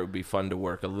 see where it would be fun to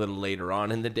work a little later on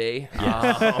in the day.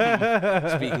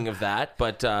 Speaking of that,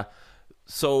 but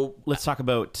so Let's talk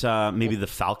about maybe the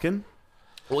Falcon.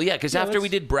 well, yeah, because after we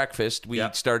let's- did breakfast, we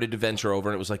Yeah. started to venture over,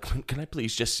 and it was like, can I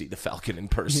please just see the Falcon in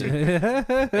person?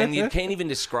 And you can't even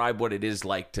describe what it is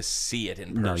like to see it in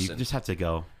person. No, you just have to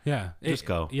go. Yeah. Just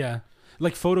go. Yeah.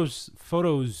 Like photos.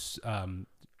 Photos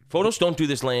don't do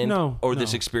this land No, or no.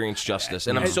 this experience justice,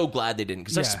 and I'm so glad they didn't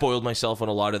because I Yeah. spoiled myself on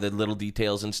a lot of the little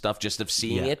details and stuff just of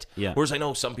seeing Yeah, it. yeah. Whereas I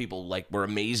know some people like were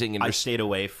amazing and I were stayed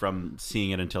away from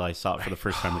seeing it until I saw it for the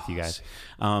first time with you guys.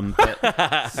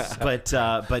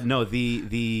 But no,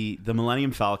 the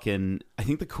Millennium Falcon. I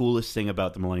think the coolest thing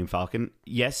about the Millennium Falcon,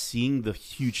 yes, seeing the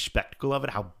huge spectacle of it,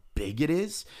 how big it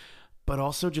is, but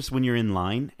also just when you're in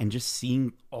line and just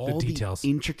seeing all the details.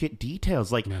 intricate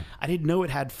details. Like I didn't know it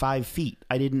had 5 feet.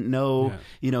 I didn't know.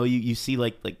 Yeah. You see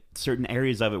like certain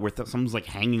areas of it where someone's like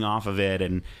hanging off of it,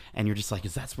 and you're just like,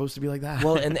 is that supposed to be like that?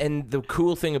 well, and the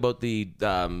cool thing about the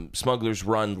Smuggler's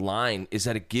Run line is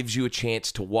that it gives you a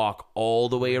chance to walk all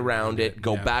the way around it,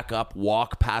 go back up,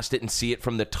 walk past it, and see it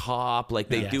from the top. Like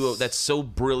they do. Yes. That's so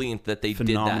brilliant that they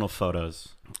Phenomenal did that. photos.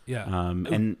 Yeah.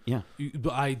 And yeah.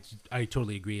 But I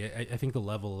totally agree. I think the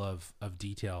level of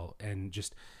detail and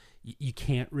just you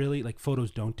can't really, like,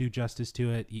 photos don't do justice to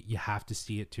it. You have to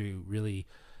see it to really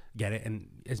get it. And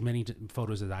as many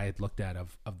photos as I had looked at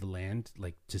of the land,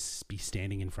 like, just be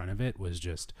standing in front of it was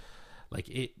just like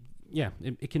it. Yeah,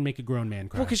 it can make a grown man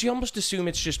cry. Well, because you almost assume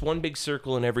it's just one big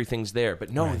circle and everything's there. But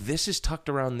no, this is tucked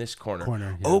around this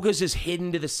corner. Yeah. Oga's is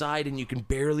hidden to the side, and you can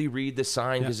barely read the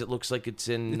sign because it looks like it's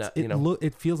in,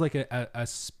 it feels like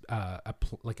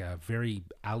like a very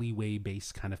alleyway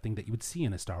based kind of thing that you would see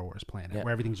in a Star Wars planet,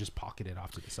 where everything's just pocketed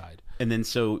off to the side. And then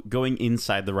so going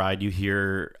inside the ride, you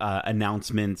hear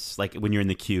announcements, like when you're in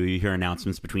the queue, you hear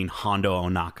announcements between Hondo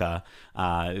Ohnaka.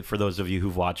 For those of you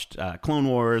who've watched Clone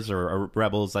Wars or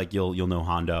Rebels, like you'll know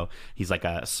Hondo. He's like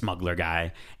a smuggler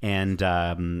guy, and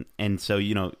so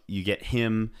you get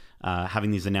him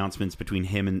having these announcements between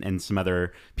him and some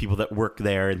other people that work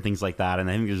there and things like that. And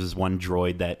I think there's this one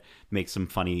droid that makes some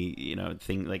funny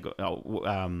thing, like I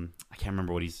can't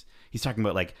remember what he's talking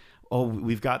about, like, oh,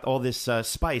 we've got all this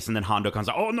spice, and then Hondo comes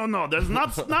out, oh, no, there's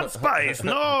not spice,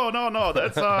 no,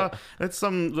 that's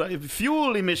some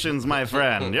fuel emissions, my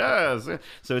friend, yes.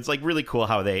 So it's like really cool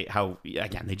how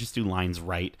again, they just do lines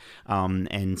right,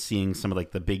 and seeing some of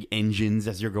like the big engines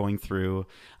as you're going through,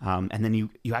 and then you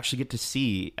actually get to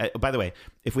see, by the way,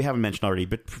 if we haven't mentioned already,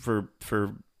 but for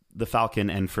the Falcon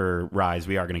and for Rise,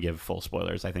 we are going to give full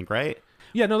spoilers, I think, right?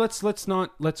 Yeah, no, let's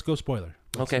go spoiler.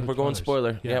 Okay, we're going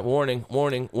spoilers. spoiler. Yeah, warning.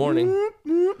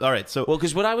 All right, so Well,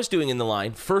 because what I was doing in the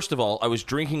line, first of all, I was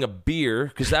drinking a beer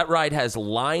because that ride has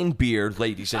line beer,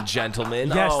 ladies and gentlemen.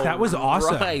 Yes, that was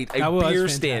awesome. Right, That a was beer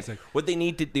fantastic.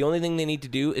 stand. The only thing they need to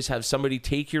do is have somebody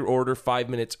take your order 5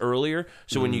 minutes earlier,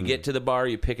 so when you get to the bar,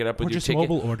 you pick it up with Or your just ticket.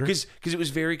 mobile order. Because it was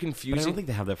very but I confusing. don't think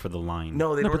they have that for the line.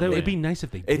 No, they No, don't. but it'd be nice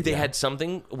if they did. If they that. had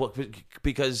something, well,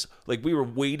 because like we were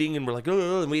waiting and we're like,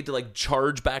 oh, and we had to like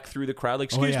charge back through the crowd. Like,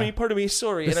 excuse yeah. me, pardon me,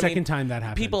 sorry. The And I second mean, time that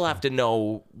happened, people have to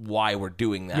know why we're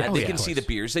doing that. Yeah, They yeah, can of see course. the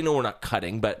beers. They know we're not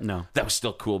cutting, but No. that was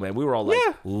still cool, man. We were all like,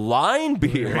 line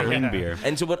beer. Line beer.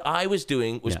 And so what I was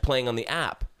doing was Yeah. playing on the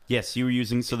app. Yes, you were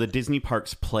using, so the Disney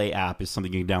Parks Play app is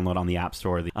something you can download on the App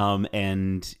Store.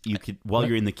 And you could, while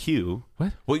you're in the queue,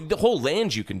 What? Well, the whole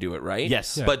land you can do it, right?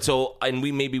 Yes. Yeah. But so, and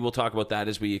we'll talk about that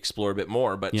as we explore a bit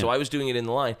more. But so Yeah. I was doing it in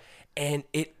the line, and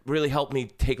it really helped me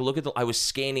take a look at I was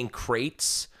scanning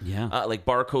crates, like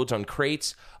barcodes on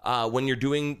crates. When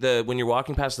you're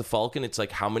walking past the Falcon, it's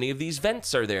like, how many of these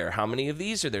vents are there? How many of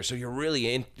these are there? So you're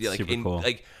really Super cool.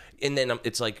 and then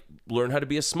it's like, learn how to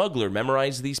be a smuggler,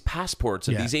 memorize these passports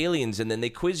of Yeah. these aliens, and then they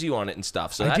quiz you on it and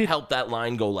stuff. So that did- helped that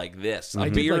line go like this. A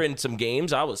did, beer like- and some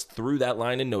games, I was through that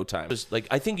line in no time. It was like,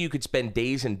 I think you could spend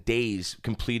days and days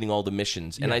completing all the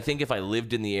missions. And I think if I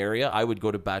lived in the area, I would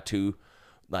go to Batuu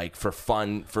like for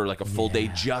fun for like a full day,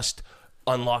 just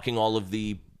unlocking all of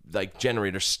the like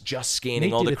generators just scanning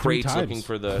Nate all did the it 3 crates, looking times.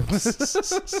 for the.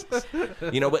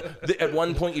 But at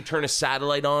one point you turn a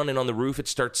satellite on, and on the roof it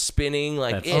starts spinning.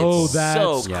 Like it's that's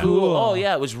so cool. cool. Oh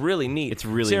yeah, it was really neat. It's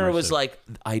really Sarah was immersive. like,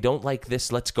 "I don't like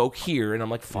this. Let's go here," and I'm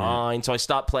like, "Fine." So I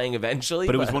stopped playing eventually.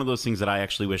 But it was one of those things that I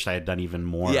actually wish I had done even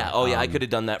more. Yeah. Oh yeah, I could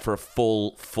have done that for a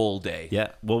full day. Yeah.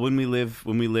 Well, when we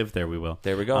live there, we will.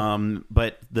 There we go.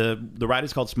 But the ride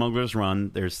is called Smuggler's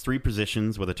Run. There's 3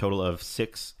 positions with a total of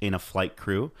 6 in a flight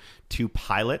crew, 2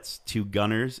 pilots, 2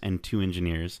 gunners, and 2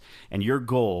 engineers. And your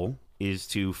goal is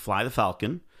to fly the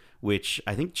Falcon, which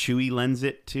I think Chewie lends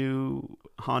it to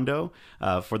Hondo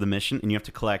for the mission, and you have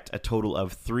to collect a total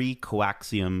of 3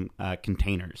 coaxium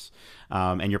containers,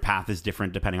 and your path is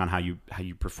different depending on how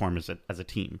you perform as a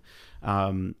team.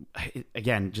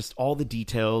 Again, just all the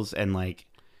details, and like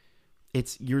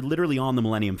you're literally on the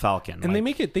Millennium Falcon, And they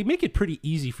make it pretty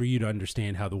easy for you to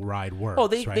understand how the ride works. Oh,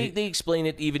 they right? explain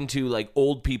it even to like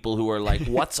old people who are like,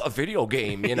 "What's a video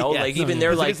game?" You know, Yes. like even No,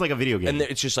 they're yeah. like, It's like a video game. and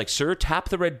it's just like, "Sir, tap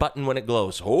the red button when it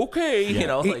glows." Okay, you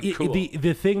know, like cool.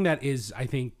 The thing that is, I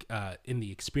think, in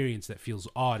the experience that feels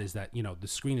odd is that the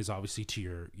screen is obviously to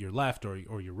your left or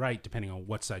your right, depending on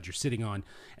what side you're sitting on,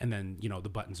 and then the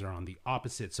buttons are on the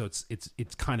opposite. So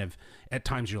it's kind of at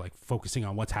times you're like focusing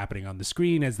on what's happening on the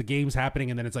screen as the game's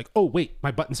happening, and then it's like, oh wait, my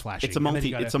button's flashing. It's a And then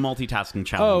you gotta- it's a multitasking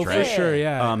challenge, Oh, right? for sure,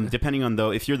 yeah. Depending on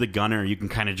if you're the gunner, you can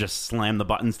kind of just slam the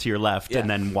buttons to your left and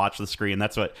then watch the screen.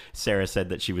 That's what Sarah said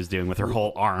that she was doing with her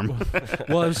whole arm.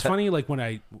 Well, it was funny. Like when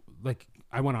I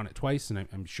went on it twice, and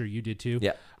I'm sure you did too.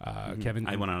 Yeah. Kevin.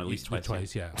 I went on it at least you did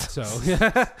twice, Yeah. So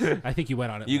I think you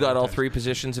went on it. You more got all times. 3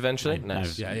 positions eventually.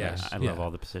 Nice. Yeah. I love all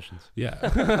the positions. Yeah.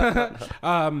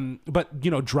 But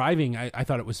driving, I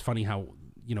thought it was funny how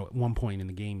at one point in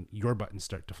the game your buttons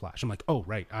start to flash. I'm like, oh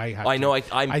right, I know. I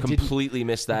didn't- completely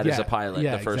missed that as a Yeah, pilot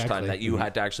yeah, the first time exactly. that you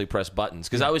had to actually press buttons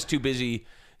because I was too busy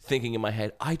thinking in my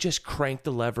head. I just cranked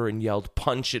the lever and yelled,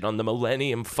 "Punch it" on the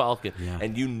Millennium Falcon,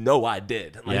 and I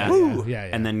did. I'm like, Yeah. "Woo." Yeah.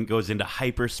 And then goes into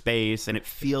hyperspace, and it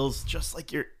feels just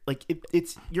like you're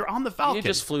you're on the Falcon. You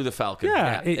just flew the Falcon.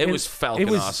 Yeah, it was Falcon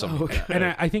awesome. And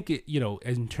I think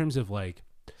in terms of like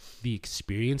the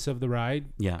experience of the ride,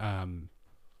 Yeah.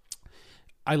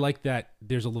 I like that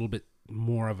there's a little bit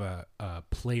more of a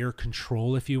player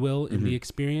control, if you will, in the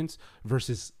experience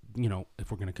versus if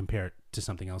we're going to compare it to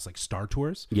something else like Star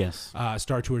Tours. Yes.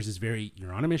 Star Tours is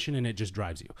you're on a mission and it just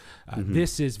drives you.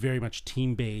 This is very much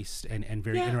team based and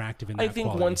very interactive in that I think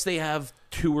quality. once they have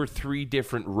 2 or 3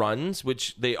 different runs,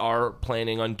 which they are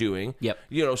planning on doing. Yep.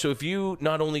 So if you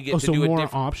not only get to so do more a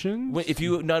different options. if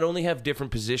you not only have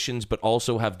different positions but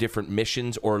also have different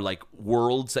missions or like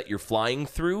worlds that you're flying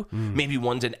through, maybe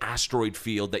one's an asteroid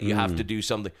field that you have to do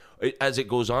something as it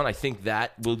goes on. I think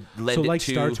that will lend So it like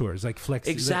to Star Tours, like flex.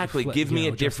 Exactly. Give me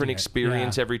a different experience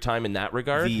every time in that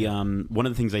regard. The one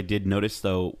of the things I did notice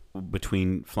though,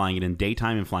 between flying it in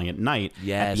daytime and flying at night,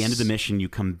 at the end of the mission you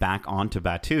come back onto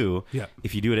Batuu. Yeah.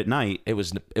 If you do it at night, It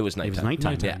was nighttime. it was nighttime,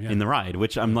 Nighttime, yeah. in the ride,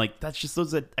 which I'm like, that's just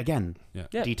those that again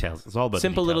Yeah. details. It's all about the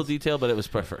Simple little details. detail, but it was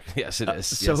perfect. Yes, it is.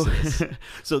 So, Yes, it is.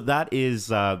 so that is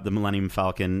the Millennium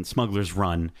Falcon Smuggler's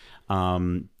Run.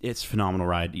 It's a phenomenal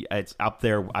ride. It's up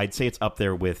there. I'd say it's up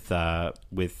there with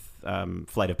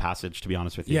Flight of Passage, to be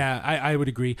honest with you. Yeah, I would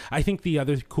agree. I think the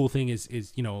other cool thing is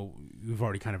we've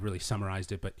already kind of really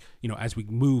summarized it, but as we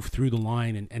move through the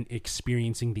line and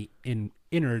experiencing the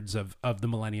innards of the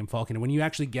Millennium Falcon, and when you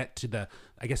actually get to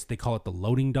I guess they call it the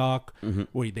loading dock,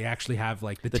 where they actually have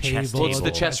like the chess table. table. It's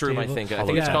the chess room, I table. think. I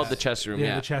think it's called the chess room.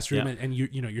 Yeah, the chess room, Yeah. and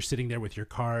you're sitting there with your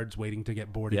cards, waiting to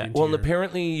get boarded. Yeah. Into Well, and your-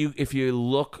 apparently, if you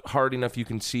look hard enough, you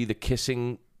can see the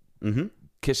kissing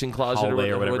closet Hallway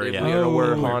or or whatever. whatever, yeah.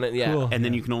 Where Oh, on it, yeah. cool. And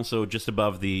then you can also, just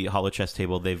above the hollow chess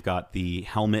table, they've got the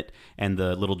helmet and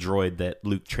the little droid that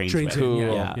Luke trains with. him, Cool,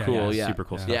 yeah, cool, yeah. Super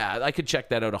cool stuff. Yeah, I could check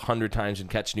that out 100 times and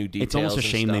catch new details. It's almost a and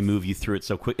shame stuff. they move you through it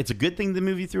so quick. It's a good thing they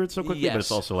move you through it so quickly, but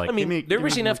it's also like, I mean, give me- there give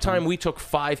was me enough more time. We took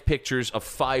 5 pictures of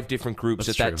 5 different groups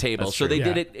That's at true. that table, That's so true. they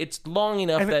did Yeah. it. It's long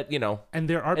enough And- that and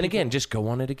there are And people- again, just go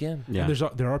on it again. Yeah. And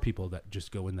there are people that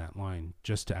just go in that line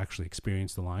just to actually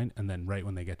experience the line, and then right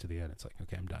when they get to the end, it's like, okay,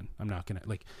 I'm done. I'm not gonna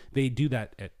like. They do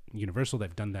that at Universal.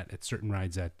 They've done that at certain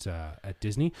rides at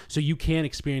Disney. So you can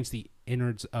experience the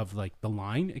innards of like the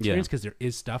line experience because there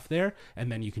is stuff there,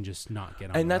 and then you can just not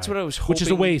get on. And the that's ride, what I was hoping which is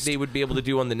a waste. they would be able to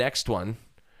do on the next one.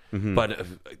 But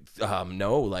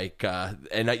no, like,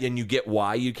 and you get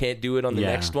why you can't do it on the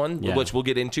next one, which we'll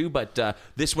get into. But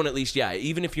this one, at least,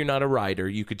 even if you're not a rider,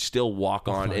 you could still walk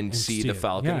on and see the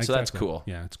Falcon. Yeah, so that's exactly. cool.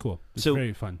 Yeah, it's cool. It's So-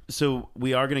 very fun. So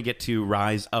we are going to get to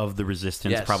Rise of the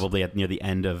Resistance Yes. probably near the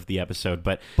end of the episode.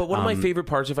 But One of my favorite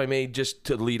parts, if I may, just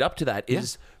to lead up to that,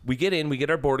 is we get in, we get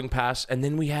our boarding pass, and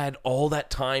then we had all that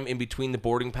time in between the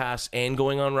boarding pass and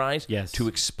going on Rise to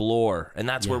explore. And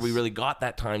that's where we really got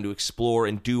that time to explore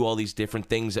and do all these different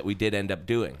things that we did end up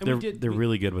doing. they're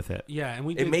really good with it. Yeah, and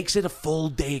we It makes it a full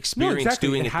day No, experience exactly.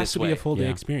 doing it it has this to way. be a full day Yeah.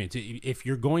 experience. If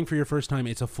you're going for your first time,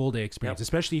 it's a full day experience,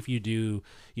 especially if you do,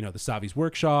 the Savi's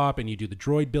workshop and you do the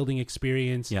droid building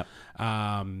experience. Yep.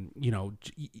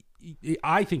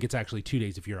 I think it's actually 2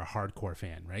 days if you're a hardcore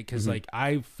fan, right? Because like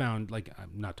I've found, like,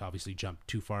 not to obviously jump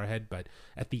too far ahead, but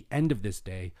at the end of this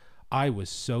day, I was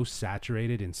so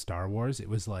saturated in Star Wars. It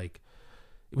was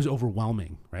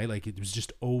overwhelming, right? Like it was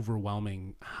just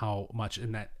overwhelming how much,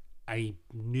 and that I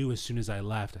knew as soon as I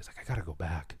left, I was like, I gotta go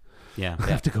back. Yeah. I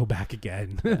have to go back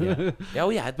again. Oh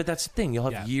yeah, but that's the thing. You'll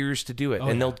have years to do it,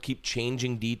 and they'll keep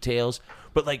changing details.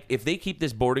 But like, if they keep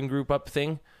this boarding group up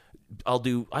thing, I'll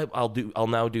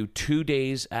now do 2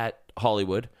 days at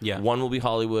Hollywood. Yeah. One will be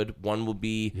Hollywood. One will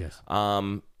be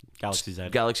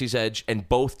Galaxy's Edge. and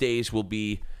both days will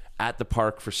be at the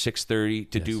park for 6:30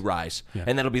 to do Rise,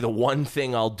 and that'll be the one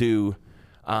thing I'll do.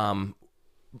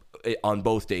 On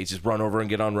both days is run over and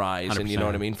get on Rise, and you know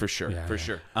what I mean, for sure.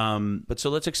 But so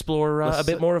let's explore a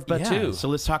bit more of Batuu. So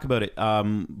let's talk about it.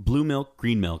 Blue milk,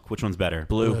 green milk. Which one's better?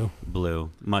 Blue,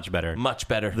 much better. much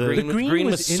better. The green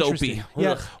was soapy. soapy.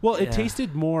 Yeah. Ugh. Well, it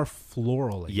tasted more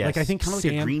florally. Yes. Like I think Kinda like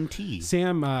Sam, a green tea.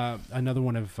 Sam, another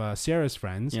one of Sarah's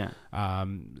friends. Yeah.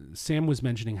 Sam was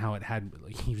mentioning how it had.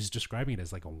 Like, he was describing it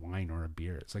as like a wine or a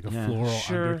beer. It's like a floral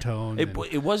undertone.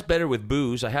 It was better with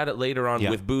booze. I had it later on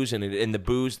with booze in it, and the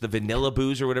booze, the vanilla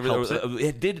booze or whatever,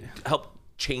 it did help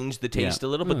change the taste a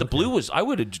little. But the blue was, I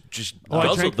would have just I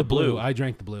guzzled drank the blue. I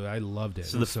drank the blue. I loved it.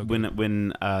 So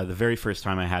when the very first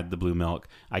time I had the blue milk,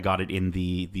 I got it in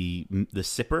the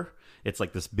sipper. It's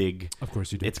like this big. Of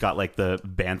course you do. It's got like the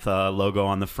Bantha logo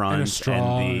on the front And a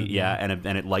straw,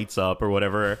 and it lights up or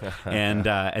whatever.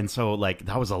 and so like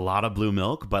that was a lot of blue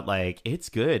milk, but like it's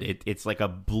good. It's like a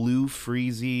blue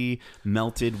freezy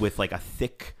melted with like a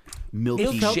thick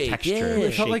milky Milkshake, texture. yeah.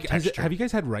 It felt shake like. texture. Have you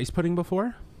guys had rice pudding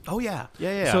before? Oh yeah.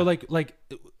 So like.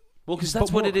 Well, because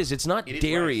that's what it is. It's not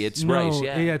dairy. It's rice.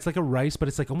 Yeah. It's like a rice, but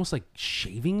it's like almost like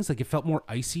shavings. Like it felt more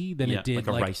icy than it did like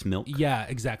a rice milk. Yeah,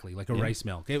 exactly, like a rice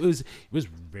milk. It was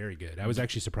very good. I was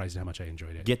actually surprised at how much I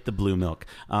enjoyed it. Get the blue milk.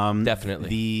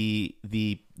 Definitely.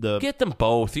 The Get them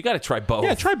both. You got to try both.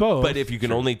 Yeah, try both. But if you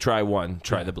can only try one,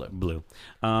 try the blue. blue.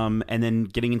 And then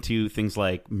getting into things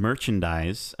like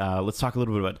merchandise, let's talk a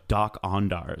little bit about Doc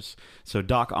Ondars. So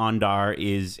Doc Ondar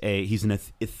he's an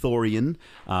Ithorian,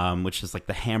 which is like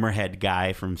the hammerhead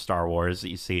guy from Star Wars that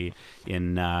you see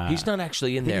in. He's not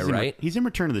actually in there, right? He's in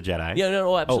Return of the Jedi. Yeah,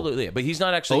 no, absolutely. But he's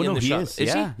not actually in the he shot. is. Is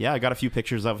yeah, yeah. I got a few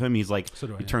pictures of him. He's like,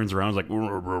 he turns around, he's like,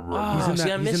 Oh,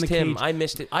 see, I missed him. I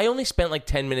missed it. I only spent like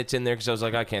 10 minutes in there because I was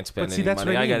like, I can't spend any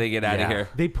money. I got to get out of here.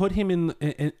 They put him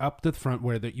in up the front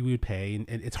where you would pay, and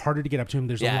it's harder to get up to him.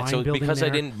 There's a line so building because there.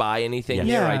 I didn't buy anything Yeah.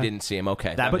 here, Yeah. I didn't see him.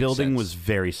 Okay, that makes building sense. was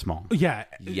very small. Yeah,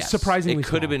 Yes. surprisingly It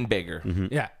could have small. been bigger.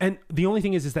 Yeah, and the only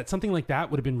thing is that something like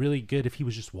that would have been really good if he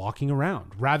was just walking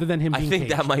around rather than him I being think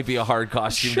caged. that might be a hard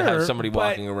costume to have somebody but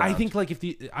walking around. I think like if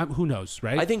who knows,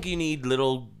 right? I think you need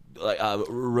little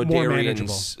manageable.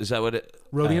 Rodarians. Is that what it?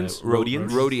 Rodians?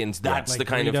 Rodians. That's like the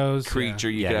kind Doritos, of creature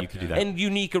you could have. you could do that. And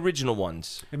unique original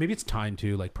ones. and maybe it's time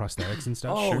to like prosthetics and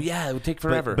stuff. Oh yeah, it would take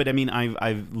forever. But I mean,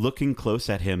 I've looking close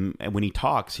at him, and when he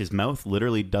talks, his mouth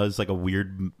literally does like a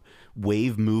weird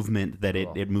wave movement that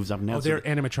it moves up and down. their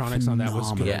animatronics on that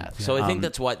was good. yeah, so I think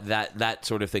that's what that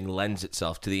sort of thing lends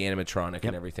itself to the animatronic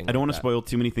and everything. I don't like want to that. spoil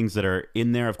too many things that are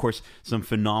in there. Of course, some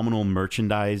phenomenal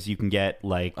merchandise you can get,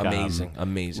 like Amazing.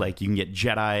 Like you can get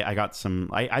Jedi. I got some.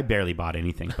 I barely bought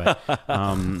anything, but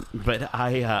but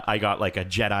I got like a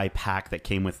Jedi pack that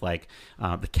came with like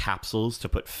the capsules to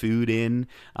put food in.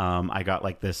 I got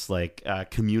like this like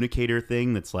communicator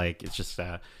thing that's like it's just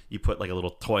you put like a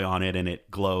little toy on it and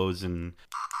it glows and.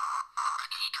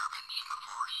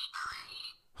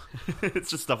 It's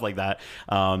just stuff like that.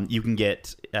 You can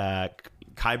get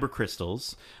Kyber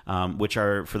crystals, which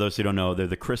are, for those who don't know, they're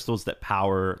the crystals that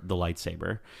power the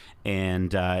lightsaber.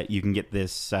 And you can get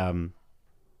this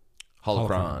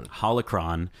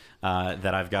holocron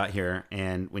that I've got here.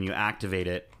 And when you activate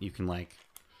it, you can like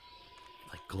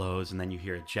glows, and then you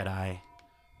hear a Jedi.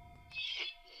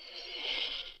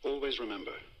 Always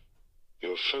remember,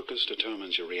 your focus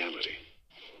determines your reality.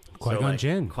 Qui-Gon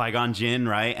Jinn. Qui-Gon Jinn,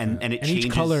 right? And it And changes.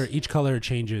 each color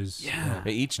changes. Yeah.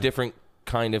 Each different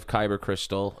kind of kyber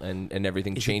crystal and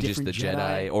everything Is it changes the different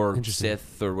Jedi? Jedi or Interesting.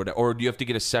 Sith or whatever. Or do you have to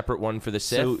get a separate one for the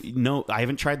Sith? So no, I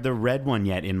haven't tried the red one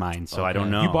yet in mine, so I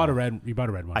don't know. You bought a red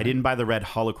one. I didn't buy the red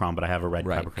holocron, but I have a red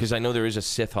right, kyber because crystal. I know there is a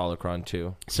Sith holocron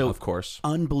too. So of course.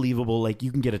 Unbelievable! Like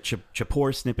you can get a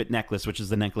Chapor snippet necklace, which is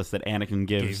the necklace that Anakin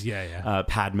gives.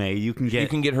 Padme. You can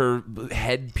get her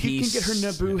headpiece. You can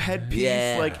get her Naboo headpiece.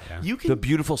 Yeah. Like you can. The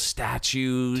beautiful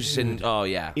statues and oh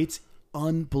yeah. It's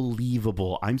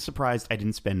unbelievable. I'm surprised I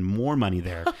didn't spend more money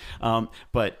there.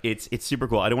 But it's super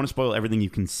cool. I don't want to spoil everything you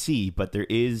can see, but there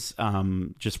is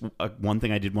just one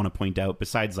thing I did want to point out.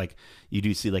 Besides, like you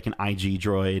do see like an IG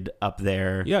droid up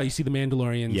there. Yeah, you see the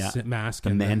Mandalorian's mask, the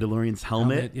and Mandalorian's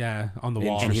helmet, on the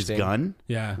wall, and his gun.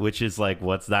 Yeah. Which is like,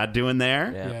 what's that doing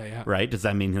there? Yeah. Right? Does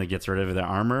that mean he gets rid of the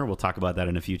armor? We'll talk about that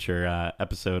in a future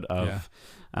episode of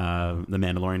the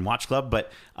Mandalorian Watch Club.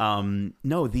 But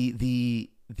no,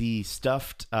 the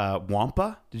stuffed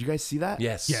Wampa. Did you guys see that?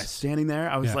 Yes. Standing there.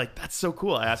 I was like, that's so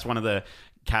cool. I asked one of the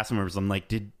cast members, I'm like,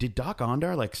 did Doc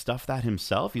Ondar like stuff that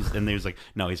himself? And he was like,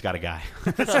 no, he's got a guy.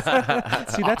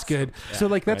 See, that's good. So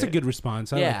like that's a good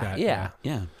response. I like that. Yeah.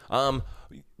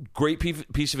 Great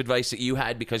piece of advice that you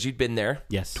had because you'd been there.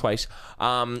 Yes. Twice.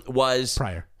 Was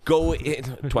Prior. Go in,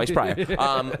 twice prior.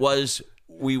 Was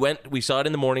we saw it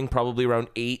in the morning, probably around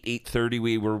 8:30.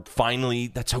 We were finally,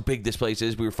 that's how big this place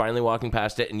is. We were finally walking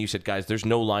past it, and you said, guys, there's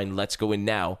no line. Let's go in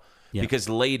now. Yeah. Because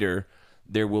later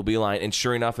there will be a line. And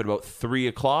sure enough, at about 3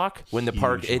 o'clock, when the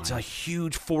park, it's a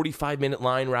huge 45-minute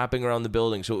line wrapping around the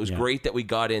building. So it was great that we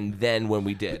got in then when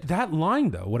we did. That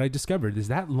line, though, what I discovered is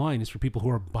that line is for people who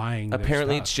are buying their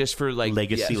Apparently, stuff. it's just for like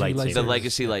Legacy lightsabers. The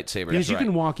legacy lightsaber. Because That's you right.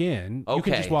 can walk in. Okay. You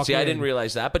can just walk See, in. I didn't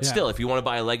realize that, but Yeah. still, if you want to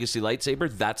buy a legacy lightsaber,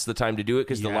 that's the time to do it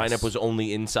because the Yes. lineup was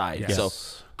only inside. Yes. So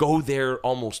go there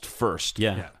almost first.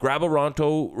 Yeah. Grab a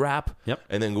Ronto wrap. Yep.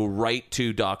 And then go right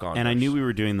to Doc Ondar. And I knew we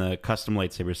were doing the custom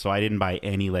lightsabers, so I didn't buy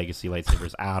any legacy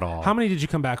lightsabers at all. How many did you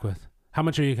come back with? How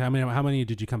much are you? How many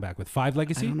did you come back with? 5 I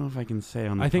legacy? don't know if I can say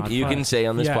on the I think podcast. you can say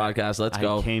on this Yeah. podcast, let's I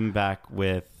go. came back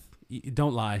with.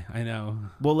 Don't lie. I know.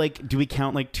 Well, like, do we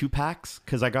count like 2-packs?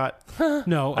 Because I got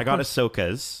No, I got course.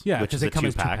 Ahsoka's, Yeah, which because is they a come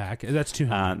as 2-pack. 2-pack. That's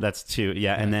 200. That's 2,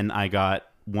 yeah. And then I got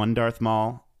one Darth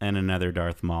Maul and another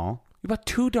Darth Maul, You bought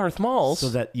 2 Darth Mauls. so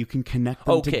that you can connect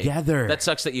them together. That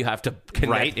sucks that you have to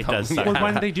connect Right, it them. does suck. Well, why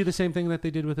didn't they do the same thing that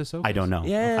they did with Ahsoka? I don't know.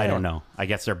 Yeah. I don't know. I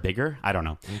guess they're bigger. I don't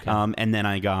know. And then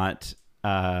I got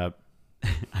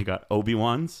I got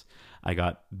Obi-Wan's. I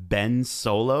got Ben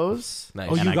Solo's. Nice.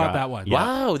 Oh, and you I got that one. Yeah,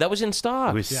 Wow, that was in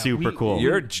stock. it was Yeah, super cool.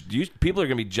 People are going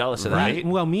to be jealous of that. Right?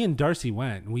 Well, me and Darcy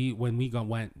went. When we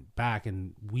went back,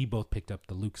 and we both picked up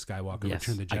the Luke Skywalker Yes,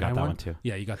 Return of the Jedi I got that one too.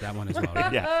 Yeah, you got that one as well.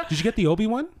 Right? Yeah. Did you get the Obi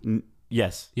one?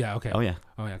 Yes. Yeah. Okay. Oh yeah.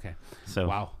 Oh yeah. Okay. So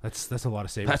Wow, that's a lot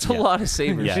of savings. That's a lot of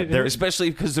sabers. Yeah, they're- especially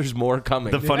because there's more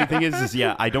coming. The funny thing is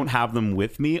yeah, I don't have them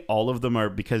with me. All of them are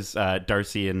because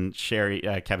Darcy and Sherry,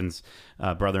 Kevin's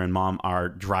brother and mom, are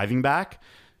driving back.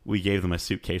 We gave them a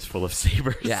suitcase full of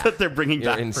sabers Yeah. that they're bringing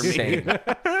You're back insane. for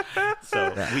me.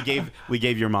 So we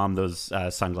gave your mom those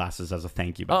sunglasses as a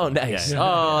thank you. Oh, nice. Yeah.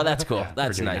 Oh, that's cool.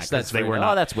 That's For doing nice. that, 'cause That's they were very-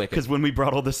 not. Oh, that's wicked. Because when we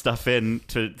brought all this stuff in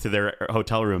to their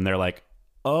hotel room, they're like,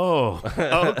 "Oh,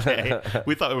 okay."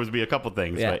 We thought it was be a couple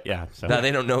things, Yeah. but yeah. So No,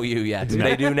 they don't know you yet.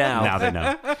 They do now. now they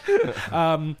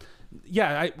know.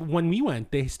 Yeah. When we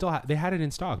went, they still they had it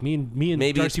in stock. Me and Maybe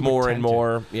it's Darcy were more and tempted.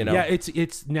 more. You know. Yeah.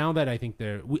 It's now that I think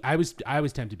I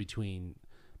was tempted between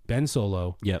Ben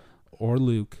Solo. Yep. Or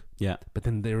Luke. Yeah. But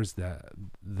then there was the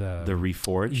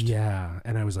Reforged. Yeah,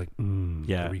 and I was like,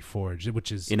 Yeah. the Reforged,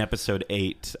 which is In episode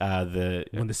 8,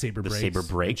 when the saber breaks.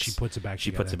 and she puts it back.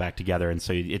 She together. puts it back together, and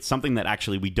so it's something that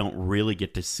actually we don't really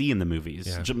get to see in the movies.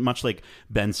 Yeah. Much like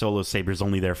Ben Solo's saber is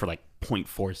only there for like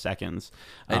 0.4 seconds,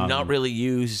 And not really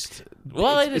used.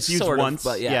 Well, it's used sort once,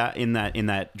 of, but yeah. in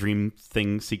that dream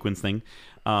thing sequence thing.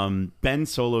 Ben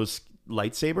Solo's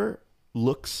lightsaber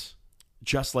looks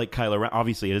just like Kylo Ren.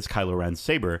 Obviously, it is Kylo Ren's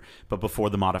saber, but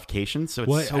before the modification, so it's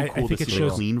Well, so I cool to think it see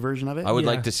shows- a clean version of it. I would Yeah.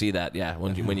 like to see that. Yeah,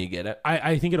 when you get it.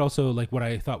 I think it also, like, what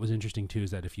I thought was interesting too is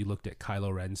that if you looked at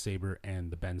Kylo Ren's saber and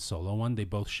the Ben Solo one, they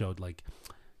both showed like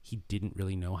he didn't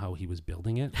really know how he was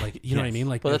building it. Like, you know what I mean?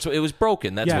 Like, Well, that's what it was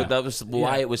broken. That's Yeah. what that was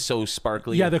why Yeah. it was so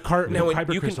sparkly. Yeah, the Now,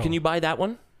 Kyber crystal. can you buy that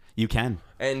one? You can.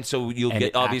 And so you'll And get it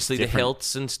acts obviously the different.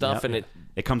 hilts and stuff, Yep. and it.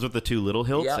 It comes with the 2 little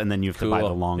hilts, Yep. and then you have to buy Cool.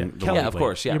 the long. Yeah. the Kelly- long of blade.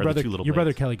 course, yeah. Or Your the brother, 2 little your brother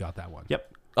blades. Kelly got that one.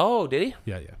 Yep. Oh, did he?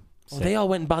 Yeah, yeah. They all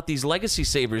went and bought these legacy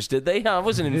sabers, did they? I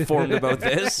wasn't informed about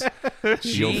this.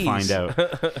 You'll find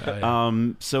Jeez.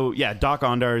 out. So yeah, Doc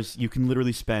Ondars, you can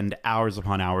literally spend hours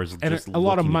upon hours And just a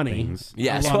lot of looking at money. things.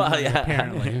 Yes, A lot of well, money, yeah.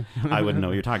 apparently. I wouldn't know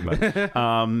what you're talking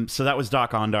about. So that was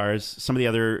Doc Ondars. Some of the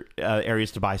other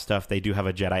areas to buy stuff, they do have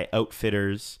a Jedi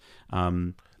Outfitters.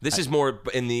 This is more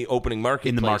in the opening marketplace.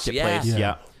 In the marketplace,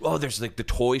 yeah. Oh, there's like the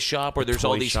toy shop where there's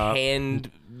all toy these shop.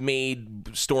 handmade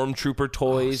stormtrooper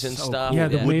toys and so stuff. Yeah,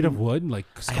 they're made of wood. Like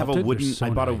I have a sculpted. They're wooden. so I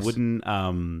bought nice. a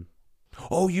wooden.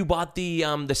 Oh, you bought the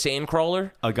sand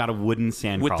crawler I got a wooden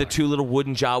sand with the crawler. two little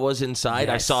wooden Jawas inside.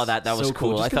 I Yes. saw that. That was So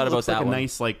cool. Just I 'cause thought it about looks that like one. a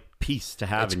nice piece to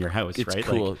have in your house, It's right?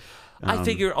 cool. Like, I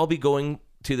figure I'll be going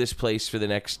to this place for the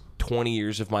next 20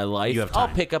 years of my life. You have I'll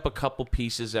time. pick up a couple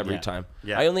pieces every Yeah. time.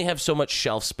 Yeah. I only have so much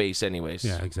shelf space anyways.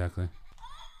 Yeah, exactly.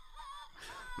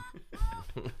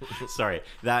 Sorry,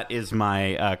 that is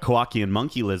my Kowakian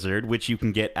monkey lizard, which you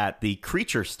can get at the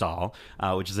Creature Stall,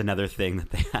 which is another thing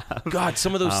that they have. God,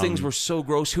 some of those things were so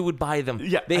gross. Who would buy them?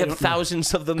 Yeah, they I have don't know.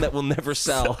 thousands of them that will never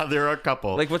sell. There are a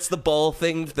couple. Like, what's the ball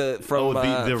thing from the from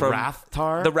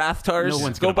Rathtar? The Rathtars. No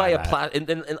one's Go gonna buy buy a that.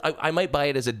 and I might buy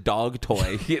it as a dog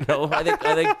toy. You know, I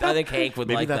think Hank would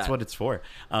Maybe like that's that. what it's for.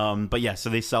 But yeah, so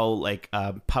they sell like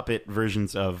puppet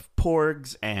versions of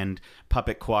porgs and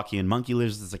puppet Kowakian monkey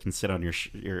lizards that can sit on your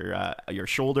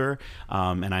shoulder.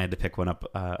 And I had to pick one up,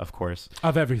 of course.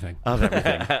 Of everything. Of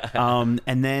everything.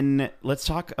 And then let's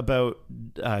talk about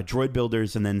droid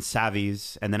builders and then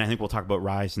savvies, and then I think we'll talk about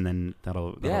Rise, and then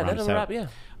that'll round us out. wrap.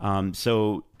 Yeah.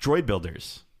 So droid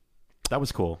builders, that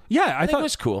was cool. Yeah, I think thought it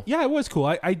was cool. Yeah, it was cool.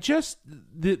 I just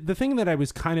the thing that I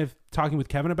was kind of talking with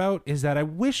Kevin about is that I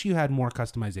wish you had more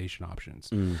customization options.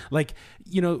 Like,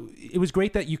 you know, it was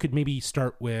great that you could maybe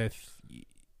start with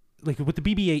like with the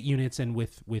BB-8 units and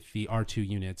with the R2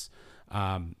 units.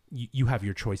 You have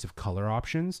your choice of color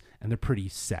options and they're pretty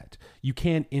set. You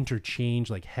can interchange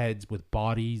like heads with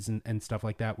bodies and stuff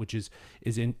like that, which is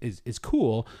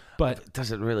cool, but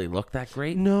Does it really look that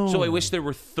great? No. So I wish there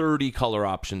were 30 color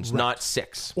options, not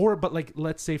 6. but like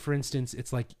let's say for instance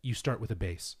it's like you start with a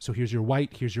base. So here's your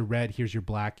white, here's your red, here's your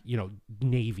black, you know,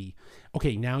 navy.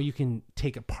 Okay, now you can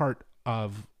take a part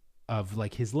of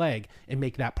like his leg and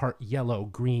make that part yellow,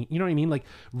 green. You know what I mean? Like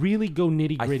really go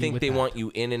nitty I gritty. think with they that. want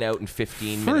you in and out in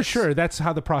 15 for minutes. sure. That's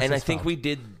how the process. And I think felt. we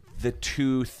did the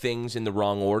two things in the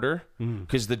wrong order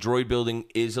because the droid building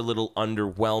is a little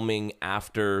underwhelming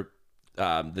after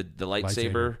the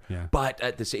lightsaber, yeah. but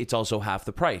at it's also half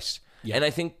the price. Yeah. And I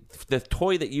think the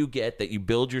toy that you get that you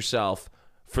build yourself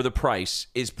for the price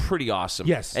is pretty awesome.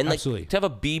 Yes, and like absolutely. to have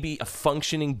a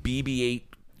functioning BB-8.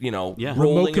 You know, Yeah.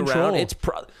 rolling Remote around. control. It's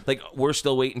like we're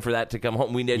still waiting for that to come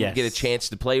home. We didn't Yes. get a chance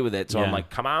to play with it, so I'm Yeah. like,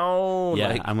 come on. Yeah,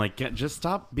 Like, I'm like, just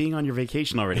stop being on your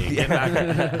vacation already. Get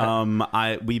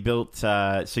back. We built.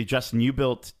 So Justin, you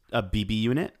built a BB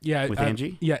unit. Yeah, with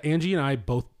Angie. Yeah, Angie and I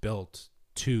both built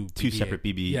two separate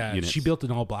BB yeah, units. she built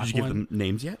an all black Did you give one. them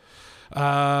names yet?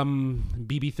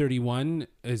 BB-31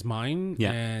 is mine,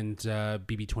 Yeah. and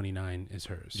BB-29 is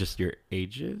hers. Just your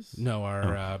ages? no,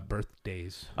 our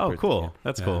birthdays. Oh, cool.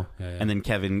 That's cool. yeah. And then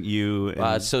Kevin, you.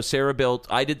 And, So Sarah built.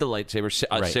 I did the lightsaber.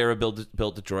 Right. Sarah built the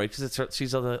droid because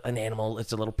she's an animal.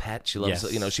 It's a little pet. She loves.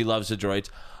 Yes. She loves the droids,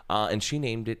 and she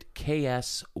named it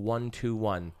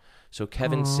KS-121. So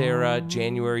Kevin, Sarah,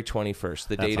 January 21st,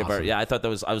 the date of our. awesome. Yeah, I thought that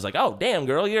was. I was like, oh damn,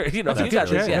 girl, you got Good this.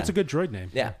 droid. Yeah. That's a good droid name.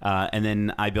 Yeah. and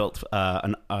then I built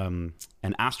an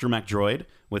astromech droid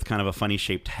with kind of a funny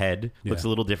shaped head. Looks a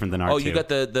little different than R2. Oh, you got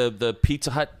the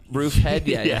Pizza Hut roof head.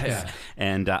 Yeah, Yes. yeah.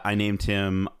 And I named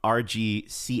him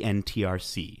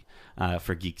RGCNTRC.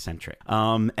 For Geekcentric.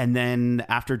 And then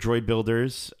after Droid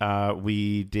Builders,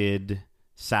 we did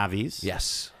Savvies.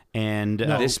 Yes. And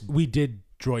No, we did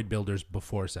droid builders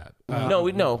before Sat.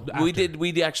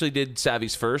 We actually did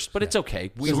Savvy's first, but it's okay.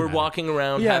 We were walking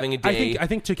around having a day. I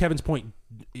think to Kevin's point,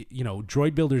 you know,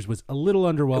 droid builders was a little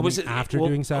underwhelming after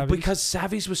doing Savvy's. because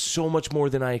Savvy's was so much more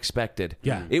than I expected.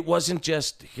 Yeah. It wasn't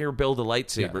just here build a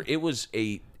lightsaber. Yeah. It was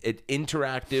an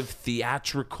interactive,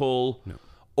 theatrical,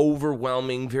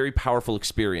 overwhelming, very powerful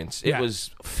experience. It Yeah.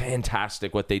 was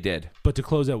fantastic what they did. But to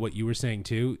close out what you were saying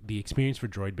too, the experience for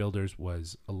droid builders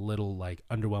was a little like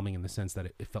underwhelming in the sense that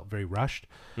it felt very rushed.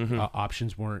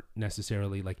 Options weren't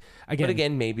necessarily like But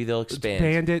again, maybe they'll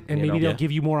expand it, and you maybe know? they'll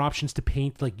give you more options to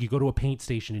paint. Like you go to a paint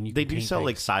station and you they can do paint sell things.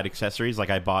 like side accessories. Like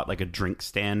I bought like a drink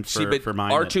stand See, but for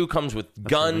mine. R2 comes with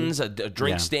guns, a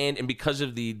drink Yeah. stand, and because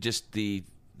of the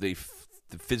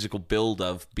physical build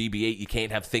of BB-8, you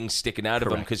can't have things sticking out of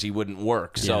him Correct. because he wouldn't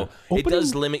work. So it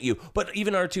does limit you. But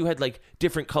even R2 had like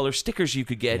different color stickers you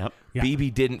could get. Yep. Yeah.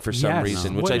 BB didn't for some Yes.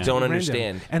 reason, What which I don't random.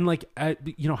 understand. And like,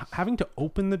 you know, having to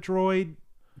open the droid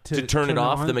to turn it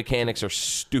off, the mechanics are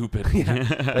stupid.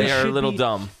 They are a little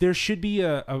dumb. There should be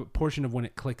a portion of when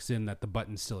it clicks in that the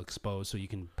button's still exposed, so you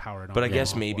can power it on. But I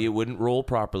guess maybe it wouldn't roll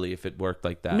properly if it worked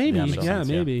like that. Maybe, makes sense,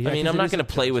 maybe. yeah. Yeah, I mean, I'm not going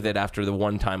to play with it after the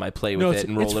one time I play with it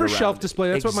and roll it's it for around. shelf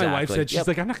display. That's what my wife said. She's Yep.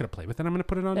 like, I'm not going to play with it. I'm going to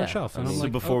put it on the shelf. And I'm So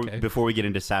like, before we get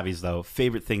into Savvy's though,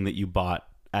 favorite thing that you bought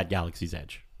at Galaxy's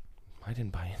Edge? I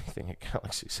didn't buy anything at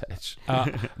Galaxy's Edge.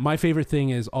 my favorite thing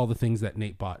is all the things that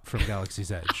Nate bought from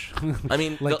Galaxy's Edge. I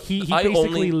mean, like he I basically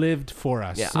only, lived for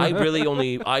us. Yeah, I really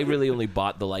only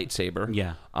bought the lightsaber.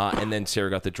 Yeah. And then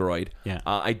Sarah got the droid. Yeah.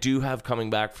 I do have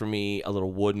coming back for me a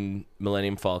little wooden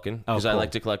Millennium Falcon because I cool.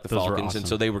 like to collect the Those were Falcons, and awesome.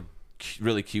 so they were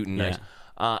really cute and nice.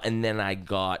 And then I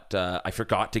got I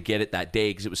forgot to get it that day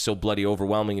because it was so bloody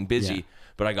overwhelming and busy. Yeah.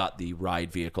 But I got the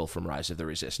ride vehicle from Rise of the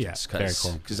Resistance Yeah, very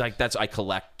cool. because I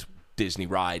collect Disney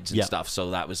rides and Yeah. stuff.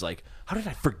 So that was like, how did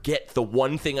I forget the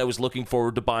one thing I was looking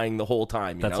forward to buying the whole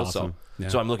time? You That's know? awesome.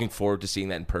 So I'm looking forward to seeing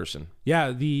that in person.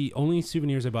 Yeah, the only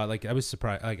souvenirs I bought, like I was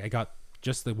surprised. Like I got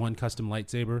just the one custom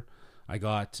lightsaber. I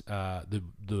got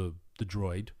the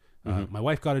droid. My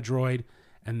wife got a droid,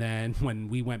 and then when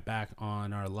we went back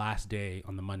on our last day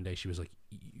on the Monday, she was like,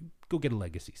 "Go get a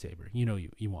legacy saber. You know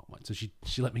you want one." So she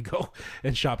let me go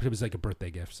and shop. It was like a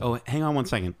birthday gift. So. Oh, hang on one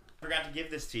second. Forgot to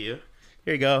give this to you.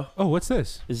 Here you go. Oh, what's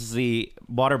this? This is the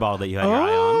water bottle that you had your eye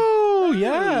on. Oh,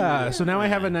 yeah. So now I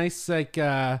have a nice like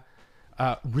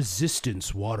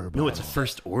resistance water bottle. No, it's a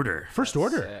first order. First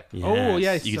order. Yes. Oh,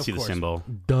 yes. You can of see the course. symbol.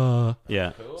 Duh.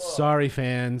 Yeah. Sorry,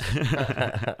 fans.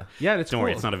 Yeah, that's Don't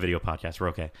worry, it's not a video podcast. We're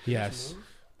okay. Yes.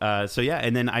 So yeah,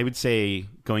 and then I would say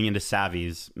going into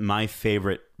Savvy's, my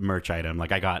favorite merch item.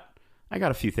 Like I got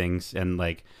a few things, and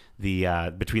like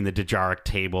the between the Dejaric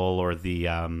table or the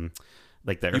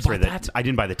like the bought that? I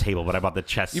didn't buy the table, but I bought the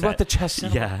chess. You set. bought the chess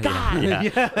set?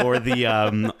 Yeah. Or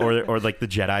the or like the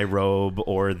Jedi robe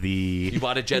or the. You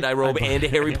bought a Jedi robe and a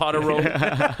Harry Potter robe?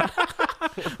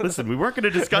 Listen, we weren't going to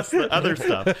discuss the other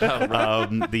stuff.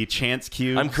 The chance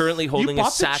cubes. I'm currently holding a bought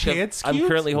the sack of Chance I'm cubes?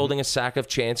 currently holding a sack of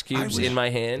chance cubes in my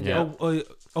hand. Yeah.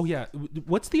 Oh yeah.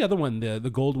 What's the other one? The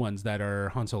gold ones that are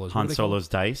Han Solo's. What are Han they called? Solo's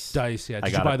dice. Dice. Yeah. Did I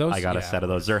you got buy those? I got a Yeah. set of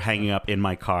those. They're hanging up in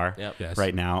my car Yep. Yes.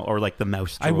 right now, or like the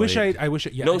mouse. Droid. I wish.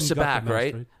 Yeah, No and you got Sabacc, the mouse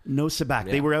right? droid. No Sabacc.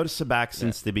 They were out of Sabacc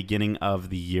since the beginning of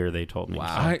the year. They told me.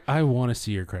 Wow. I want to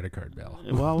see your credit card bill.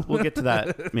 Well, we'll get to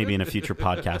that maybe in a future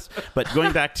podcast. But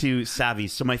going back to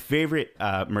Savvy's, so my favorite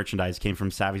merchandise came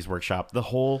from Savvy's workshop. The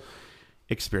whole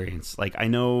experience. Like I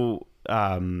know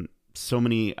so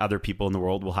many other people in the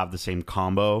world will have the same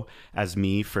combo as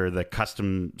me for the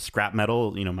custom scrap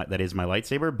metal. You know, that is my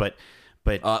lightsaber. But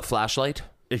Flashlight?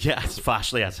 yeah, it's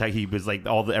flashlight. That's how he was like.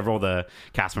 All the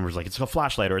cast members were like, it's a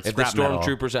flashlight or it's If the scrap metal.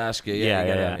 stormtroopers ask you,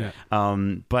 Yeah.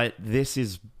 But this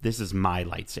is my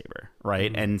lightsaber,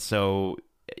 right? And so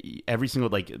every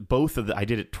single I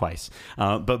did it twice,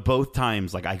 but both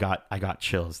times I got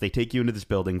chills. They take you into this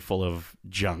building full of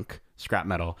junk, scrap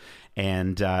metal,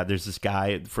 and there's this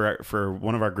guy for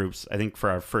one of our groups. I think for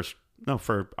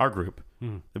our group.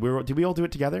 Did we all do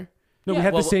it together? No, Yeah, we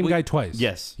had well, the same we- guy twice.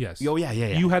 Yes. Yes. Oh, yeah.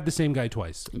 You had the same guy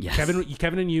twice. Yes.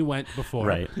 Kevin and you went before.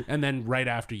 Right. And then right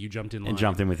after you jumped in line. And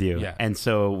jumped in with you. Yeah. And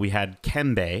so we had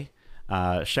Kembe.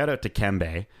 Shout out to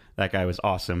Kembe. That guy was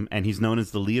awesome. And he's known as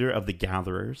the leader of the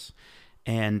Gatherers.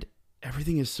 And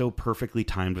everything is so perfectly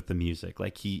timed with the music.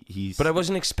 Like he's. But I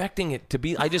wasn't expecting it to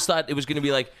be. I just thought it was going to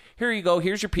be like, here you go,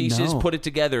 here's your pieces, No. put it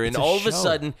together. And It's a all of a show.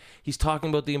 sudden, he's talking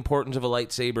about the importance of a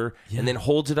lightsaber and then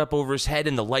holds it up over his head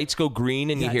and the lights go green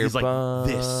and you hear, he's like,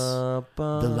 this, the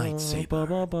the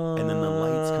lightsaber. And then the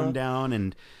lights come down.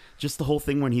 And just the whole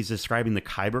thing when he's describing the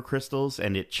Kyber crystals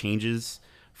and it changes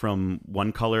from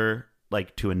one color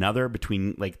like to another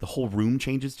between like the whole room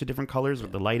changes to different colors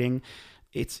with the lighting.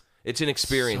 It's It's an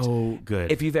experience. so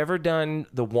good. If you've ever done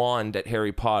the wand at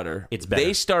Harry Potter, It's better.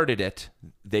 They started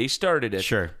it.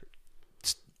 Sure.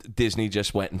 Disney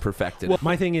just went and perfected Well, it.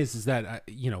 my thing is that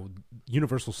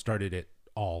Universal started it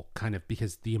all kind of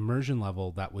because the immersion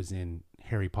level that was in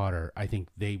Harry Potter, I think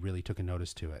they really took a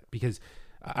notice to it because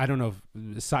I don't know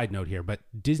if side note here, but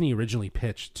Disney originally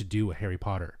pitched to do a Harry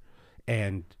Potter,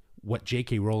 and what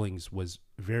J.K. Rowling's was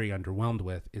very underwhelmed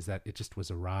with is that it just was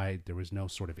a ride. There was no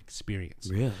sort of experience.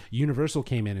 Really? Universal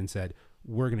came in and said,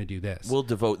 we're going to do this. We'll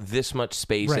devote this much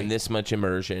space Right. and this much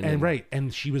immersion.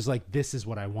 And she was like, this is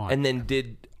what I want. And then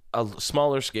did a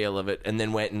smaller scale of it and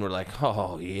then went and were like,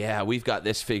 oh, yeah, we've got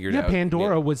this figured yeah, out.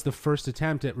 Pandora was the first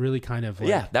attempt at really kind of like,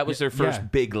 Yeah, that was their first yeah.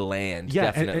 big land, Yeah,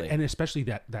 definitely. and especially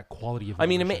that quality of I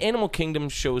mean, immersion. Animal Kingdom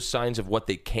shows signs of what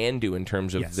they can do in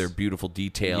terms of Yes. their beautiful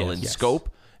detail Yes. and Yes. scope,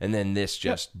 and then this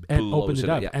just and blows opened it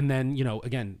out. up. Yeah. And then,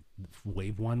 again,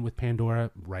 wave one with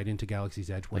Pandora right into Galaxy's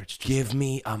Edge, where it's just Give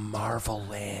me a Marvel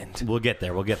land. We'll get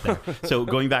there. So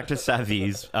going back to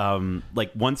Savi's,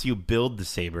 like once you build the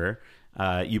saber,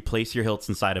 you place your hilts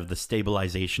inside of the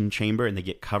stabilization chamber and they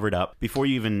get covered up. Before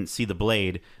you even see the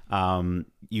blade,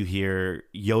 you hear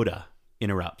Yoda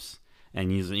interrupts. And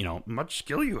he's, much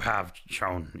skill you have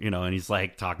shown, and he's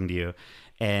like talking to you.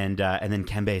 And then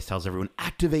Ken Base tells everyone,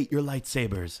 activate your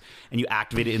lightsabers. And you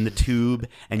activate it in the tube,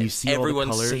 and you see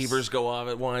Everyone's all the colors. sabers go off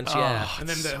at once. Yeah. and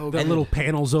then the little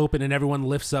panels open and everyone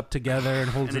lifts up together and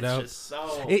holds And it it's out. just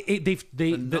so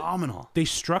They phenomenal. They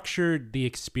structured the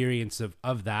experience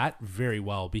of that very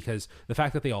well, because the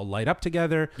fact that they all light up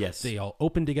together, Yes. they all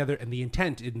open together, and the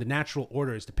intent in the natural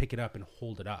order is to pick it up and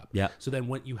hold it up. Yeah. So then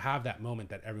when you have that moment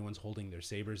that everyone's holding their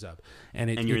sabers up, and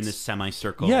and you're in it's- this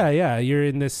semicircle. Yeah, you're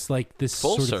in this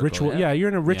Full sort circle, of ritual. yeah. Yeah, you're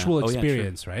in a ritual Oh, yeah, true.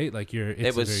 experience, right? Like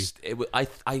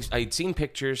I'd seen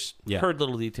pictures, Yeah. heard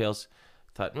little details,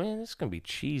 thought, man, this is gonna be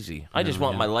cheesy. I just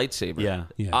want my lightsaber. Yeah.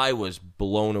 Yeah. I was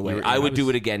blown away. I would do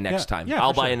it again next time. yeah,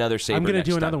 I'll for buy sure. another saber. I'm gonna next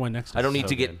do time. another one next I don't time. need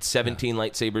to get 17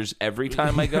 lightsabers every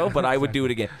time I go, but I would do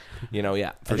it again.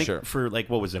 I For think sure. for like,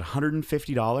 what was it,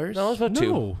 $150? No, it was about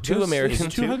no, two American.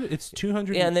 It's 200. It's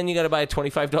 200. Yeah, and then you got to buy a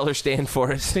 $25 stand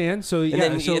for it. stand. So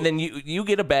And yeah, then you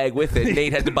get a bag with it.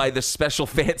 Nate had to buy the special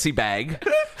fancy bag.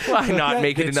 Why not Yeah,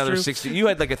 make it it's another true. 60? You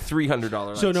had like a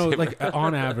 $300. So no, lightsaber. like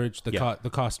on average, the Yeah. the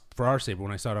cost for our saber,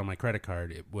 when I saw it on my credit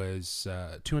card, it was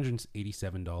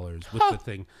 $287 with the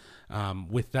thing.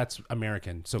 With that's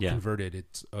American, so Yeah. converted,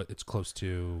 it's close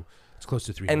to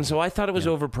 $300. And so I thought it was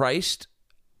overpriced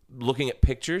looking at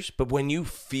pictures, but when you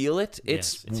feel it,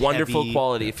 it's, Yes, it's wonderful heavy.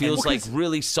 quality. It feels Well, like 'cause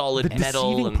really solid the metal.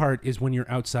 deceiving And, part is when you're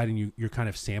outside and you're kind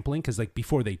of sampling, because like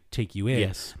before they take you in,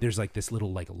 Yes. there's like this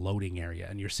little like loading area,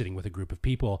 and you're sitting with a group of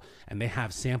people, and they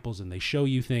have samples and they show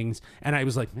you things, and I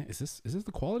was like, man, is this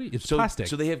the quality? It's plastic.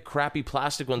 So they have crappy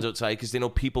plastic ones outside because they know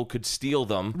people could steal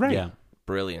them. right. Yeah.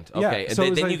 Brilliant. Yeah, Okay. And so it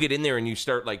then, was you like- get in there and you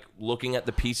start like looking at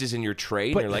the pieces in your tray,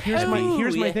 and But you're like, here's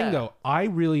my yeah. thing though. I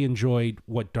really enjoyed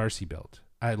what Darcy built.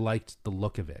 I liked the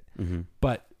look of it,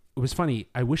 but it was funny.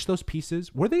 I wish those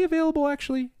pieces were they available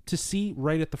actually to see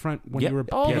right at the front when you were.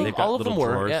 Oh, Yeah, no, they've got all of them little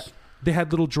were. drawers. Yeah. They had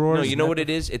little drawers. No, you and know that- what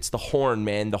it is? It's the horn,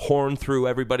 man. The horn threw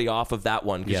everybody off of that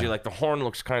one because Yeah. you're like, the horn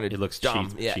looks kind of It looks dumb.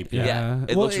 cheap, Yeah. yeah.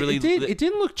 It Well, looks really. It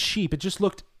didn't look cheap. It just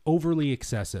looked overly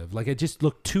excessive. Like it just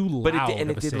looked too loud. But it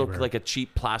of a did look saber. like a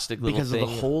cheap plastic little Because thing. of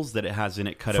the holes that it has in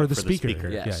it cut For out the for speaker. the speaker.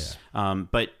 Yes. Yeah.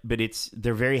 But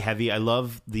they're very heavy. I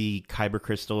love the kyber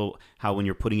crystal. How when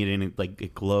you're putting it in,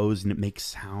 it glows and it makes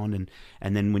sound,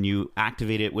 and then when you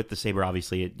activate it with the saber,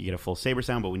 obviously you get a full saber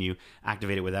sound. But when you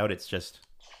activate it without, it's just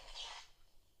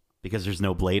because there's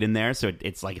no blade in there, so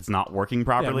it's like it's not working Yeah,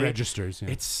 properly. registers. Yeah.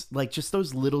 It's like just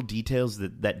those little details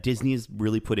that Disney has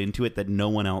really put into it that no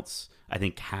one else, I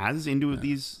think, has into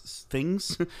these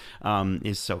things.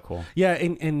 Is so cool. Yeah,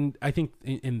 and I think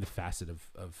in the facet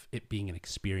of it being an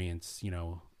experience,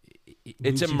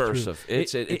 It's moves you through- immersive.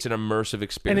 It's an immersive and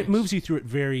experience. it moves you through it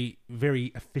very,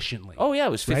 very efficiently. Oh yeah,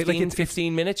 it was 15, Right? Like, it's-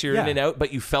 15 minutes. You're yeah. in and out,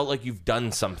 but you felt like you've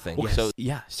done something. Yes. So,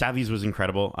 Yeah, Savi's was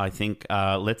incredible. I think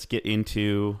let's get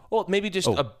into. well, maybe just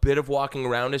a bit of walking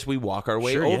around as we walk our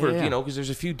way Sure, yeah, over. yeah. Because there's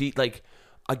a few like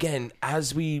again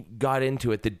as we got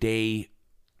into it, the day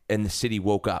and the city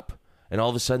woke up. And all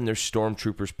of a sudden, there's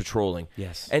stormtroopers patrolling.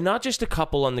 Yes. And not just a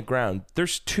couple on the ground.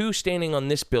 There's two standing on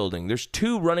this building. There's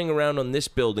two running around on this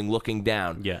building looking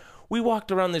down. Yeah. We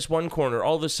walked around this one corner.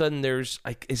 All of a sudden, there's,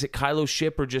 like, is it Kylo's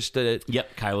ship or just a...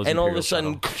 Yep, Kylo's And all of Imperial a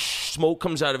sudden, shuttle. smoke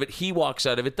comes out of it. He walks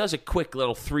out of it, does a quick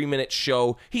little 3-minute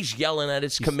show. He's yelling at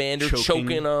his commander,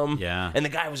 choking him. Yeah. And the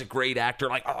guy was a great actor,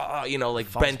 like, Falls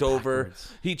bent over.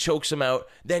 backwards. He chokes him out.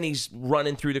 Then he's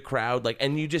running through the crowd,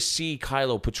 and you just see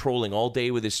Kylo patrolling all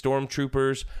day with his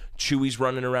stormtroopers. Chewie's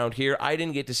running around here. I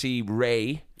didn't get to see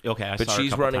Rey. Okay, I but saw her a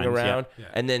she's couple running times, around, yeah.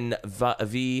 and then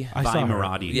Vi I saw her.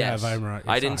 Maradi. Yeah, Yes. Vi Maradi.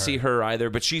 I saw didn't see her either,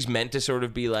 but she's meant to sort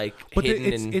of be like But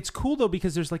hidden. it's cool though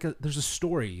because there's there's a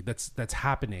story that's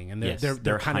happening, and Yes, they're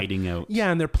they're kind hiding out.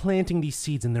 Yeah, and they're planting these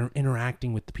seeds and they're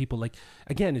interacting with the people. Like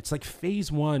again, it's like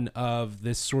phase one of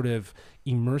this sort of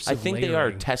immersive. I think they are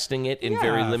layering. testing it in Yeah,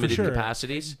 very for limited sure.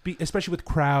 capacities. Especially with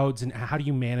crowds, and how do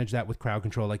you manage that with crowd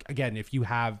control? Like again, if you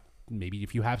have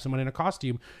someone in a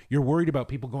costume, you're worried about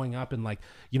people going up and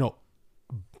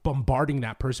bombarding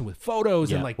that person with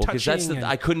photos and like Well, because touching.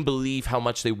 I couldn't believe how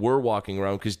much they were walking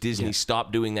around because Disney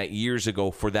stopped doing that years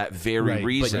ago for that very Right,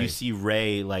 reason. But you see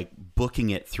Rey like booking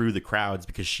it through the crowds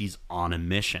because she's on a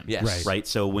mission. Yes. Right.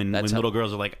 So when That's how- little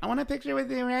girls are like, I want a picture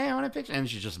with you, Rey, I want a picture, and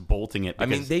she's just bolting it. I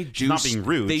mean, because they she's not being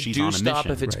rude. They she's do on a stop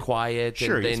mission. if it's quiet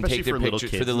Sure, and then especially take their for little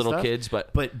pictures kids for the and little stuff. kids.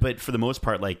 But for the most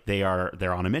part, like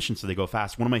they're on a mission, so they go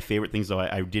fast. One of my favorite things, though,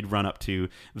 I did run up to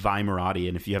Vi Murati,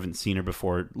 and if you haven't seen her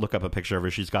before, look up a picture of her.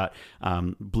 She's got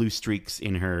blue streaks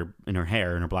in her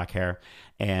hair, in her black hair.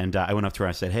 And I went up to her.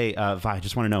 I said, "Hey, Vi, I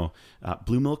just want to know,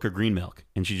 blue milk or green milk?"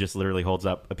 And she just literally holds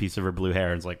up a piece of her blue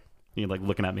hair and is like, like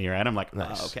looking at me, right? I'm like,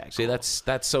 Nice. oh, okay. See, cool.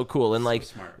 that's so cool. And like,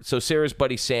 smart. so Sarah's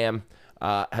buddy Sam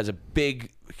has a big,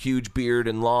 huge beard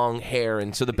and long hair,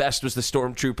 and so the best was the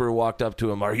stormtrooper who walked up to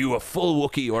him. Are you a full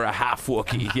Wookiee or a half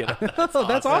Wookiee? You know? Oh,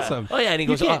 that's awesome. Oh yeah, and he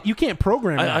goes, you can't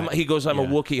program that. he goes, I'm a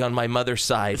Wookiee on my mother's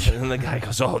side, and the guy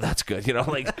goes, oh, that's good. You know,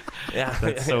 like, yeah,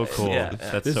 That's so cool. Yeah.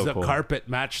 That's This so is a cool. carpet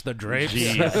match the drapes.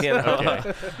 Jeez. You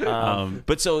know? Okay.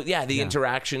 But so yeah, the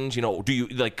interactions. You know, do you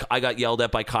like? I got yelled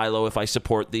at by Kylo if I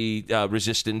support the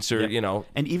resistance, or you know.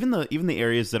 And even the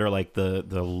areas that are like the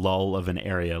lull of an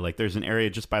area, like there's an area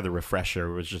just by the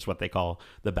refresher, which is just what they call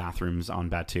the bathrooms on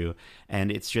Batuu,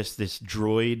 and it's just this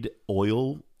droid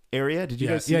oil area. Did you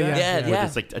guys see that? Yeah. Where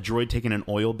it's like a droid taking an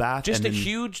oil bath. Just and a then-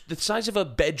 huge, the size of a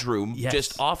bedroom, Yes.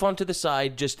 just off onto the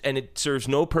side, and it serves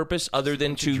no purpose other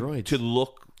than bunch of to droids.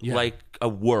 look Yeah. like a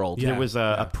world. Yeah. There was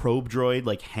a probe droid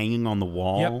like hanging on the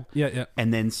wall. Yep. Yeah.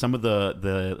 And then some of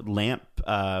the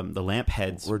lamp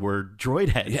heads were droid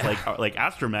heads, like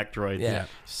astromech droids. Yeah.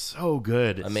 So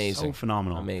good. Amazing. So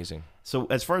phenomenal. Amazing. So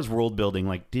as far as world building,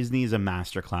 like Disney is a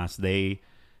masterclass.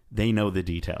 They know the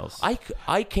details.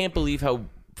 I can't believe how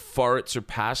far it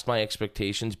surpassed my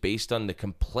expectations based on the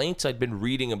complaints I'd been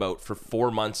reading about for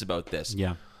 4 months about this.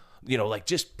 Yeah. You know, like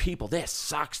just people, this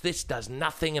sucks, this does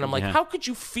nothing. And I'm like, Yeah. how could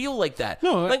you feel like that?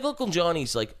 No, like Uncle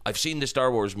Johnny's like, I've seen the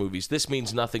Star Wars movies. This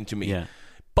means nothing to me. Yeah.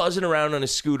 Buzzing around on a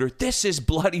scooter. This is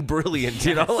bloody brilliant.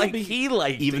 You know, like he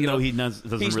liked, Even you though know, he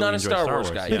doesn't he's really not a enjoy Star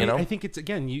Wars guy, Yeah. you know? I think it's,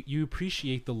 again, you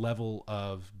appreciate the level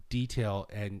of detail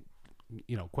and,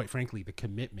 you know, quite frankly, the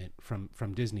commitment from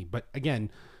Disney. But again,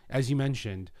 as you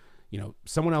mentioned, you know,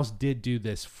 someone else did do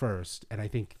this first, and I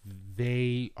think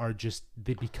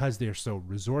because they're so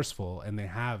resourceful and they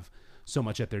have so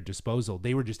much at their disposal,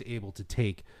 they were just able to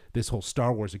take this whole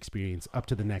Star Wars experience up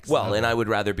to the next level. Well, and I would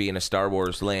rather be in a Star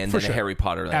Wars land For than sure. a Harry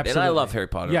Potter land. And I Absolutely. love Harry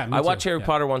Potter. Yeah, me I watch too. Harry Yeah.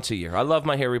 Potter once a year. I love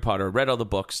my Harry Potter. Read all the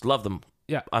books. Love them.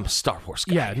 Yeah. I'm a Star Wars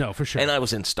guy. Yeah, no, for sure. And I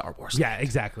was in Star Wars. Yeah,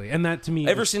 exactly. And that to me,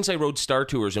 Ever since I rode Star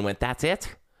Tours and went, that's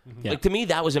it? Like, to me,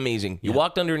 that was amazing. You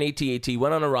walked under an AT-AT,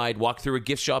 went on a ride, walked through a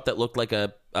gift shop that looked like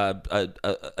a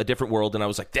different world, and I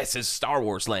was like, this is Star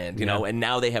Wars land, you know? And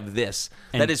now they have this.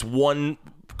 That is one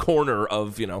corner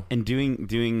of, you know... And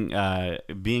being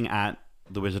at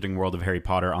the Wizarding World of Harry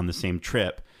Potter on the same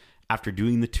trip, after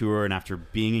doing the tour and after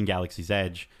being in Galaxy's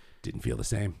Edge, didn't feel the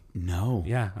same. no.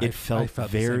 Yeah, It I felt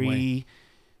felt the same very... way.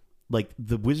 Like,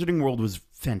 the Wizarding World was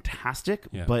fantastic,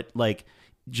 Yeah. but, like...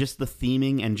 just the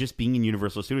theming and just being in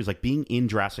Universal Studios, like being in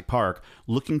Jurassic Park,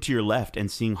 looking to your left and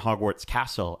seeing Hogwarts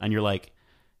Castle, and you're like,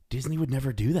 Disney would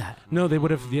never do that. No, they would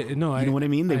have. No, You know what I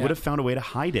mean? They would have found a way to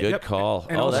hide it. Good call.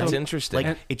 And oh, also- that's interesting.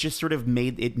 Like it just sort of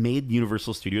made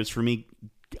Universal Studios for me,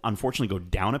 unfortunately, go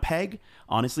down a peg.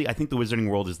 Honestly, I think the Wizarding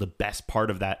World is the best part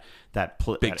of that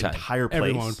Big time. entire place.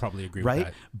 Everyone would probably agree with right?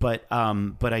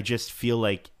 that. But I just feel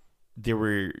like there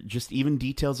were just even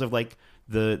details of like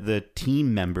the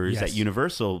team members Yes. at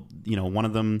Universal. You know, one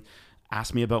of them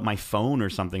asked me about my phone or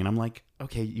something, and I'm like,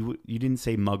 okay, you didn't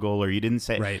say Muggle, or you didn't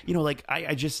say, Right. you know, like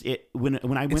I just when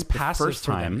I It's went the passive first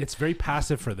for time, them. It's very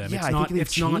passive for them. Yeah, it's I not. think they've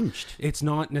It's not. changed. It's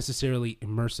not necessarily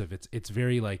immersive. It's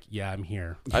very like, yeah, I'm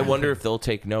here. I wonder if they'll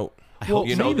take note. hope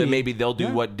You know, maybe. that maybe they'll do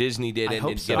Yeah. what Disney did I and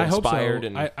hope get so. I hope so. inspired.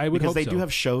 And I would because hope they so. do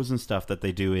have shows and stuff that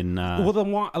they do in. Well, the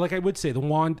wand, like I would say, the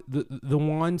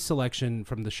wand selection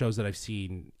from the shows that I've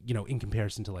seen, you know, in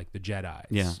comparison to like the Jedi's,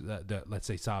 Yeah. the let's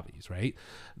say Savis, right?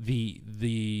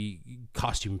 The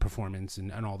costume performance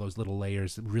and all those little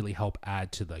layers really help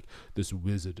add to like this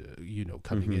wizard, you know,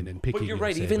 coming in and picking. But you're and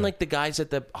right. saying, Even like, like the guys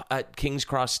at King's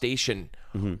Cross Station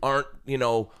Mm-hmm. aren't, you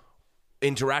know,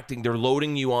 interacting. They're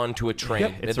loading you onto a train.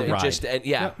 Yep, it's a It ride. Just,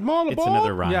 yeah. It's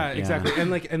another ride. Yeah, Yeah. exactly.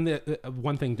 And like, and the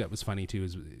one thing that was funny too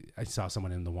is I saw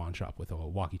someone in the wand shop with a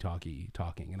walkie-talkie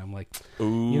talking, and I'm like,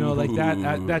 you know, like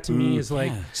that to me is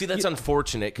like, See, that's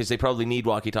unfortunate because they probably need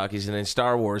walkie-talkies, and in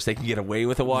Star Wars they can get away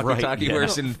with a walkie-talkie. yeah.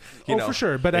 Whereas in, you know, for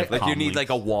sure. But I, like you need like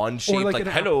a wand shape, like like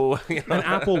an hello. you know? an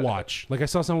Apple Watch. Like I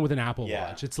saw someone with an Apple Yeah.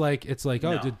 Watch. It's like,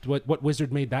 oh, No. what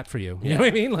wizard made that for you? You know what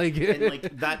I mean? Like, And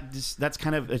like that's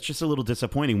kind of, it's just a little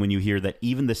disappointing when you hear that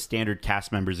even the standard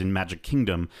cast members in Magic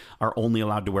Kingdom are only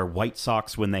allowed to wear white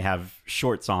socks when they have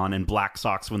shorts on and black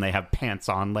socks when they have pants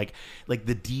on. Like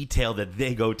the detail that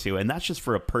they go to, and that's just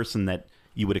for a person that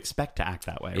you would expect to act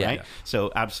that way, right? Yeah.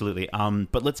 So absolutely.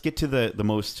 But let's get to the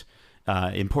most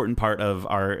important part of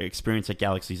our experience at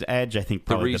Galaxy's Edge. I think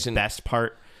probably the best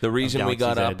part. The reason we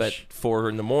got up at 4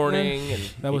 a.m. and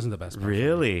That wasn't the best part.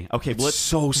 Really? Okay, well, it's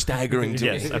so staggering to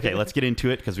yes. me. Okay, let's get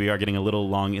into it because we are getting a little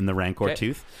long in the Rancor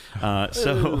tooth.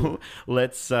 So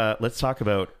let's talk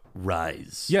about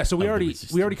Rise. Yeah, so we of the already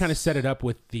Resistance. kind of set it up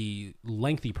with the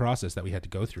lengthy process that we had to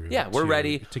go through. Yeah, we're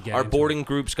ready. to get Our into boarding it.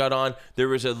 groups got on. There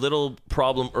was a little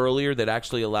problem earlier that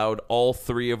actually allowed all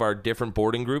 3 of our different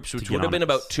boarding groups, which get would have on been it.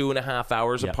 about 2.5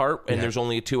 hours Yeah. apart, and Yeah. there's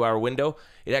only a 2-hour window.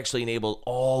 It actually enabled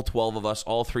all 12 of us,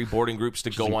 all 3 boarding groups, to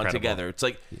go on incredible. together. It's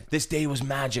like this day was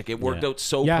magic. It worked Yeah. out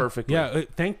so Yeah, perfectly. Yeah,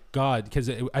 thank God, because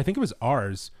I think it was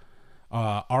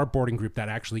our boarding group that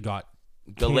actually got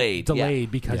Delayed, yeah.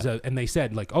 because and they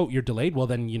said like, oh, you're delayed. Well,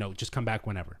 then just come back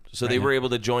whenever. So they were able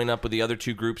to join up with the other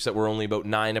 2 groups that were only about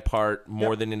 9 apart,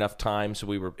 more than enough time. So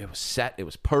it was set. It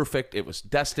was perfect. It was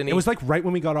destiny. It was like right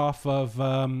when we got off of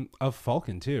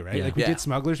Falcon too, right? Yeah. Like we Yeah. did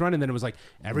Smuggler's Run, and then it was like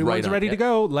everyone's Right on, ready yeah. to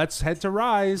go. Let's head to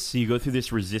Rise. So you go through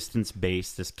this resistance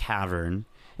base, this cavern.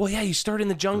 Well, yeah, you start in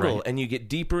the jungle Right. and you get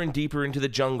deeper and deeper into the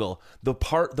jungle. The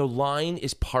line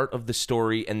is part of the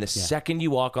story, and the second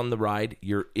you walk on the ride,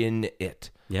 you're in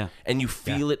it. Yeah. And you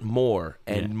feel it more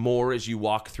and Yeah. more as you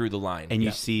walk through the line. And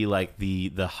you see like the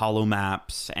hollow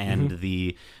maps and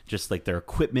the just like their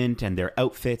equipment and their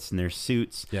outfits and their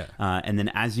suits. Yeah. And then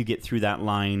as you get through that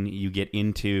line, you get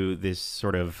into this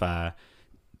sort of I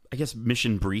guess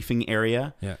mission briefing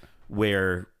area. Yeah.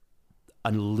 Where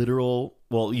a literal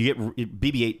you get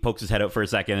BB-8 pokes his head out for a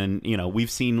second, and we've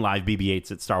seen live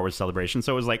BB-8s at Star Wars Celebration,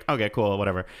 so it was like, okay, cool,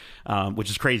 whatever, which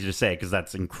is crazy to say because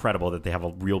that's incredible that they have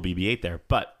a real BB-8 there,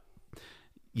 but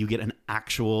you get an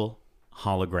actual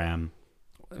hologram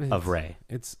of Rey.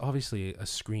 It's obviously a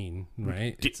screen,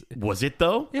 right? Was it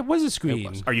though? It was a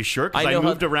screen. Are you sure? Because I I know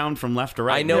moved around from left to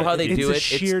right. I know how they It's do a it.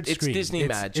 shared It's screen. Disney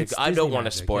It's- magic. it's I don't Disney want to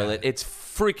magic, spoil yeah. it. It's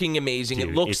freaking amazing. Dude,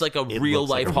 it looks like a real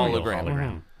life like a real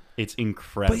hologram. It's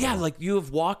incredible. But yeah, like you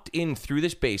have walked in through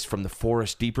this base from the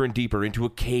forest deeper and deeper into a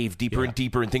cave, deeper and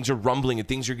deeper, and things are rumbling and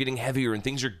things are getting heavier and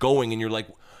things are going, and you're like,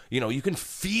 you can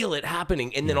feel it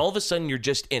happening, and then all of a sudden you're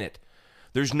just in it.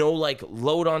 There's no like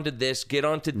load onto this, get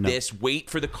onto this, wait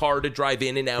for the car to drive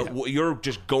in and out. You're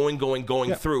just going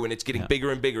through, and it's getting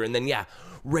bigger and bigger, and then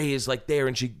Rey is like there,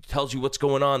 and she tells you what's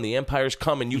going on. The Empire's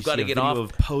coming. You've got to get off.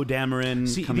 of Poe Dameron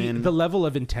See, come in. the level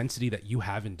of intensity that you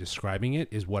have in describing it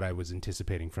is what I was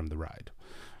anticipating from the ride.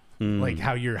 Like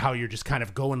how you're just kind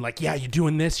of going like, yeah, you're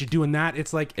doing this, you're doing that.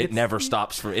 It's like It never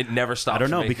stops. I I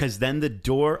don't know, because then the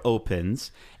door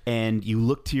opens and you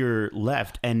look to your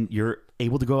left and you're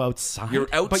able to go outside. You're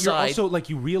outside. But you're also like,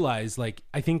 you realize, like,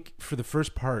 I think for the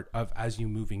first part of as you're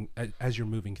moving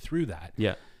through that,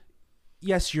 Yeah.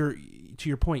 yes, you're, to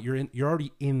your point, you're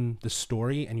already in the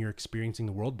story and you're experiencing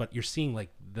the world, but you're seeing like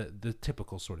the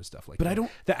typical sort of stuff, like But I don't-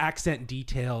 the accent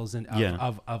details and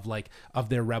of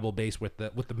their rebel base with the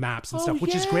maps and Oh, stuff,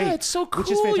 which is yeah, great. It's so cool.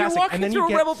 Which is fantastic. You're walking and then through you a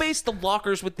get, rebel base, the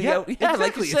lockers with the exactly.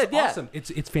 like you said, It's awesome.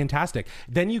 It's fantastic.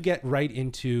 Then you get right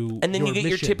into And then you get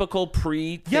your mission. typical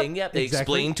pre-thing. Yep, They exactly.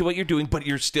 explain to what you're doing, but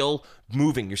you're still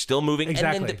moving. And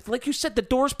Exactly. then, like you said, the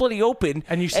door's bloody open.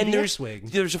 And you see the there's, X-Wing.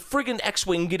 There's a friggin'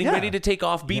 X-Wing getting Yeah. ready to take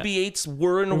off. BB-8s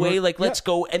whirring away like, let's yeah.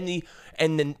 go.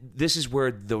 And then this is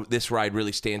where this ride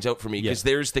really stands out for me, because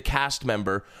there's the cast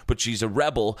member, but she's a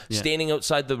rebel, standing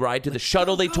outside the ride to the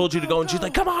shuttle they told you to go, and she's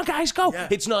like, come on, guys, go. Yeah.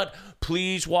 It's not,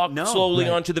 please walk No. slowly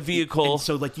Right. onto the vehicle. And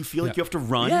so like you feel like you have to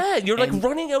run. Yeah, you're like and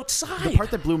running outside. The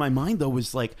part that blew my mind though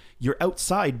was like you're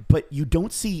outside, but you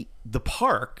don't see the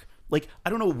park. Like I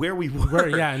don't know where we were.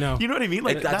 yeah, I know. You know what I mean?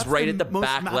 Like And that's right at the most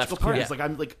back magical left part. corner. It's like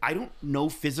I don't know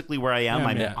physically where I am.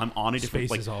 Yeah, I'm on a different. Space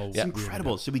Like is all it's weird.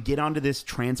 incredible. So we get onto this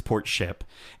transport ship,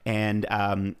 and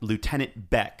Lieutenant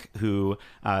Beck, who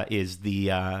is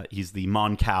he's the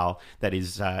Mon Cal that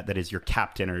is your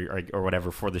captain or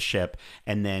whatever for the ship,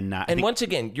 and then I And think- once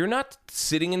again, you're not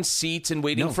sitting in seats and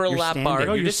waiting No, for a you're lap standing. bar. No,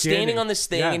 You're you're just standing standing. on this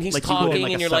thing, Yeah. and he's Like you go in talking, like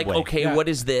a and you're subway. like, okay, Yeah. what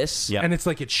is this? Yeah. and it's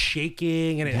like it's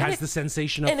shaking and it has the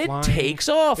sensation of And flying. it takes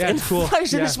off Yeah, and it's cool.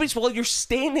 flies into Yeah. space while you're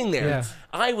standing there. Yeah.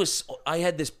 I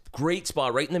had this great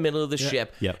spot right in the middle of the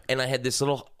ship, Yeah. and I had this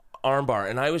little arm bar,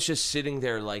 and I was just sitting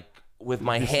there like, with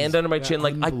my hand under my chin,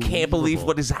 like, I can't believe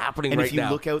what is happening and right if you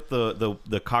now. look out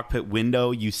the cockpit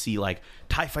window, you see like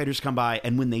TIE fighters come by,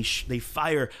 and when they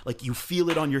fire, like you feel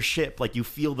it on your ship, like you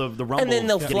feel the rumble. And then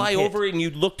they'll getting fly hit. over, and you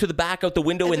look to the back out the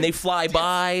window, and they fly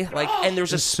by, like, and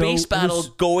there's a space battle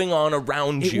going on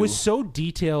around you. It was so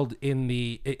detailed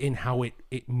in how it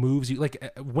moves you. Like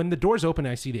when the doors open,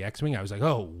 and I see the X-wing. I was like,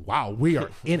 oh wow, we are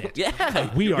in it. Yeah,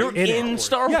 like, we are you're in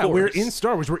Star Wars. Yeah, we're in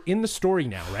Star Wars. We're in the story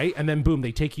now, right? And then boom,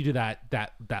 they take you to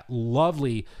that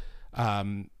lovely.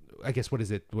 I guess what is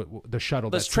it? The shuttle.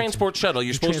 This transport shuttle.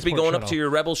 You're supposed to be going up to your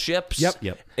rebel ships.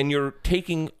 Yep. And you're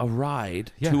taking a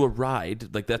ride to a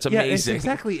ride. Like, that's Yeah, amazing.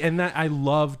 exactly. And that I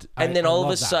loved. And then I all of a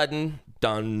loved that. sudden,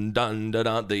 dun dun dun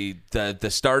dun, the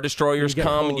Star Destroyers You get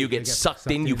come, pulled, and you you get get sucked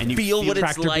in. sucked You in. And you feel feel what it's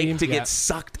tractor like beam, to yeah. get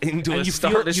sucked into And a you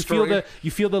Star Destroyer. you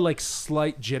feel the like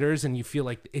slight jitters, and you feel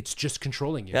like it's just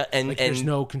controlling you. Yeah, and like, there's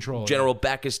no control. General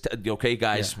Beck is okay,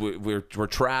 guys. Yeah. We're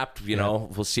trapped. You know,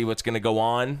 we'll see what's going to go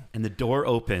on. and the door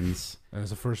opens. And it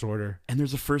was the first order. And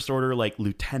there's a first order like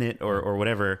lieutenant or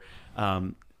whatever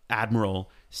admiral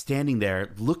standing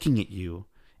there looking at you,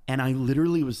 and I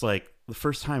literally was like, the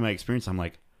first time I experienced, I'm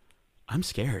like, I'm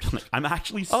scared. I'm like, I'm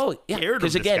actually scared. Because of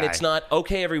this again, guy. it's not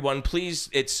okay, everyone. Please,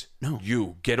 it's No.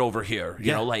 you get over here.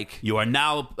 You know, like you are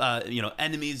now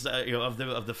enemies of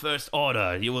the first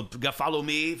order. You will follow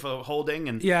me for holding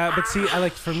and Yeah, but see, I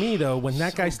like for me though, when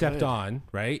that guy stepped good. on,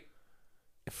 right?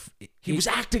 he was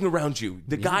acting around you.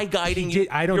 The guy guiding He did,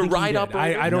 I don't your think he ride did. up.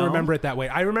 I don't No. remember it that way.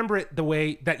 I remember it the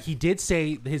way that he did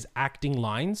say his acting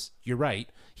lines. You're right.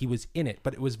 He was in it,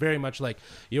 but it was very much like,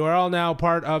 you are all now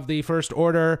part of the First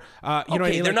Order. You know what I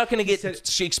mean? they're Like, not going to he get said-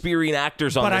 Shakespearean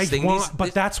actors on but this I thing. want,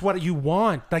 but that's what you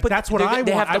want. Like, that's what I want.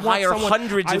 They have to I want hire someone-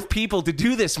 hundreds of people to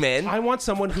do this, man. I want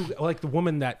someone who, like the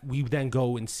woman that we then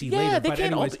go and see Yeah, later. they But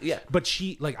can't all anyways, be- yeah. but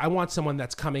she, like, I want someone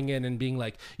that's coming in and being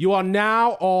like, you are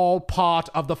now all part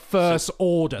of the First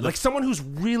Order. Like someone who's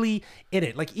really in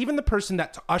it. Like even the person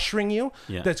that's ushering you,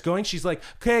 Yeah. that's going, she's like,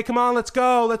 okay, come on, let's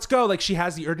go. Like she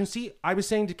has the urgency. I was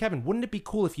saying to Kevin, wouldn't it be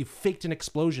cool if you faked an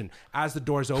explosion as the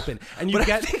doors open and you But I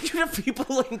get think you have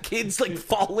people and kids like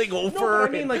falling over. no, but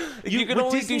I mean, like you can with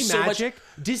only Disney do so much. magic.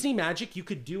 Disney magic, you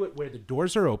could do it where the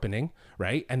doors are opening,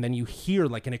 right, and then you hear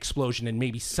like an explosion and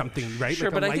maybe something, right? Sure,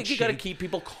 like a but I light think you got to shade. keep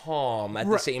people calm at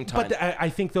the Right, same time. But I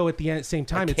think though at the same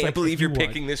time, it's can't like believe if you you're want-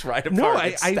 picking this right apart. No,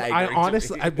 It's I staggering to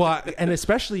honestly, me. well, and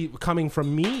especially coming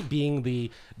from me being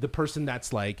the person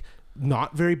that's like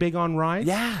not very big on rides.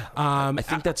 Yeah, I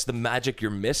think that's the magic you're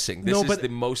missing. This No, is but- the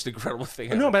most incredible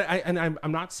thing. No, ever. but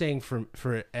I'm not saying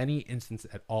for any instance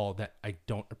at all that I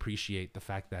don't appreciate the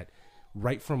fact that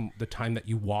right from the time that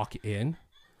you walk in,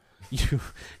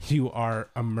 you are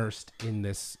immersed in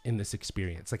this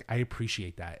experience. Like I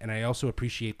appreciate that, and I also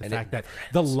appreciate the fact that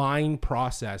the line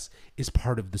process is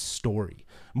part of the story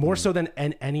more so than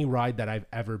any ride that I've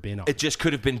ever been on. It just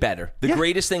could have been better. The Yeah.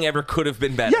 greatest thing ever could have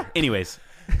been better. Yeah. anyways.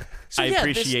 So I yeah,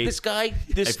 appreciate this guy.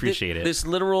 This, I appreciate it. This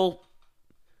literal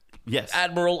Yes.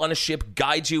 admiral on a ship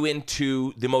guides you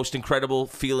into the most incredible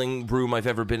feeling room I've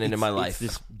ever been in my life.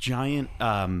 It's this giant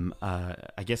I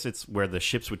guess it's where the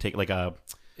ships would take like a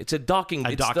It's a docking.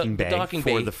 It's docking the bay docking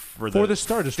for bay. the for the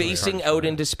Star Destroyer. Facing out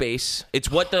into space.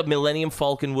 It's what the Millennium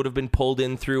Falcon would have been pulled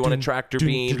in through on a tractor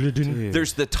beam.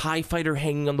 There's the TIE fighter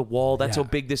hanging on the wall. That's Yeah. how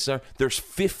big this are. There's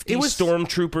 50 It was-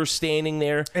 stormtroopers standing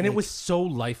there. And it was so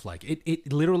lifelike.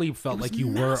 It literally felt like you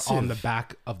massive. were on the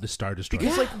back of the Star Destroyer.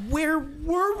 It's like, where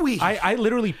were we? I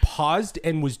literally paused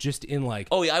and was just in like,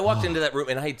 Oh yeah, I walked into that room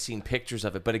and I had seen pictures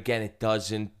of it, but again, it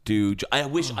doesn't do. I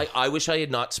wish I had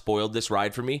not spoiled this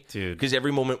ride for me, Dude. because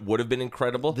every moment would have been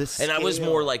incredible. The And I was scale.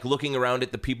 more like looking around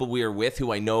at the people we were with,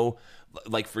 who I know,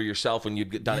 like for yourself, when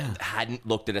you'd done it, hadn't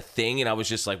looked at a thing, and I was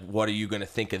just like, "What are you going to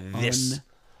think of this?"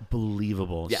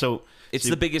 Unbelievable. Yeah. So It's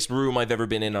the biggest room I've ever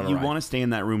been in on a you ride. want to stay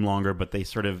in that room longer, but they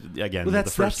sort of again the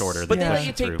that's- first that's- order. But they Yeah. let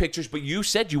you take pictures. But you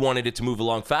said you wanted it to move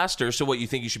along faster. So what, you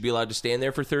think you should be allowed to stand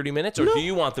there for 30 minutes, or do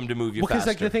you want them to move you because faster?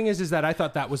 like the thing is that I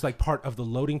thought that was like part of the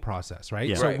loading process, right?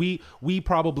 Yeah. So Right. we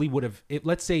probably would have,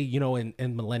 let's say, you know, in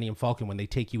Millennium Falcon when they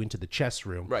take you into the chess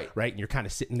room, Right. and you're kind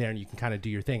of sitting there and you can kind of do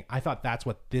your thing. I thought that's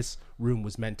what this room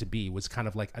was meant to be, was kind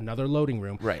of like another loading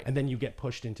room, Right. and then you get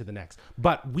pushed into the next.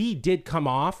 But we did come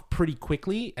off pretty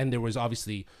quickly, and there was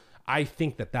obviously. I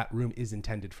think that room is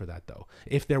intended for that, though.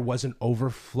 If there was an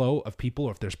overflow of people,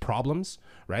 or if there's problems,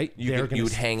 right? You they're could- gonna you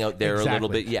would hang out there a little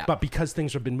bit, yeah. But because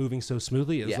things have been moving so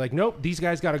smoothly, it's Yeah. like, nope, these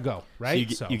guys got to go, So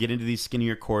right? you get into these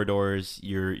skinnier corridors.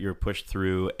 You're pushed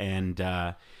through, and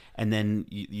and then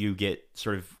you get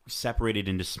sort of separated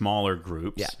into smaller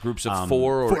groups. Yeah, groups of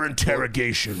 4 for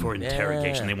interrogation.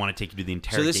 They want to take you to the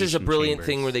interrogation. So this is a brilliant chambers.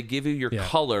 thing where they give you your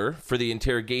color for the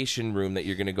interrogation room that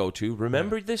you're going to go to.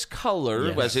 Remember this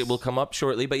color, as it will come up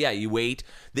shortly. But yeah, you wait.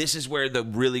 This is where the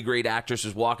really great actress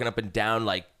is walking up and down,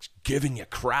 like giving you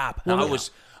crap. I was.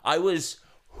 I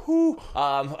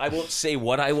won't say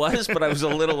what I was, but I was a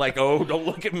little like, oh, don't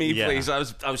look at me, please. I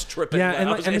was tripping. Yeah,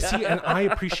 and I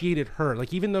appreciated her.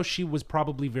 Like, even though she was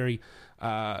probably very,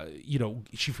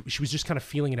 she was just kind of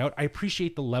feeling it out. I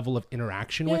appreciate the level of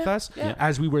interaction with us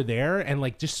as we were there, and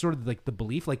like just sort of like the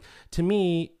belief. Like, to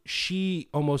me, she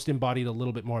almost embodied a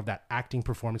little bit more of that acting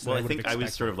performance. Well, I think I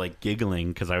was sort of like giggling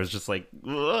because I was just like,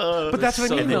 ugh. But that's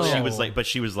what I mean. And then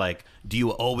she was like, do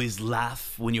you always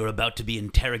laugh when you're about to be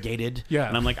interrogated? Yeah.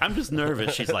 And I'm like, I'm just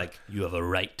nervous. She's like, you have a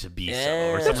right to be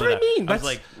so. Or That's something what I like mean. that. I was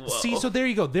like, whoa. See, so there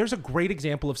you go. There's a great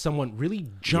example of someone really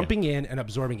jumping in and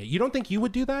absorbing it. You don't think you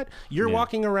would do that? You're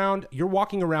walking around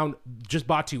just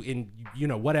Batu in,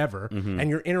 whatever, and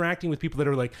you're interacting with people that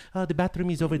are like, oh, the bathroom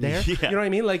is over there. You know what I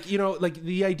mean? Like, like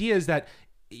the idea is that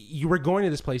you were going to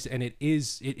this place and it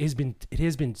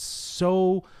has been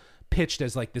so pitched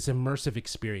as like this immersive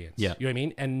experience. Yeah. You know what I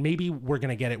mean? And maybe we're going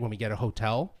to get it when we get a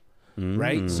hotel.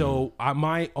 Right. So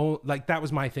my own, like, that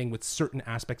was my thing with certain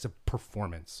aspects of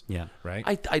performance. Yeah. Right.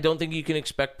 I don't think you can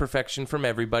expect perfection from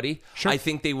everybody. Sure. I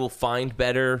think they will find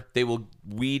better. They will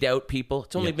weed out people.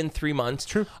 It's only been 3 months.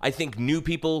 True. I think new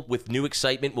people with new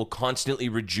excitement will constantly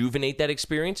rejuvenate that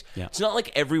experience. Yeah. It's not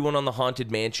like everyone on the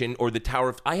Haunted Mansion or the Tower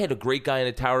of... I had a great guy in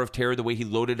the Tower of Terror, the way he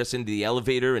loaded us into the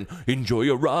elevator and enjoy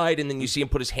a ride, and then you see him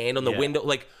put his hand on the window.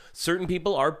 Like, certain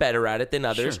people are better at it than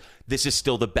others. Sure. This is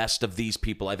still the best of these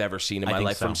people I've ever seen in my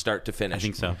life from start to finish. I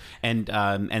think so. And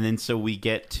then so we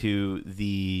get to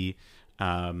the...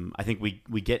 I think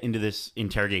we get into this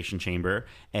interrogation chamber,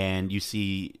 and you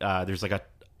see there's like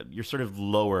you're sort of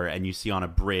lower, and you see on a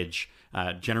bridge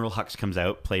General Hux comes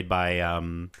out, played by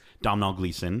Domhnall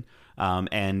Gleeson,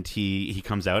 and he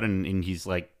comes out and he's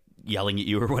like yelling at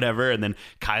you or whatever, and then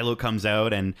Kylo comes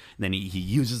out, and then he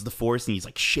uses the Force, and he's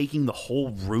like shaking the whole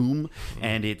room,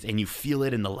 and you feel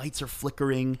it, and the lights are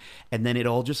flickering, and then it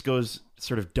all just goes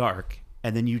sort of dark.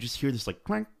 And then you just hear this like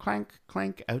clank, clank,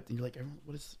 clank out, and you're like,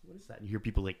 what is that? And you hear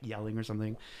people like yelling or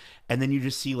something, and then you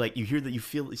just see like you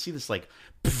see this like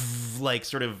like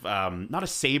sort of not a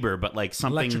saber, but like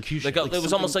something electrocution. Like it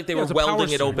was almost like they were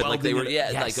welding it open, like they were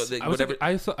whatever.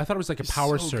 I thought it was like a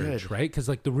power surge, right? Because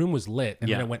like the room was lit, and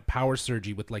then it went power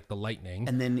surgy with like the lightning,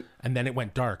 and then it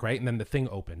went dark, right? And then the thing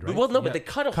opened, right? Well, no, but they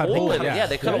cut a hole in it. Yeah,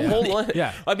 they cut a hole in it.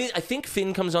 Yeah, I mean, I think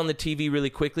Finn comes on the TV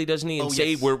really quickly, doesn't he? And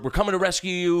say, "We're coming to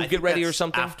rescue you. Get ready," or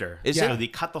something. After so they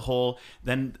cut the hole.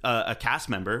 Then a cast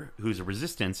member who's a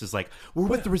Resistance is like, "We're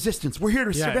with the Resistance. We're here to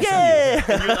rescue you."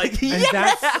 And you're like, and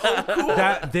that's so cool.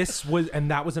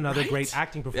 That was another great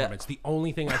acting performance. The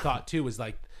only thing I thought too was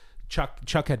like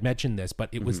Chuck had mentioned this, but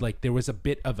it was like there was a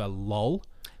bit of a lull.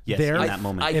 Yes, there in that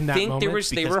moment. I think they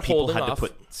were holding had off. to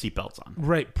put seatbelts on.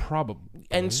 Right, probably.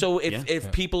 And so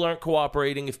if people aren't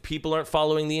cooperating, if people aren't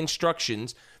following the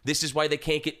instructions, this is why they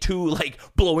can't get too like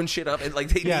blowing shit up, and like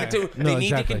they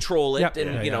need to control it,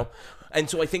 And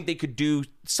so I think they could do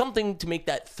something to make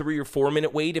that 3 or 4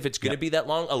 minute wait, if it's going to be that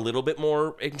long, a little bit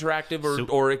more interactive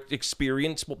or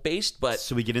experience based. But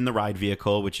so we get in the ride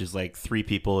vehicle, which is like 3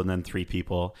 people and then 3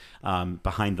 people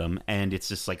behind them, and it's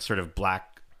this like sort of black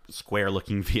square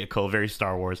looking vehicle, very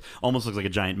Star Wars, almost looks like a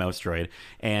giant mouse droid,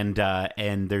 and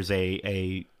there's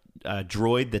a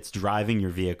droid that's driving your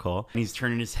vehicle, and he's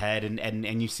turning his head,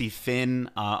 and you see Finn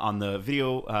on the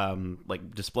video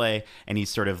like display, and he's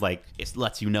sort of like, it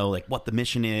lets you know like what the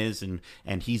mission is,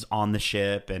 and he's on the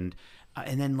ship, and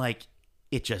then like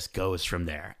it just goes from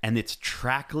there, and it's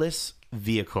trackless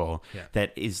vehicle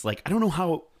that is like, I don't know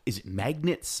how. Is it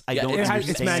magnets? I don't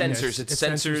understand. It's sensors. It's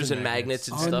sensors and magnets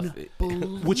and stuff.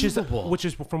 Which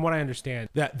is from what I understand,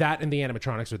 that and the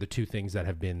animatronics are the 2 things that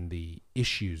have been the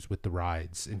issues with the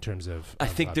rides in terms of. I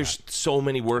think there's so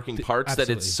many working parts that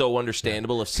it's so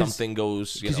understandable if something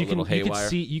goes a little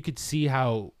haywire. You could see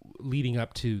how leading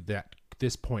up to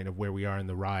this point of where we are in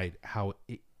the ride, how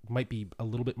it might be a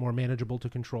little bit more manageable to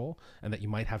control, and that you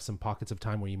might have some pockets of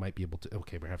time where you might be able to,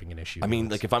 we're having an issue. I mean,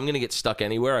 like if I'm going to get stuck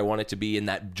anywhere, I want it to be in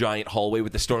that giant hallway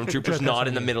with the stormtroopers, not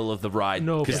in the middle of the ride.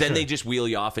 No, because then they just wheel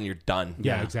you off and you're done.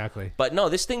 Yeah, exactly. But no,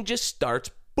 this thing just starts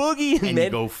boogieing, and you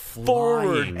go flying,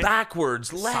 forward,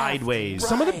 backwards, left, sideways. Right.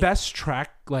 Some of the best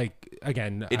track, like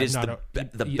again, it is the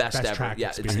best ever. Track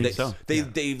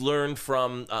they learned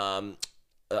from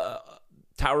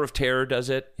Tower of Terror does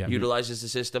it, utilizes the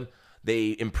system.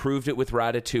 They improved it with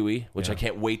Ratatouille, which I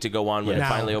can't wait to go on when it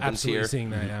finally opens absolutely here. seeing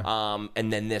that, yeah.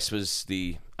 And then this was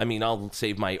I'll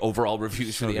save my overall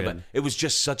reviews for the end, but it was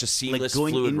just such a seamless, Like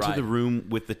going fluid into ride. the room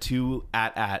with the two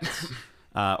AT-ATs,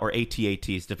 or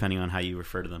AT-ATs, depending on how you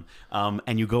refer to them,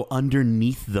 and you go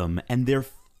underneath them, and they're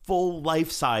full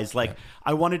life size. Like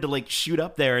I wanted to like shoot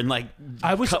up there and like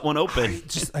cut one open.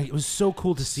 It was so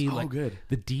cool to see like good.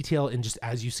 the detail and just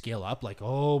as you scale up, like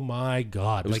oh my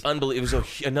god, It was like unbelievable. It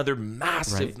was another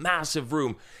massive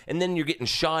room. And then you're getting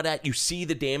shot at. You see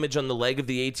the damage on the leg of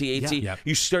the AT-AT. Yeah.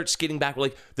 You start skidding back.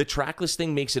 Like the trackless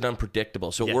thing makes it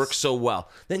unpredictable. So it Yes. works so well.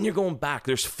 Then you're going back.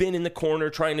 There's Finn in the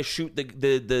corner trying to shoot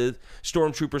the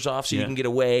stormtroopers off so you can get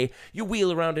away. You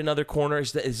wheel around another corner.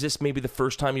 Is this maybe the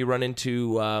first time you run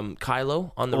into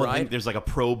Kylo on the Or I ride? think there's like a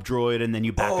probe droid, and then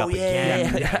you back up yeah.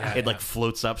 again. It like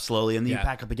floats up slowly, and then you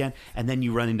back up again, and then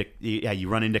you run into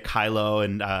Kylo,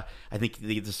 and I think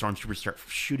the stormtroopers start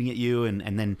shooting at you,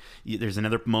 and then there's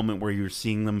another moment where you're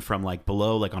seeing them from like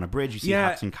below, like on a bridge. You see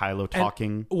Hux and Kylo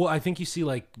talking. well, I think you see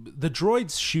like the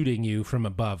droids shooting you from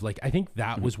above. Like I think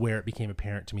that was where it became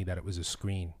apparent to me that it was a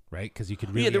screen, right? Because you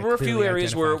could really there were a few clearly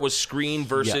areas where it identify. was screen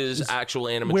versus actual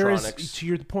animatronics. Whereas to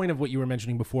your point of what you were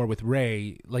mentioning before with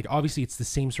Rey, like obviously it's the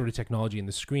same sort of technology in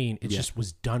the screen. It just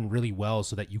was done really well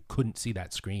so that you couldn't see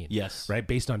that screen. Yes. Right?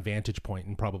 Based on vantage point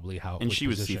and probably how it And was she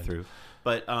was positioned. see-through.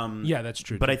 But Yeah, that's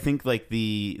true. But I think like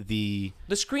the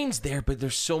The screen's there, but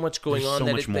there's so much going There's on so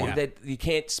that, much more. that you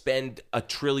can't spend $1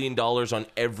 trillion on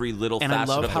every little and I facet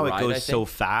love of how the it ride, goes I so think.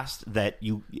 fast that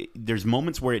there's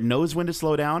moments where it knows when to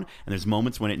slow down, and there's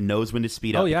moments when it knows when to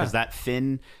speed up. Oh, yeah. Because that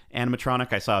Finn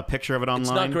animatronic, I saw a picture of it online. It's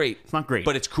not great. It's not great.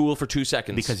 But it's cool for 2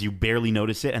 seconds. because you barely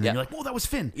notice it, and then Yeah. you're like, "Whoa, that was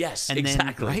Finn!" Yes, and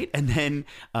exactly. Then, right,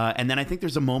 and then I think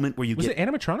there's a moment where you was get it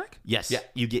animatronic? yes, Yeah.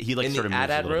 you get he like in sort the of moves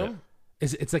a AT-AT little room? bit.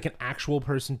 It's like an actual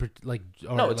person, like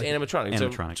or No, it's like animatronic.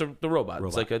 Animatronic. It's the robot.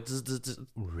 It's like a... zzz, zzz, zzz.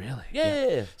 Really?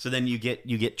 Yeah. So then you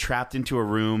get trapped into a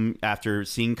room after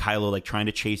seeing Kylo like trying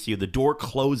to chase you. The door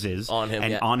closes On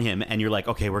him, and you're like,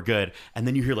 okay, we're good. And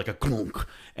then you hear like a clunk,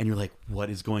 and you're like, what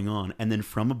is going on? And then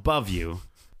from above you,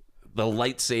 The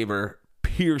lightsaber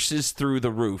pierces through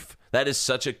the roof. That is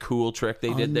such a cool trick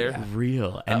they did there.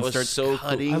 real and was starts so cool.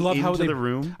 cutting I love into how they the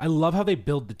room. I love how they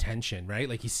build the tension, right?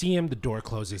 Like you see him, the door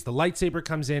closes, the lightsaber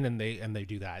comes in, and they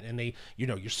do that, and they,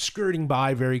 you're skirting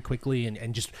by very quickly,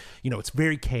 and just, it's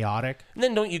very chaotic. And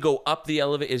then don't you go up the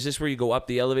elevator? Is this where you go up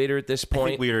the elevator at this I point?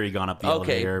 think we already gone up the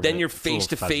Okay, elevator. then but you're it's a little face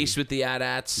to face fuzzy. with the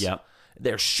AT-ATs. Yep.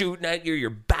 They're shooting at you.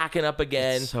 You're backing up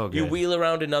again. It's so You good. wheel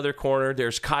around another corner.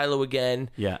 There's Kylo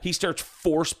again. Yeah. He starts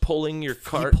force pulling your He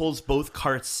cart. pulls both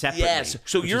carts separately. Yes.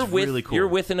 So which you're is with really cool. you're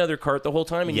with another cart the whole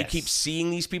time, and Yes. you keep seeing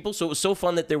these people. So it was so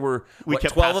fun that there were We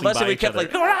kept 12 of passing us, and by we each kept other.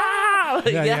 like, "Hurrah!"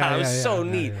 Yeah, it was yeah, so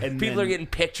yeah, neat. yeah. And People then- are getting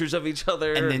pictures of each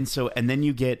other. And then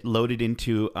you get loaded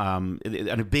into and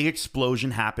a big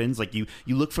explosion happens. Like you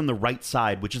look from the right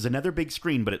side, which is another big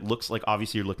screen, but it looks like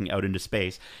obviously you're looking out into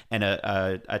space, and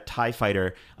a TIE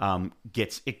fighter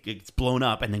gets blown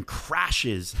up and then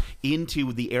crashes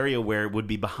into the area where it would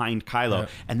be behind Kylo,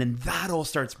 and then that all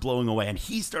starts blowing away, and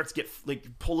he starts get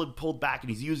like pulled back, and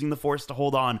he's using the Force to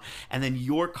hold on, and then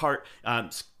your cart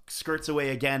skirts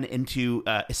away again into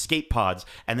escape pods,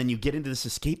 and then you get into this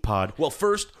escape pod. Well,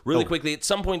 first, really Oh. quickly, at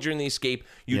some point during the escape,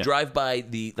 you Yeah. drive by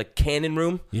the cannon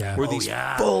room, Yeah. where Oh, these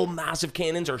full massive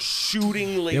cannons are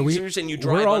shooting lasers, and you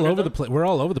drive we're all under over them. the place. We're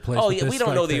all over the place. Oh with yeah, this, we don't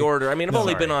like, know the thing. order. I mean, I've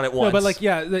only been on it once. No, but like,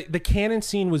 yeah, the cannon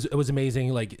scene was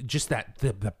amazing. Like, just that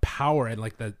the power and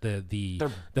like the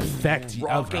effect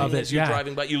rocking of it. as you're Yeah.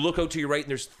 driving by. You look out to your right, and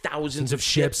there's thousands Of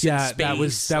ships, in yeah, space. that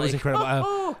was Like,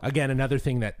 incredible. Again, another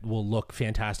thing that will look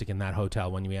fantastic in that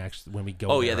hotel when we go.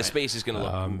 Oh there, yeah, the right? space is going to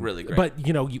look really great.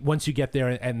 But once you get there,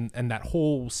 and that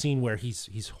whole scene where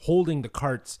he's holding the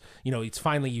carts, it's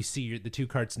finally you see the two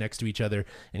carts next to each other,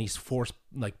 and he's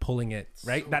pulling it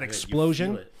right. That good. You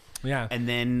explosion, feel it. yeah. And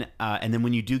then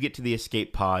when you do get to the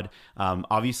escape pod,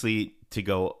 obviously to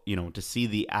go, to see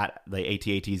the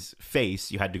AT-AT's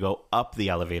face, you had to go up the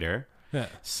elevator. Yeah.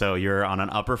 So you're on an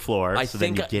upper floor. I so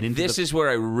think then you get into this is where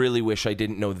I really wish I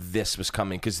didn't know this was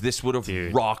coming, because this would have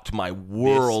Dude, rocked my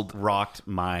world. This rocked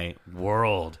my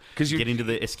world. 'Cause you you- get into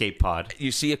the escape pod,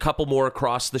 You see a couple more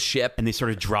across the ship, and they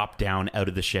sort of drop down out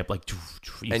of the ship, like, you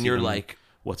and see you're them, like,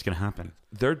 what's going to happen?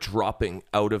 they're dropping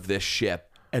out of this ship.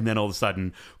 And then all of a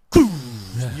sudden,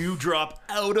 you drop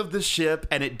out of the ship,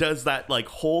 and it does that like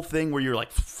whole thing where you're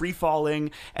like free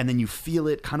falling, and then you feel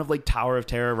it, kind of like Tower of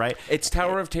Terror, right? It's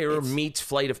Tower of Terror meets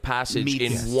Flight of Passage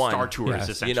Meets in one. Star Tours,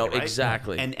 Yeah. essentially, right?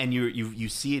 Exactly. And you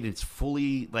see it, and it's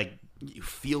fully like you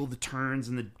feel the turns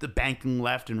and the banking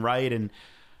left and right, and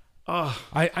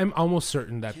I'm almost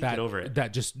certain that get over it.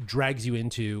 that just drags you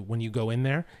into when you go in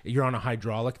there. You're on a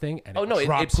hydraulic thing, and it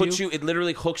drops puts you. It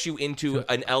literally hooks you into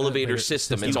an elevator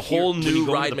system. It's a You hear- whole when you new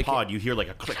go into ride the mechanic. pod. You hear like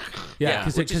a click. Yeah,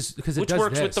 because which it does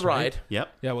works this, with the right? ride.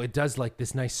 Yep. Yeah, well, it does like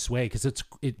this nice sway because it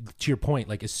to your point.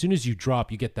 Like as soon as you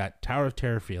drop, you get that Tower of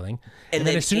Terror feeling, And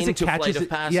then as soon as it into Flight catches of it,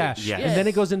 Passage. yeah, Yes. and then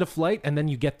it goes into flight, and then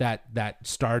you get that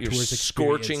Star You're Tours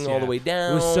scorching experience. all the Yeah. way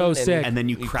down. It was so and- sick. And then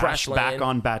you You crash crash back land.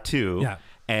 on Batu. Yeah.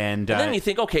 And And then you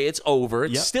think, okay, it's over.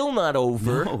 It's Yep. still not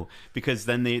over. No, because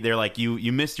then they're like,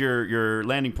 you missed your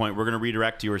landing point. We're going to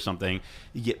redirect you or something.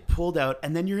 You get pulled out,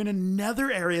 and then you're in another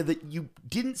area that you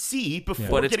didn't see before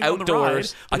But it's getting on the ride.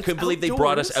 outdoors. But I it's couldn't believe they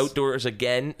brought us outdoors outdoors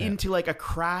again. into like a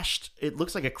crashed. It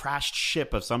looks like a crashed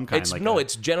ship of some kind.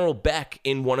 It's General Beck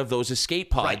in one of those escape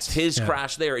pods. Right. His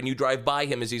crash there, and you drive by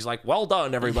him as he's like, "Well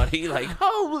done, everybody!" Like,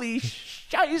 holy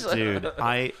shiza. Dude,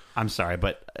 I'm sorry,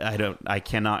 but I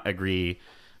cannot agree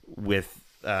with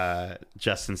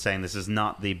Justin saying this is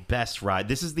not the best ride.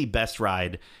 This is the best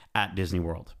ride at Disney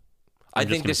World. I I'm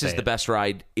just think gonna this is say the it. best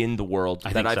ride in the world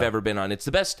that think I've so. ever been on. It's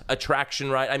the best attraction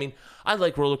ride. I mean, I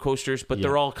like roller coasters, but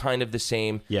they're all kind of the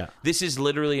same. Yeah. This is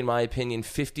literally, in my opinion,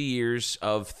 50 years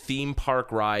of theme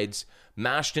park rides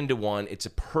mashed into one. It's a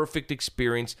perfect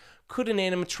experience. Could an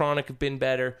animatronic have been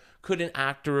better? Could an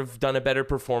actor have done a better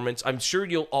performance? I'm sure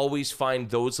you'll always find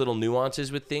those little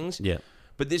nuances with things. Yeah.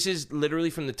 But this is literally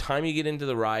from the time you get into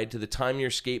the ride to the time your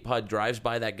skate pod drives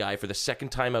by that guy for the second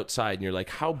time outside, and you're like,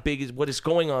 how big is, what is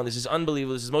going on? This is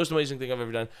unbelievable. This is the most amazing thing I've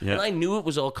ever done. Yeah. And I knew it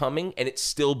was all coming, and it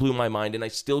still blew my mind, and I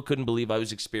still couldn't believe I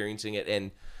was experiencing it.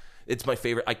 And it's my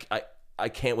favorite. I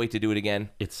can't wait to do it again.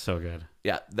 It's so good.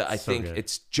 Yeah, I So think good.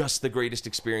 it's just the greatest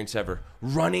experience ever.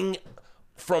 Running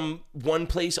from one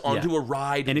place onto Yeah. a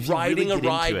ride, And if you really riding get a into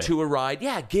ride it. to a ride.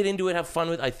 Yeah, get into it, have fun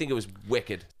with it. I think it was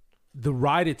wicked. The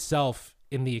ride itself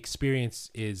in the experience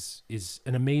is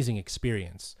an amazing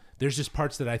experience. There's just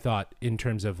parts that I thought in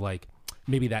terms of like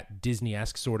maybe that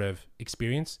Disney-esque sort of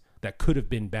experience that could have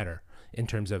been better in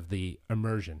terms of the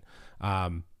immersion.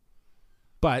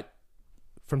 But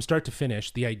from start to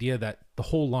finish, the idea that the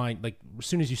whole line, like as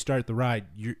soon as you start the ride,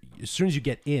 as soon as you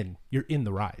get in, you're in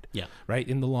the ride. Yeah. Right?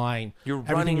 In the line. You're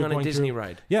everything running you're on a going Disney through.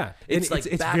 ride. Yeah. It's And like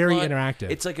it's very backlot- interactive.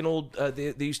 It's like an old.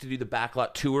 They used to do the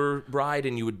backlot tour ride,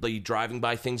 and you would be driving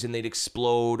by things and they'd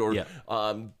explode. Or Yeah.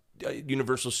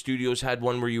 Universal Studios had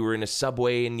one where you were in a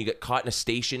subway and you get caught in a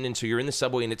station, and so you're in the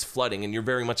subway and it's flooding, and you're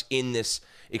very much in this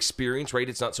experience, right?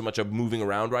 It's not so much a moving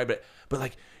around ride, but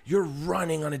like you're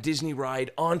running on a Disney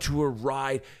ride onto a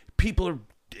ride. People are.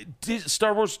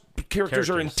 Star Wars characters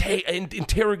are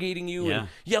interrogating you Yeah. and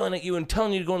yelling at you and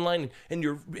telling you to go in line, and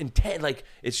you're intent. Like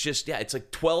it's just it's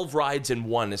like 12 rides in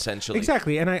one essentially.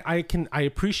 Exactly, and I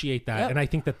appreciate that, Yeah. and I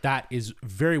think that is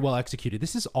very well executed.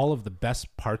 This is all of the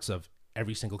best parts of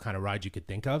every single kind of ride you could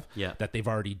think of Yeah. that they've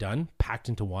already done, packed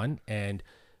into one, and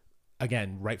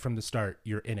again, right from the start,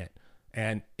 you're in it,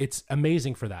 and it's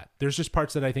amazing for that. There's just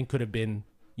parts that I think could have been,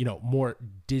 more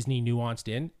Disney nuanced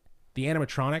in. The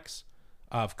animatronics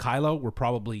of Kylo were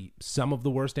probably some of the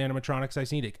worst animatronics I've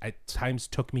seen. It at times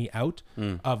took me out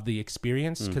of the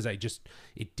experience because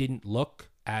it didn't look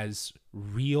as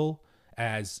real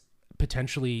as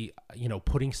potentially,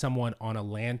 putting someone on a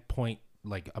land point,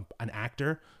 like an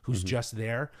actor who's just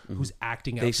there, who's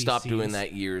acting out They these stopped doing scenes.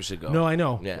 that years ago. No, I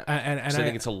know. Yeah, And so I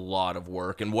think it's a lot of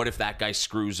work. And what if that guy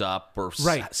screws up or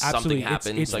right, something absolutely.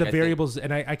 happens? It's Like, the I think- variables,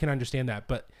 and I can understand that,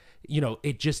 but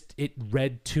it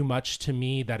read too much to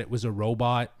me that it was a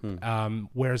robot.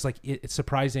 Whereas like it's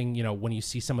surprising, when you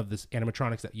see some of this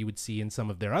animatronics that you would see in some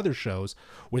of their other shows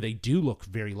where they do look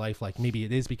very lifelike. Maybe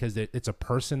it is because it's a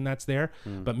person that's there,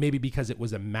 but maybe because it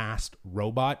was a masked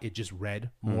robot, it just read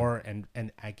more and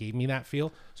it gave me that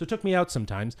feel. So it took me out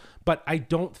sometimes, but I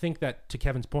don't think that, to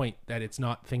Kevin's point, that it's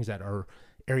not things that are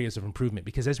areas of improvement,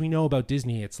 because as we know about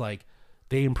Disney, it's like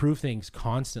they improve things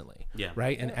constantly,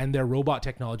 right? And their robot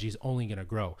technology is only going to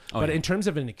grow. But in terms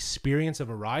of an experience of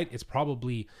a ride, it's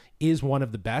probably is one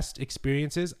of the best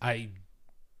experiences. I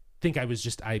think I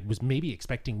was maybe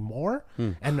expecting more,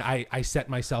 and I set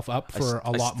myself up for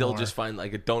a lot more. I still just find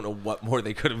like I don't know what more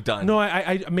they could have done. No,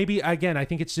 I maybe again I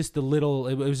think it's just the little.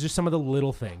 It was just some of the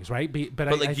little things, right? But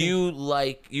I think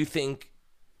you think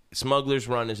Smuggler's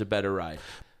Run is a better ride.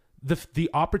 the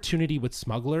opportunity with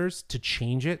Smugglers to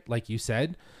change it, like you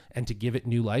said, and to give it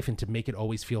new life and to make it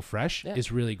always feel fresh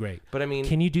is really great. But I mean,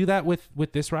 can you do that with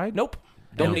this ride? Nope.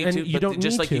 Don't need And to. you But don't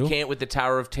just need like you to. can't with the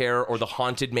Tower of Terror or the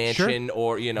Haunted Mansion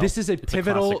or This is a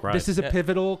pivotal. classic ride. This is a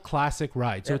pivotal classic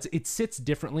ride. So it sits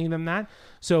differently than that.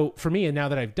 So for me, and now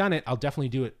that I've done it, I'll definitely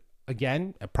do it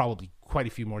again, probably quite a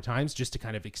few more times, just to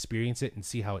kind of experience it and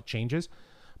see how it changes.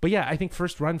 But yeah, I think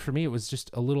first run for me, it was just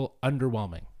a little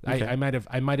underwhelming. Okay. I might have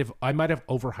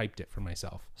overhyped it for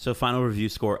myself. So final review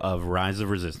score of Rise of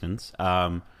Resistance.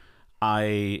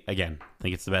 I, again,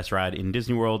 think it's the best ride in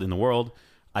Disney World, in the world.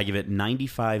 I give it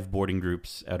 95 boarding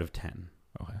groups out of 10.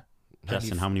 Okay.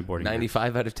 Justin, how many boarding groups?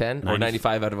 95 out of 10 or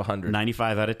 95 out of 100?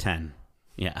 95 out of 10.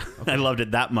 Yeah. I loved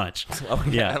it that much.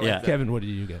 Yeah. Kevin, what did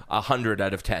you get? 100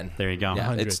 out of 10. There you go. Yeah,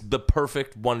 100. it's the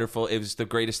perfect, wonderful. It was the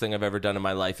greatest thing I've ever done in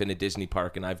my life in a Disney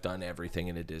park, and I've done everything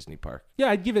in a Disney park.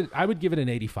 Yeah, I would give it an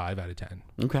 85 out of 10.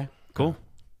 Okay, cool.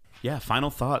 Yeah, final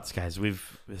thoughts, guys.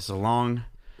 It's a long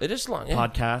It is long. Yeah.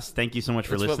 podcast. Thank you so much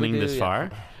for That's what we listening do, this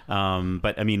far.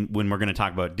 But I mean, when we're going to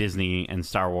talk about Disney and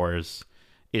Star Wars,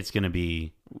 it's going to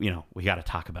be, we got to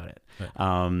talk about it.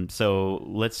 Right. So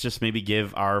let's just maybe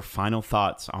give our final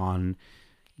thoughts on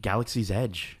Galaxy's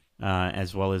Edge,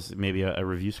 as well as maybe a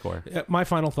review score. My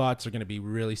final thoughts are going to be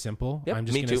really simple. Yep, I'm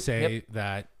just me going to too. say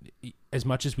that as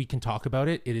much as we can talk about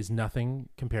it, it is nothing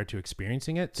compared to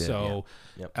experiencing it. So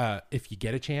if you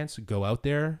get a chance, go out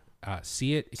there.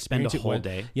 See it, experience Spend a it whole when-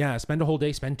 day. Yeah, spend a whole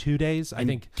day, spend 2 days. I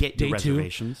think Get day your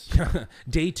reservations.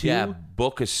 Day 2. Yeah,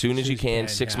 book as soon as you can.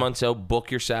 6 yeah. months out, book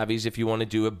your Savvies if you want to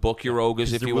do it. Book your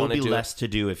Ogas if There you will want to be do less to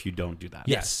do if you don't do that.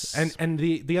 Yes. And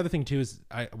the other thing too is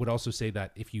I would also say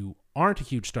that if you aren't a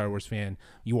huge Star Wars fan,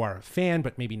 you are a fan,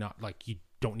 but maybe not like you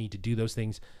don't need to do those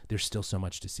things. There's still so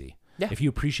much to see. Yeah. If you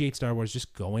appreciate Star Wars,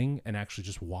 just going and actually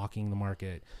just walking the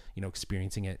market,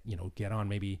 experiencing it, get on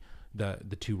maybe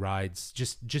the 2 rides,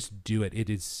 just do it. It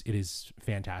is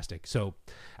fantastic. So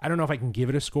I don't know if I can give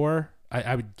it a score.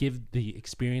 I would give the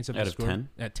experience of Out the of score 10?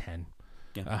 at 10.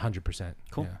 Yeah. 100%.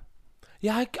 Cool. Yeah.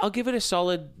 Yeah, I'll give it a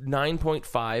solid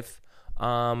 9.5.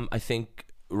 I think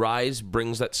Rise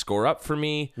brings that score up for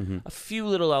me. Mm-hmm. A few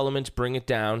little elements bring it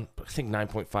down. But I think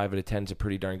 9.5 out of 10 is a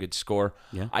pretty darn good score.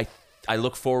 Yeah. I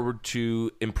look forward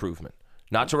to improvement.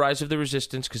 Not to Rise of the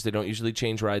Resistance, because they don't usually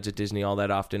change rides at Disney all that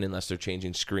often unless they're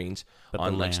changing screens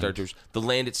on like Star Tours. The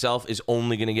land itself is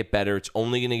only going to get better. It's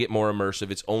only going to get more immersive.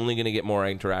 It's only going to get more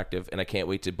interactive, and I can't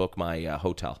wait to book my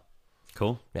hotel.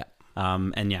 Cool. Yeah.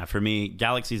 And yeah, for me,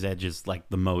 Galaxy's Edge is like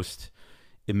the most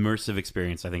immersive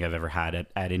experience I think I've ever had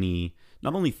at any,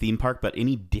 not only theme park, but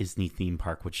any Disney theme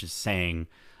park, which is saying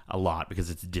a lot because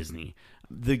it's Disney.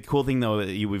 The cool thing, though, that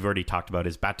we've already talked about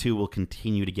is Batuu will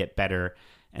continue to get better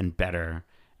and better,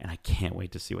 and I can't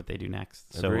wait to see what they do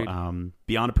next. Agreed. So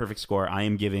beyond a perfect score,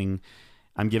 I'm giving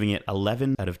it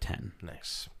 11 out of 10.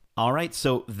 Nice. All right,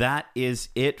 so that is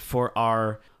it for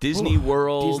our Disney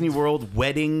World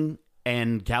wedding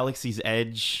and Galaxy's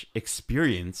Edge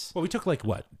experience. Well, we took like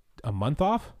what? A month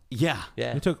off? Yeah.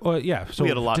 Yeah. We took, so We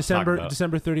had a lot to talk about.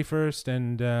 December 31st,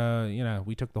 and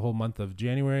we took the whole month of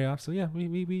January off. So yeah,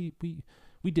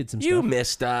 we did some You stuff.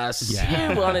 missed us.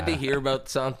 Yeah. You wanted to hear about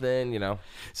something,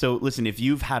 So listen, if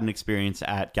you've had an experience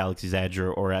at Galaxy's Edge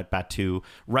or at Batuu,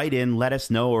 write in, let us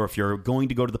know. Or if you're going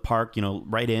to go to the park,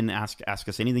 write in, ask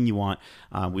us anything you want.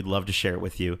 We'd love to share it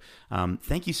with you.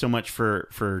 Thank you so much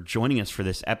for joining us for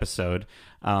this episode.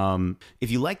 If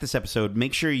you like this episode,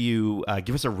 make sure you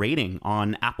give us a rating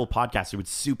on Apple Podcasts. It would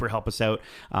super help us out.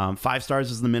 5 stars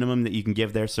is the minimum that you can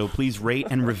give there. So please rate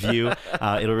and review.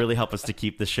 It'll really help us to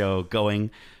keep the show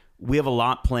going. We have a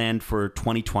lot planned for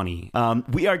 2020.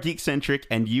 We are Geekcentric,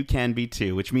 and you can be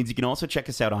too, which means you can also check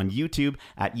us out on YouTube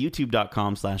at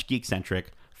youtube.com/geekcentric.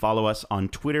 Follow us on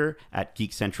Twitter at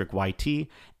GeekcentricYT,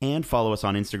 and follow us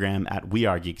on Instagram at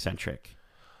WeAreGeekcentric.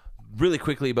 Really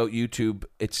quickly about YouTube,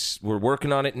 we're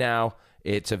working on it now.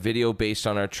 It's a video based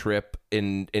on our trip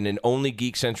in an only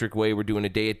geek-centric way. We're doing a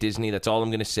day at Disney. That's all I'm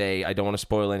going to say. I don't want to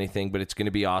spoil anything, but it's going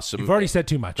to be awesome. You've already said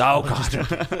too much. Oh,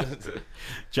 God.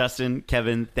 Justin,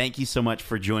 Kevin, thank you so much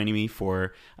for joining me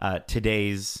for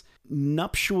today's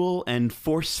nuptial and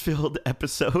force-filled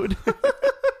episode.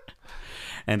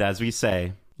 And as we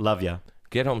say, love ya.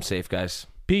 Get home safe, guys.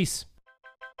 Peace.